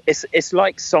 It's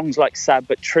like songs like Sad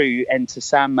But True, Enter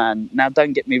Sandman. Now,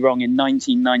 don't get me wrong, in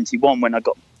 1991, when I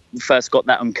first got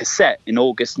that on cassette in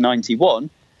August 91,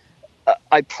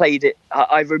 I played it.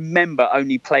 I remember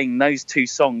only playing those 2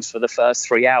 songs for the first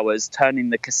 3 hours, turning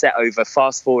the cassette over,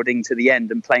 fast forwarding to the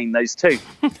end and playing those 2.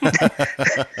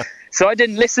 So I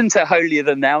didn't listen to Holier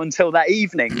Than Thou until that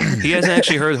evening. He hasn't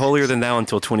actually heard Holier Than Thou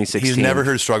until 2016. He's never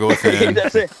heard Struggle Within.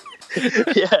 That's it.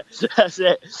 Yeah, that's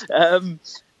it.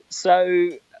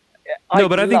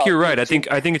 But I think you're right. I think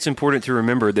it's important to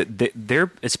remember that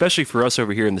they're, especially for us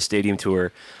over here in the stadium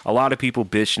tour, a lot of people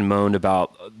bitched and moaned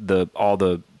about all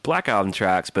the Black Album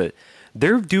tracks, but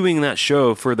they're doing that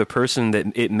show for the person that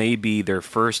it may be their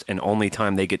first and only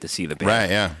time they get to see the band. Right,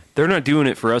 yeah. They're not doing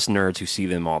it for us nerds who see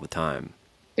them all the time.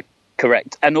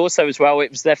 Correct. And also as well, it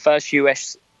was their first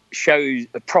US show,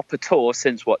 a proper tour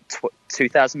since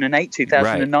 2008,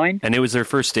 2009? Right. And it was their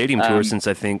first stadium tour since,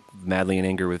 I think, Madly in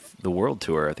Anger with the World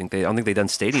Tour. I don't think they've done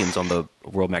stadiums on the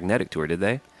World Magnetic Tour, did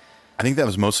they? I think that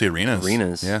was mostly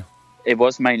arenas. Yeah. It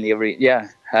was mainly yeah.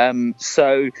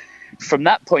 So from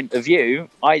that point of view,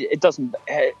 it doesn't,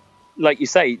 like you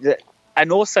say, that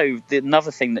and also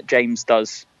another thing that James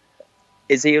does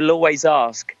is he'll always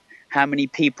ask how many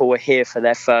people were here for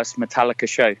their first Metallica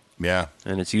show. Yeah.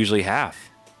 And it's usually half.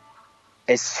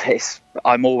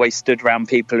 I'm always stood around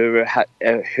people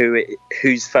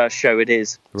whose first show it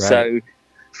is. Right. So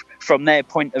from their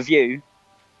point of view,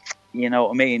 you know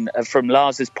what I mean? From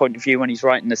Lars's point of view, when he's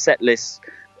writing the set list,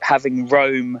 having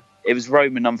Rome, it was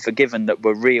Rome and Unforgiven that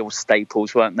were real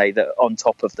staples, weren't they? That on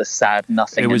top of the Sad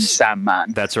Nothing and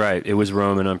Sandman. That's right. It was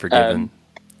Rome and Unforgiven.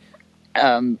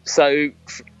 So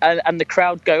the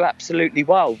crowd go absolutely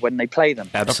wild when they play them.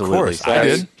 Absolutely. Of course, I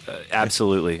did.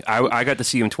 Absolutely. I got to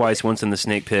see him twice, once in the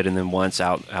Snake Pit and then once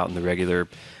out in the regular.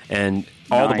 And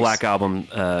all the Black Album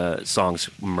songs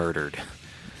murdered.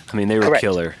 I mean, they were Correct.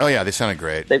 killer. Oh, yeah, they sounded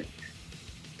great.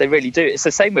 They really do. It's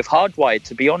the same with Hardwired,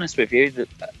 to be honest with you.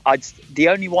 The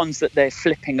only ones that they're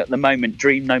flipping at the moment,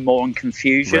 Dream No More and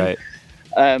Confusion,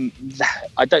 Right.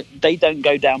 they don't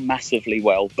go down massively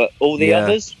well, but all the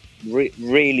others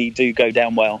really do go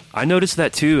down well. I noticed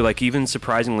that too. Like, even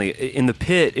surprisingly, in the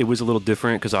Pit, it was a little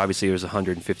different because obviously there was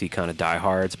 150 kind of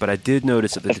diehards. But I did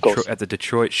notice at the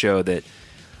Detroit show that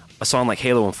a song like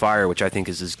Halo on Fire, which I think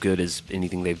is as good as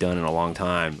anything they've done in a long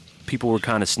time, people were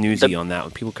kind of snoozy on that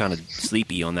one. People were kind of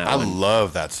sleepy on that one. I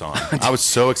love that song. I was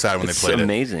so excited when they played it. It's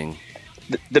amazing.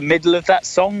 The middle of that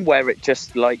song, where it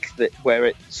just where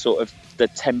it sort of the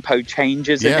tempo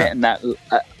changes in it, and that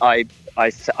I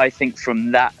think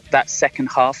from that second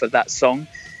half of that song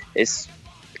is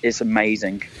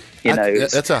amazing. You know,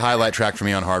 that's a highlight track for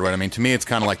me on Hardwired. I mean, to me, it's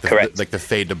kind of like the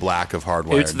fade to black of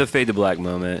Hardwired. It's the fade to black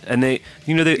moment, and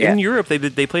in Europe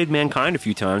they played Mankind a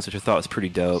few times, which I thought was pretty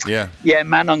dope. Yeah,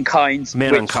 Man Unkind,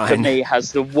 which for me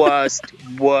has the worst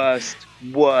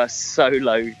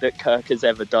solo that Kirk has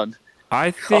ever done.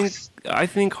 I think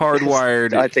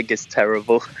Hardwired. I think it's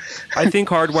terrible. I think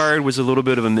Hardwired was a little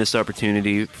bit of a missed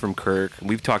opportunity from Kirk.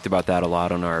 We've talked about that a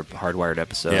lot on our Hardwired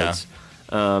episodes. Yeah.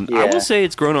 I will say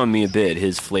it's grown on me a bit,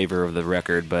 his flavor of the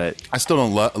record, but I still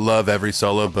don't love every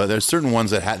solo, but there's certain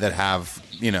ones that have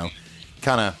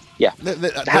kind of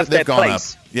they've gone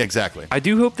place. up. Yeah, exactly. I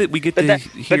do hope that we get to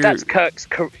hear. But that's Kirk's.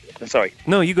 Sorry.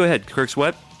 No, you go ahead. Kirk's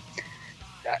what?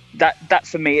 That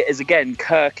for me is, again,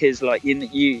 Kirk is like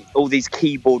all these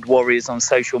keyboard warriors on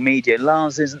social media.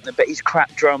 Lars isn't but he's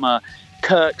crap drummer.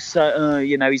 Kirk's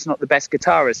he's not the best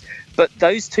guitarist. But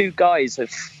those two guys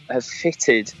have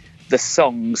fitted the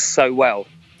songs so well.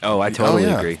 Oh, I totally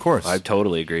agree. Of course, I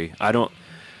totally agree. I don't.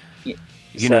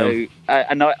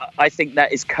 And I think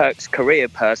that is Kirk's career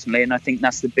personally, and I think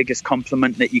that's the biggest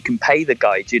compliment that you can pay the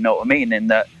guy. Do you know what I mean? In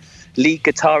that, lead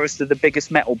guitarist of the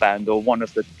biggest metal band, or one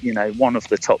of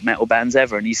the top metal bands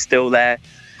ever, and he's still there.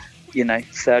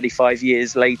 35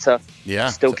 years later,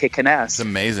 still kicking ass. It's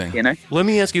amazing. Let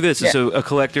me ask you this. So a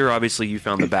collector, obviously you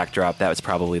found the backdrop. That was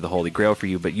probably the holy grail for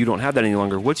you, but you don't have that any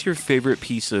longer. What's your favorite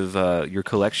piece of your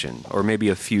collection, or maybe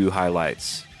a few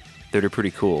highlights that are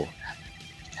pretty cool?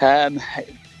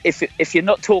 If you're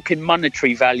not talking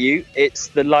monetary value, it's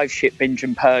the Live Shit Binge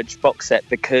and Purge box set,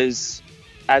 because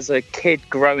as a kid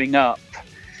growing up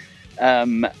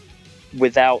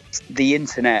without the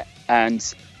internet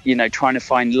and trying to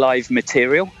find live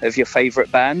material of your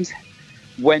favorite band,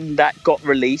 when that got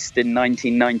released in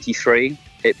 1993,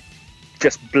 it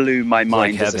just blew my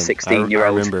mind as a 16-year-old.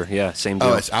 I remember, same deal.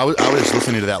 I was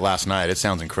listening to that last night. It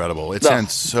sounds incredible. It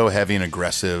sounds so heavy and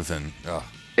aggressive, and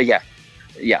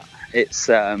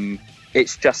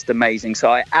it's just amazing. So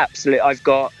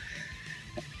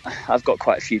I've got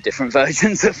quite a few different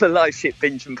versions of the Live Shit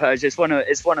Binge and Purge. It's one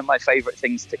of my favorite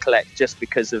things to collect, just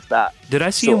because of that. Did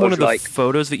I see in one of the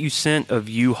photos that you sent of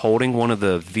you holding one of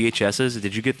the VHSs?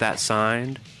 Did you get that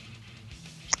signed?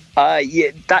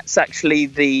 That's actually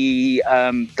the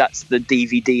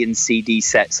DVD and CD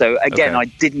set. So again, I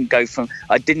didn't go for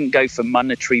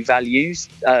monetary value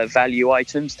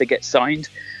items to get signed.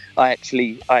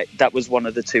 That was one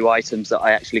of the two items that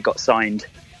I actually got signed.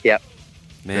 Yeah.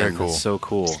 Man, very cool. That's so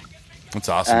cool. That's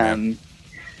awesome, man.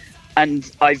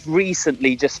 And I've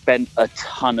recently just spent a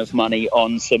ton of money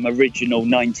on some original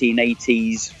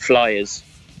 1980s flyers.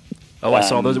 Oh, I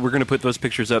saw those. We're going to put those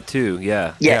pictures up too.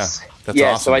 Yeah. Yes. That's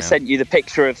awesome, so I sent you the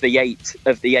picture of the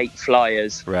eight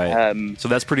flyers. Right. So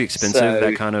that's pretty expensive.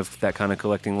 That kind of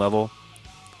collecting level.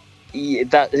 You're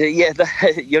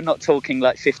not talking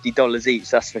like $50 each,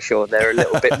 that's for sure. They're a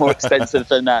little bit more expensive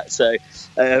than that. So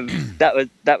that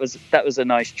was a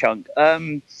nice chunk.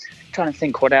 Trying to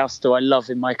think, what else do I love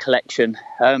in my collection?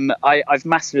 I've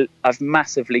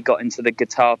massively got into the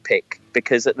guitar pick,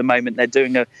 because at the moment they're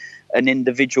doing an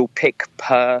individual pick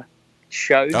per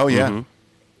show. Oh yeah. Mm-hmm.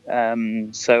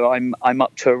 So I'm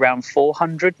up to around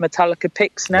 400 Metallica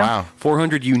picks now. Wow.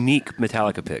 400 unique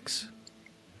Metallica picks.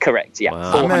 Correct, yeah.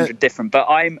 Wow. 400 different. But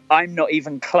I'm not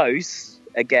even close.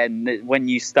 Again, when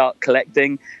you start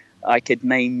collecting, I could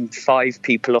name 5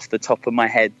 people off the top of my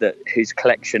head whose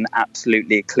collection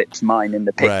absolutely eclipsed mine in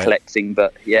the pick collecting.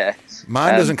 But yeah,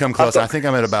 mine doesn't come close. I think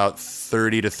I'm at about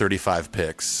 30 to 35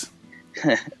 picks.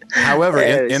 However,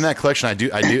 in that collection,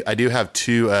 I do have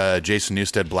 2 Jason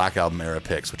Newsted Black Album era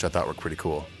picks, which I thought were pretty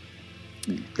cool.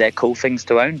 They're cool things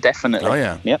to own, definitely. Oh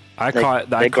yeah, yep.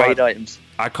 They're great items.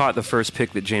 I caught the first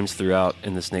pick that James threw out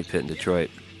in the Snake Pit in Detroit,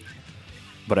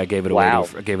 but I gave it away. To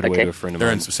a friend of They're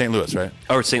mine. in St. Louis, right?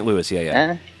 Oh, St. Louis,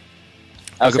 yeah.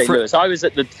 St. Louis. I was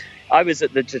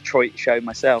at the Detroit show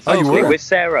myself. Oh, you were?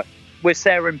 With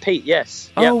Sarah and Pete. Yes.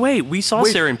 Oh Yep. wait, we saw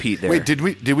Sarah and Pete there. Wait, did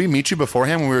we meet you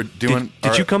beforehand when we were doing?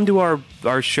 Did you come to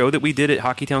our show that we did at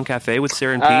Hockeytown Cafe with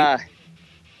Sarah and Pete?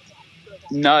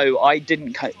 No, I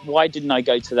didn't. Why didn't I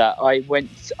go to that?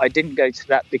 I didn't go to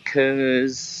that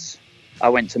because I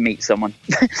went to meet someone.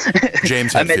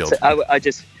 James Hetfield.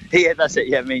 That's it.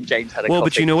 Yeah, me and James had a coffee.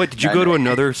 But you know what? Did you go to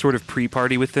another sort of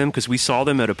pre-party with them? Because we saw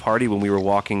them at a party when we were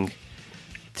walking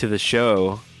to the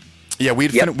show. Yeah,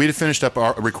 we'd finished up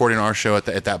recording our show at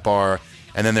that bar,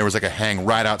 and then there was like a hang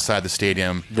right outside the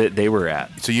stadium that they were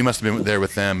at. So you must have been there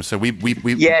with them. So we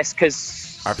yes,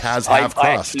 because our paths have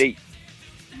crossed.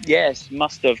 Yes,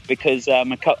 must have, because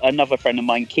another friend of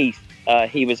mine, Keith,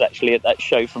 he was actually at that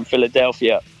show from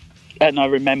Philadelphia, and I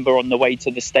remember on the way to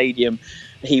the stadium,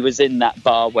 he was in that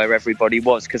bar where everybody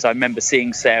was, because I remember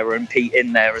seeing Sarah and Pete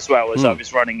in there as well as I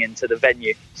was running into the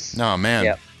venue. Oh man!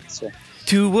 Yeah. So,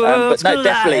 Two worlds but no,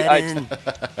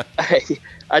 definitely,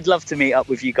 I'd love to meet up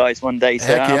with you guys one day. So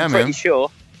Heck yeah, I'm pretty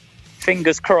sure.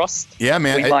 Fingers crossed. Yeah,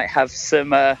 man. We might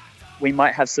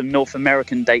have some North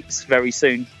American dates very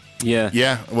soon. Yeah.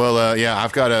 Yeah. Well,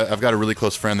 I've got a really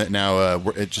close friend that now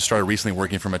it just started recently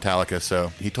working for Metallica.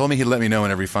 So he told me he'd let me know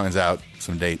whenever he finds out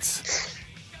some dates.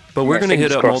 But we're going to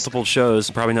hit up crossed. multiple shows,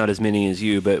 probably not as many as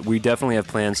you, but we definitely have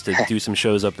plans to do some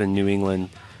shows up in New England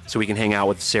so we can hang out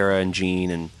with Sarah and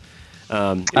Gene.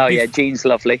 And Gene's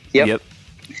lovely. Yep.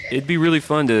 It'd be really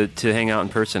fun to hang out in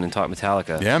person and talk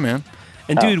Metallica. Yeah, man.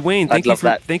 And dude, Wayne, thank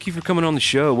you for coming on the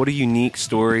show. What a unique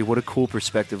story. What a cool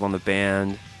perspective on the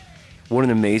band. What an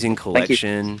amazing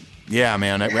collection. Yeah,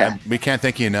 man. We can't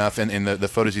thank you enough. And the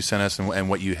photos you sent us and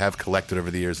what you have collected over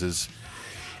the years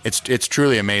it's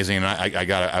truly amazing. And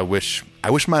I wish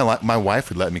my wife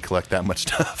would let me collect that much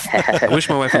stuff. I wish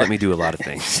my wife would let me do a lot of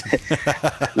things.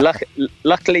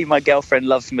 Luckily, my girlfriend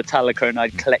loves Metallica, and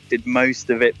I'd collected most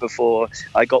of it before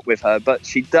I got with her. But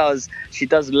she does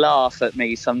laugh at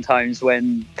me sometimes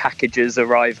when packages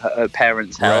arrive at her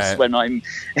parents' house. Right. When I'm,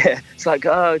 it's like,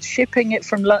 shipping it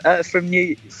from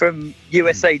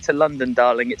USA to London,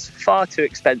 darling. It's far too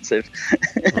expensive.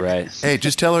 Right. Hey,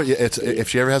 just tell her if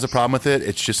she ever has a problem with it,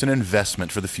 it's just an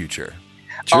investment for the future.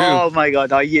 True. Oh my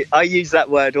God, I use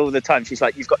that word all the time. She's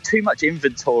like, you've got too much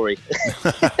inventory.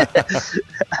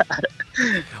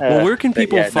 Well, where can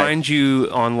people find you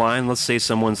online? Let's say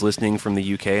someone's listening from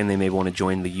the UK and they may want to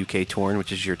join the UK Torn,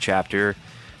 which is your chapter.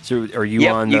 So are you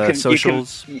on the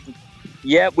socials?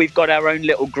 We've got our own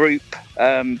little group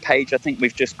page. I think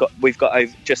we've got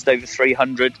just over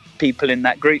 300 people in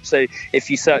that group. So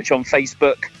if you search on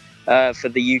Facebook for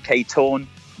the UK Torn,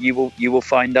 you will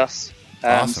find us.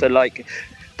 Awesome. So like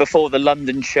before the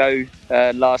London show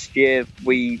last year,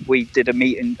 we did a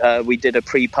meeting. We did a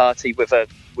pre-party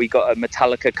we got a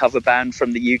Metallica cover band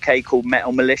from the UK called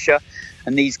Metal Militia,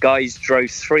 and these guys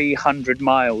drove 300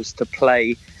 miles to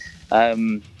play.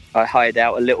 I hired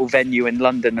out a little venue in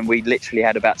London, and we literally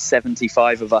had about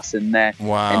 75 of us in there.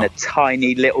 Wow. In a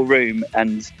tiny little room,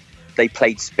 and they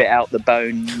played Spit Out the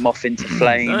Bone, Moth into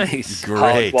Flame, Nice.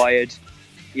 Great.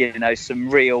 Hardwired, some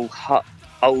real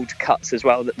old cuts as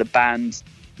well that the band,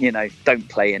 don't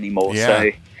play anymore.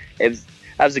 Yeah. So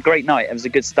that was a great night. It was a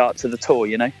good start to the tour,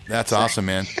 That's awesome,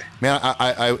 man. Man,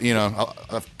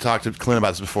 I've talked to Clint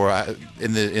about this before.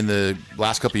 In the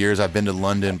last couple of years, I've been to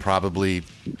London probably,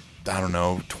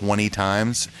 20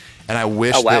 times, and I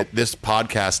wish that this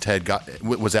podcast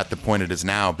was at the point it is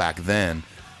now back then.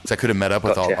 Because I could have met up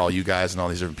with all you guys and all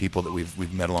these different people that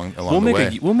we've met along the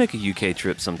way. We'll make a UK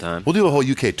trip sometime. We'll do a whole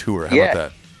UK tour. How about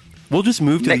that? We'll just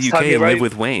move to the UK and live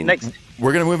with Wayne.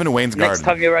 We're going to move into Wayne's garden. Next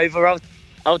time you're over,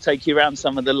 I'll take you around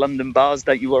some of the London bars.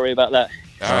 Don't you worry about that.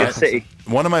 It's a good city.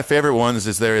 One of my favorite ones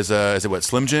is is it what,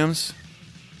 Slim Jim's?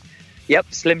 Yep,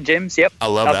 Slim Jim's. Yep, I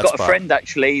love that I've got spot. a friend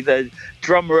actually, the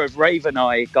drummer of Raven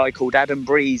Eye, a guy called Adam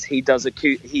Breeze. He does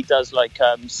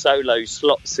solo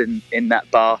slots in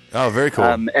that bar. Oh, very cool.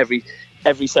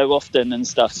 every so often and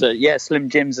stuff. So yeah, Slim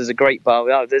Jim's is a great bar.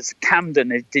 Oh, there's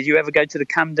Camden. Did you ever go to the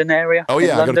Camden area? Oh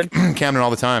yeah, London? I go to Camden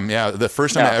all the time. Yeah, the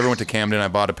first time I ever went to Camden, I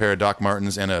bought a pair of Doc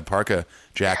Martens and a parka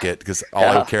jacket because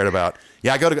all I cared about.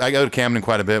 Yeah, I go to Camden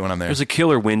quite a bit when I'm there. There's a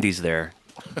killer Wendy's there.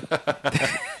 The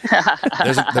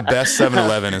best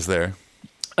 7-Eleven is there.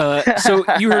 So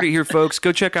you heard it here, folks.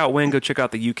 Go check out Wayne. Go check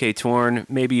out the UK Torn.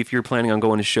 Maybe if you're planning on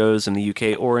going to shows in the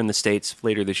UK or in the States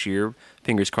later this year,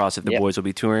 fingers crossed if the boys will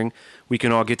be touring, we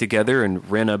can all get together and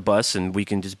rent a bus and we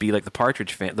can just be like the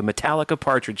Partridge fan, the Metallica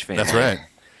Partridge fan. That's right.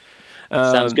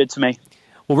 Sounds good to me.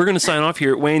 Well, we're going to sign off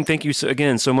here. Wayne, thank you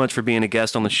again so much for being a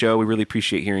guest on the show. We really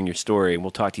appreciate hearing your story, and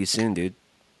we'll talk to you soon, dude.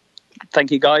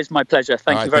 Thank you, guys. My pleasure.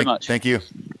 Thank you very much. Thank you.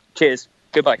 Cheers.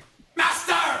 Goodbye.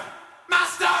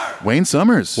 Wayne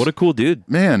Summers. What a cool dude.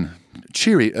 Man, a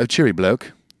cheery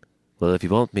bloke. Well, if you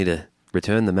want me to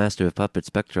return the Master of Puppets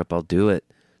backdrop, I'll do it.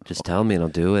 Just tell me and I'll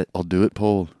do it. I'll do it,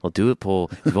 Paul. I'll do it,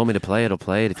 Paul. If you want me to play it, I'll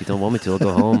play it. If you don't want me to, I'll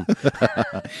go home.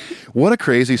 What a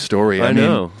crazy story. I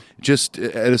know. Mean, just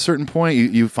at a certain point,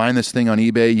 you find this thing on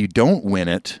eBay, you don't win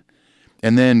it,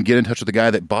 and then get in touch with the guy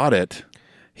that bought it.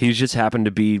 He just happened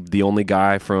to be the only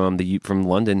guy from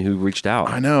London who reached out.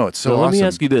 I know, it's so awesome. Let me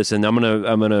ask you this, and I'm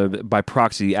gonna by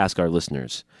proxy ask our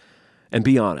listeners, and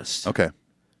be honest. Okay.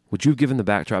 Would you have given the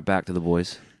backdrop back to the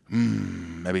boys?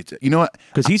 Maybe you know what?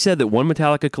 Because he said that one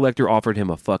Metallica collector offered him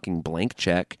a fucking blank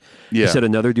check. Yeah. He said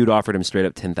another dude offered him straight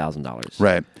up $10,000.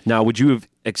 Right. Now, would you have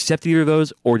accepted either of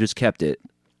those or just kept it?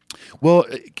 Well,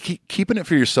 keeping it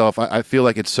for yourself, I feel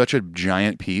like it's such a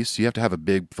giant piece. You have to have a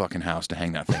big fucking house to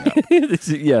hang that thing up.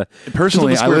 Yeah.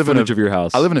 Personally, I live in of your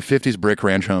house. I live in a 50s brick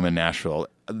ranch home in Nashville.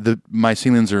 My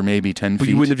ceilings are maybe 10 But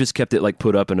feet. you wouldn't have just kept it like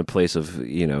put up in a place of,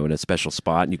 in a special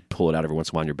spot and you pull it out every once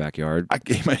in a while in your backyard.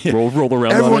 Roll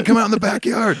around Everyone on it. come out in the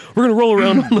backyard. We're going to roll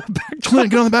around on the backdrop.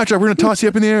 Clint, get on the backdrop. We're going to toss you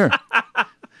up in the air.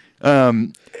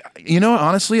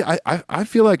 Honestly, I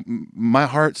feel like my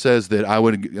heart says that I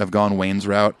would have gone Wayne's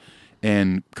route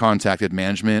and contacted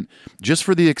management just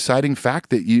for the exciting fact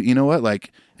that you know what,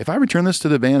 like if I return this to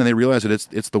the band and they realize that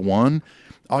it's the one,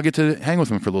 I'll get to hang with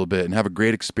them for a little bit and have a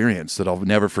great experience that I'll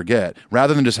never forget,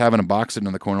 rather than just having a box sitting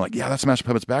in the corner like, yeah, that's Master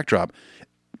Puppets backdrop.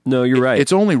 No, you're right.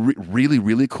 It's only really,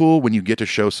 really cool when you get to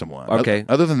show someone. Okay.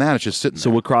 Other than that, it's just sitting So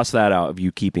there. we'll cross that out of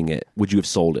you keeping it. Would you have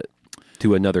sold it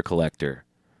to another collector?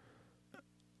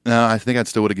 No, I think I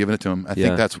still would have given it to him. I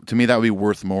think to me that would be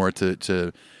worth more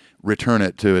to return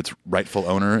it to its rightful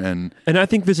owner. And I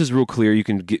think this is real clear. You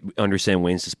can understand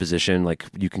Wayne's disposition. Like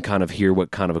you can kind of hear what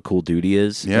kind of a cool dude he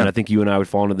is. Yeah. And I think you and I would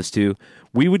fall into this too.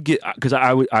 We would get, because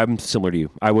I'm similar to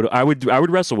you. I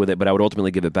would wrestle with it, but I would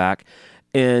ultimately give it back.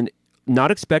 And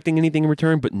not expecting anything in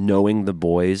return, but knowing the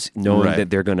boys, knowing that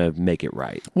they're going to make it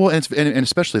right. Well, and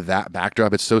especially that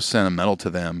backdrop, it's so sentimental to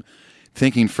them.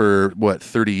 Thinking for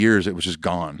 30 years it was just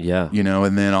gone. Yeah.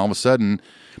 And then all of a sudden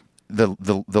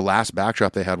the last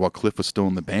backdrop they had while Cliff was still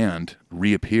in the band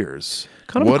reappears.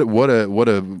 What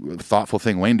a thoughtful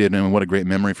thing Wayne did, and what a great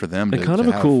memory for them. And kind of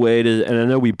a have. cool way to, and I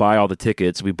know we buy all the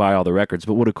tickets, we buy all the records,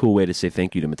 but what a cool way to say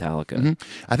thank you to Metallica. Mm-hmm.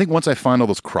 I think once I find all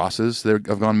those crosses that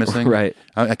have gone missing, right?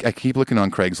 I keep looking on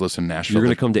Craigslist in Nashville. You're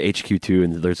going to come to HQ2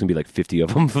 and there's going to be like 50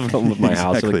 of them from my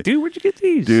house. I'm like, dude, where'd you get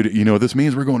these? Dude, you know what this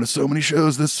means? We're going to so many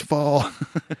shows this fall.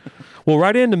 Well,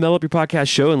 write in to Metal Up Your Podcast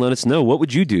Show and let us know, what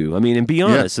would you do? I mean, and be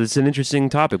honest, it's an interesting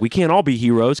topic. We can't all be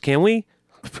heroes, can we?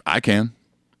 I can.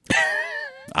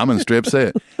 I'm going to straight up say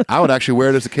it. I would actually wear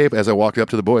it as a cape as I walked up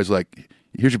to the boys, like,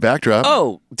 here's your backdrop.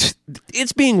 Oh,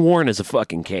 it's being worn as a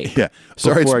fucking cape. Yeah.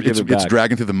 Sorry, it's back.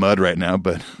 dragging through the mud right now,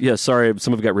 but... Yeah, sorry,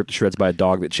 some of it got ripped to shreds by a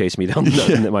dog that chased me down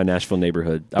in my Nashville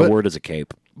neighborhood. I wore it as a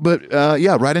cape. But,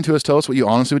 write into us. Tell us what you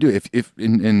honestly would do. If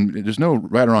there's no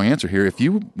right or wrong answer here. If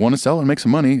you want to sell it and make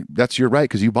some money, that's your right,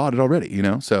 because you bought it already,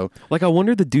 So... Like, I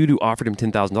wonder the dude who offered him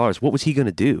 $10,000, what was he going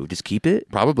to do? Just keep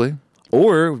it? Probably.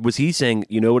 Or was he saying,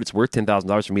 you know what, it's worth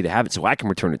 $10,000 for me to have it so I can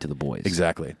return it to the boys?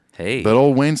 Exactly. Hey. But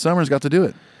old Wayne Summers got to do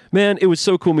it. Man, it was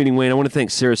so cool meeting Wayne. I want to thank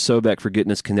Sarah Sobek for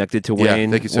getting us connected to Wayne.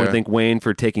 Yeah, thank you, Sarah. I want to thank Wayne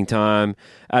for taking time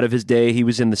out of his day. He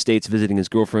was in the States visiting his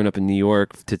girlfriend up in New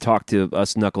York to talk to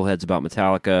us knuckleheads about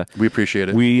Metallica. We appreciate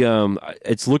it.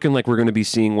 It's looking like we're going to be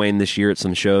seeing Wayne this year at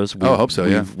some shows. I hope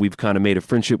so, We've kind of made a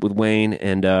friendship with Wayne.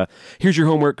 And here's your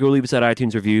homework. Go leave us that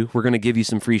iTunes review. We're going to give you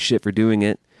some free shit for doing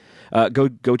it.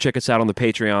 Go check us out on the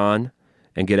Patreon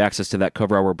and get access to that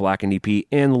Cover Hour Blackened EP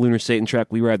and the Lunar Satan track,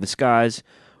 We Ride the Skies.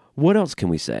 What else can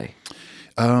we say?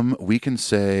 We can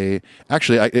say,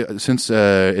 actually, since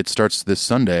it starts this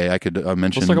Sunday, I could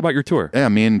mention... Let's talk about your tour. Yeah,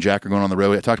 me and Jack are going on the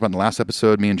road. I talked about in the last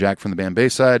episode, me and Jack from the band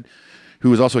Bayside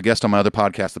who is also a guest on my other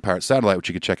podcast, The Pirate Satellite, which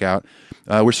you could check out.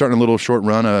 We're starting a little short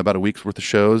run, about a week's worth of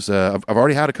shows. I've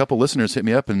already had a couple listeners hit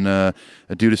me up and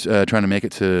due to trying to make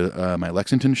it to my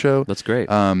Lexington show. That's great.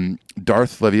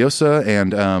 Darth Leviosa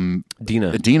and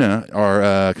Dina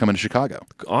are coming to Chicago.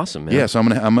 Awesome, man. Yeah, so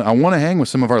I want to hang with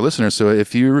some of our listeners. So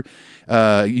if you're,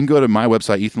 you can go to my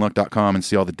website, ethanluck.com, and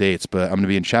see all the dates. But I'm going to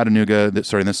be in Chattanooga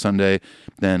starting this Sunday,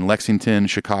 then Lexington,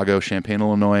 Chicago, Champaign,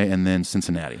 Illinois, and then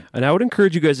Cincinnati. And I would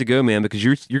encourage you guys to go, man, because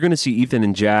you're going to see Ethan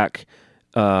and Jack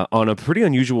on a pretty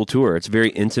unusual tour. It's very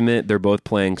intimate. They're both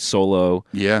playing solo.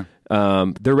 Yeah.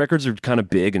 Their records are kind of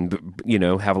big and,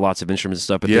 have lots of instruments and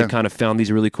stuff, but they've kind of found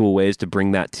these really cool ways to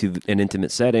bring that to an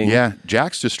intimate setting. Yeah,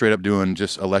 Jack's just straight up doing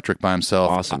just electric by himself.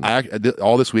 Awesome.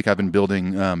 All this week I've been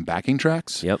building backing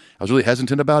tracks. Yep. I was really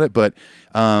hesitant about it, but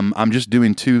I'm just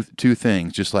doing two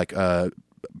things, just like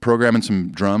programming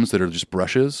some drums that are just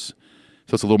brushes,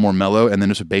 so it's a little more mellow, and then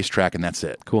just a bass track, and that's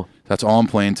it. Cool. That's all I'm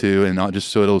playing to, and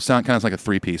so it'll sound kind of like a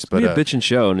 3-piece. But it'll be a bitchin'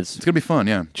 show, and it's gonna be fun.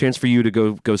 Yeah, chance for you to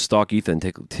go stalk Ethan,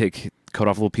 cut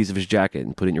off a little piece of his jacket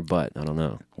and put it in your butt. I don't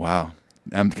know. Wow.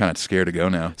 I'm kind of scared to go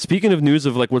now. Speaking of news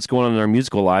of like what's going on in our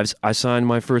musical lives, I signed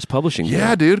my first publishing deal.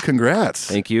 Yeah, dude, congrats.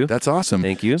 Thank you. That's awesome.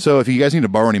 Thank you. So if you guys need to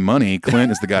borrow any money,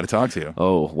 Clint is the guy to talk to.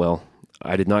 Oh, well,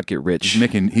 I did not get rich.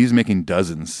 He's making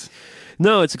dozens.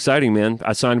 No, it's exciting, man.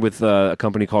 I signed with a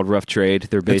company called Rough Trade.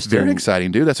 They're based It's very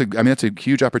exciting, dude. That's a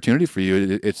huge opportunity for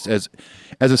you. It's as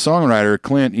a songwriter,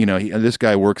 Clint, this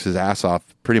guy works his ass off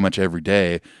pretty much every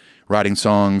day, writing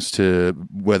songs to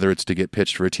whether it's to get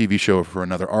pitched for a TV show or for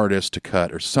another artist to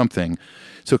cut or something.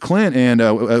 So Clint and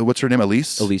what's her name,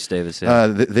 Elise? Elise Davis. Yeah.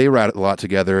 They write a lot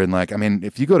together, and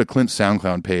if you go to Clint's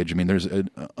SoundCloud page, there's an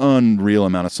unreal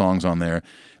amount of songs on there.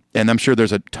 And I'm sure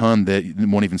there's a ton that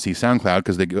won't even see SoundCloud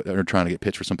because they are trying to get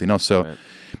pitched for something else. So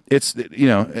It's,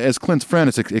 as Clint's friend,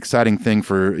 it's an exciting thing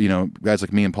for, guys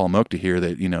like me and Paul Moak to hear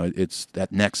that, it's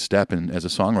that next step as a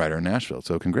songwriter in Nashville.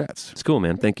 So congrats. It's cool,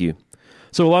 man. Thank you.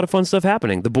 So a lot of fun stuff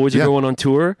happening. The boys are going on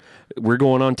tour. We're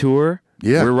going on tour.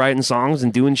 Yeah. We're writing songs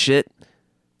and doing shit.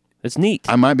 It's neat.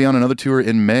 I might be on another tour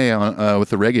in May with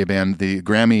the reggae band, the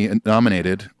Grammy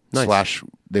nominated /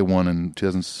 they won in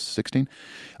 2016.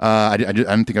 I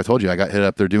don't think I told you. I got hit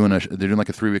up. They're doing like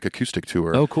a 3-week acoustic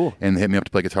tour. Oh, cool! And they hit me up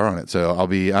to play guitar on it. So I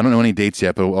don't know any dates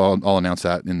yet, but I'll announce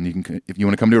that. And if you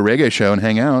want to come to a reggae show and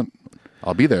hang out,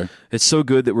 I'll be there. It's so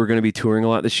good that we're going to be touring a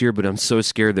lot this year, but I'm so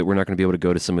scared that we're not going to be able to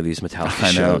go to some of these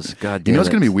Metallica shows. God damn it! What's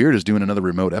going to be weird is doing another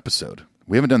remote episode.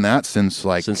 We haven't done that since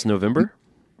November.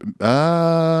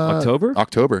 October.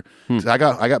 I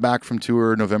got back from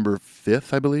tour November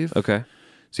 5th, I believe. Okay.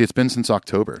 See, it's been since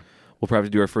October. We'll probably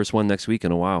do our first one next week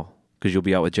in a while because you'll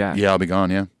be out with Jack. Yeah, I'll be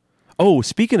gone, yeah. Oh,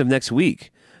 speaking of next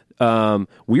week,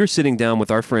 we are sitting down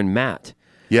with our friend Matt.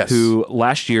 Yes. Who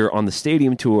last year on the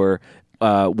stadium tour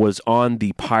was on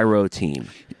the Pyro team.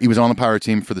 He was on the Pyro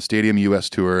team for the Stadium US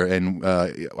tour, and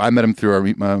I met him through our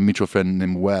mutual friend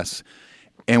named Wes.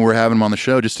 And we're having him on the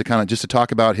show just to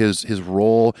talk about his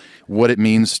role, what it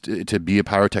means to be a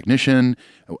pyrotechnician,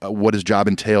 what his job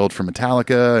entailed for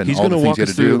Metallica, and he's all the gonna things walk he had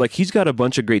us to through. do. He's got a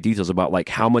bunch of great details about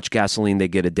how much gasoline they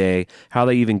get a day, how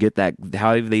they even get the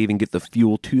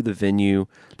fuel to the venue.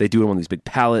 They do it on these big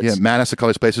pallets. Yeah, Matt has to call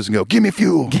his places and go, "Give me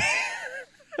fuel."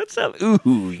 What's up?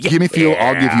 Ooh, yeah. Give me fuel,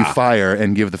 I'll give you fire,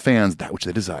 and give the fans that which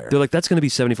they desire. They're like, that's going to be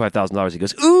 $75,000. He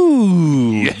goes,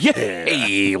 ooh,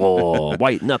 yeah, oh,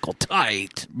 white knuckle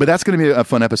tight. But that's going to be a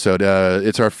fun episode.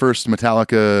 It's our first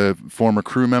Metallica former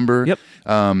crew member. Yep.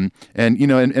 And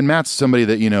Matt's somebody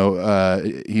that,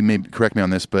 he may correct me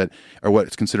on this, but or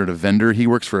what's considered a vendor. He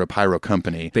works for a pyro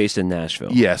company based in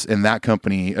Nashville. Yes, and that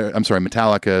company,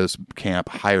 Metallica's camp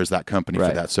hires that company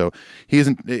for that. So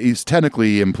he's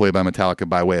technically employed by Metallica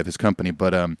by way of his company,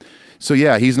 but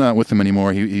he's not with them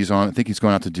anymore. He's on. I think he's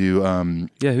going out to do.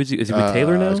 Is he with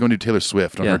Taylor now? He's going to do Taylor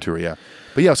Swift on her tour. Yeah,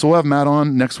 but so we'll have Matt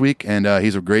on next week, and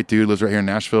he's a great dude. Lives right here in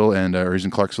Nashville, and or he's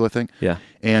in Clarksville, I think. Yeah,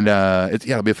 and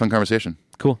it'll be a fun conversation.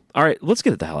 Cool. All right, let's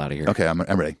get the hell out of here. Okay, I'm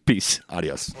ready. Peace.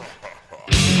 Adios.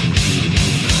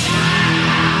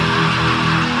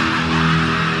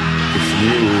 If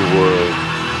you were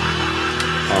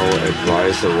our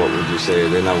advisor, what would you say?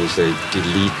 Then I would say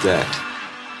delete that.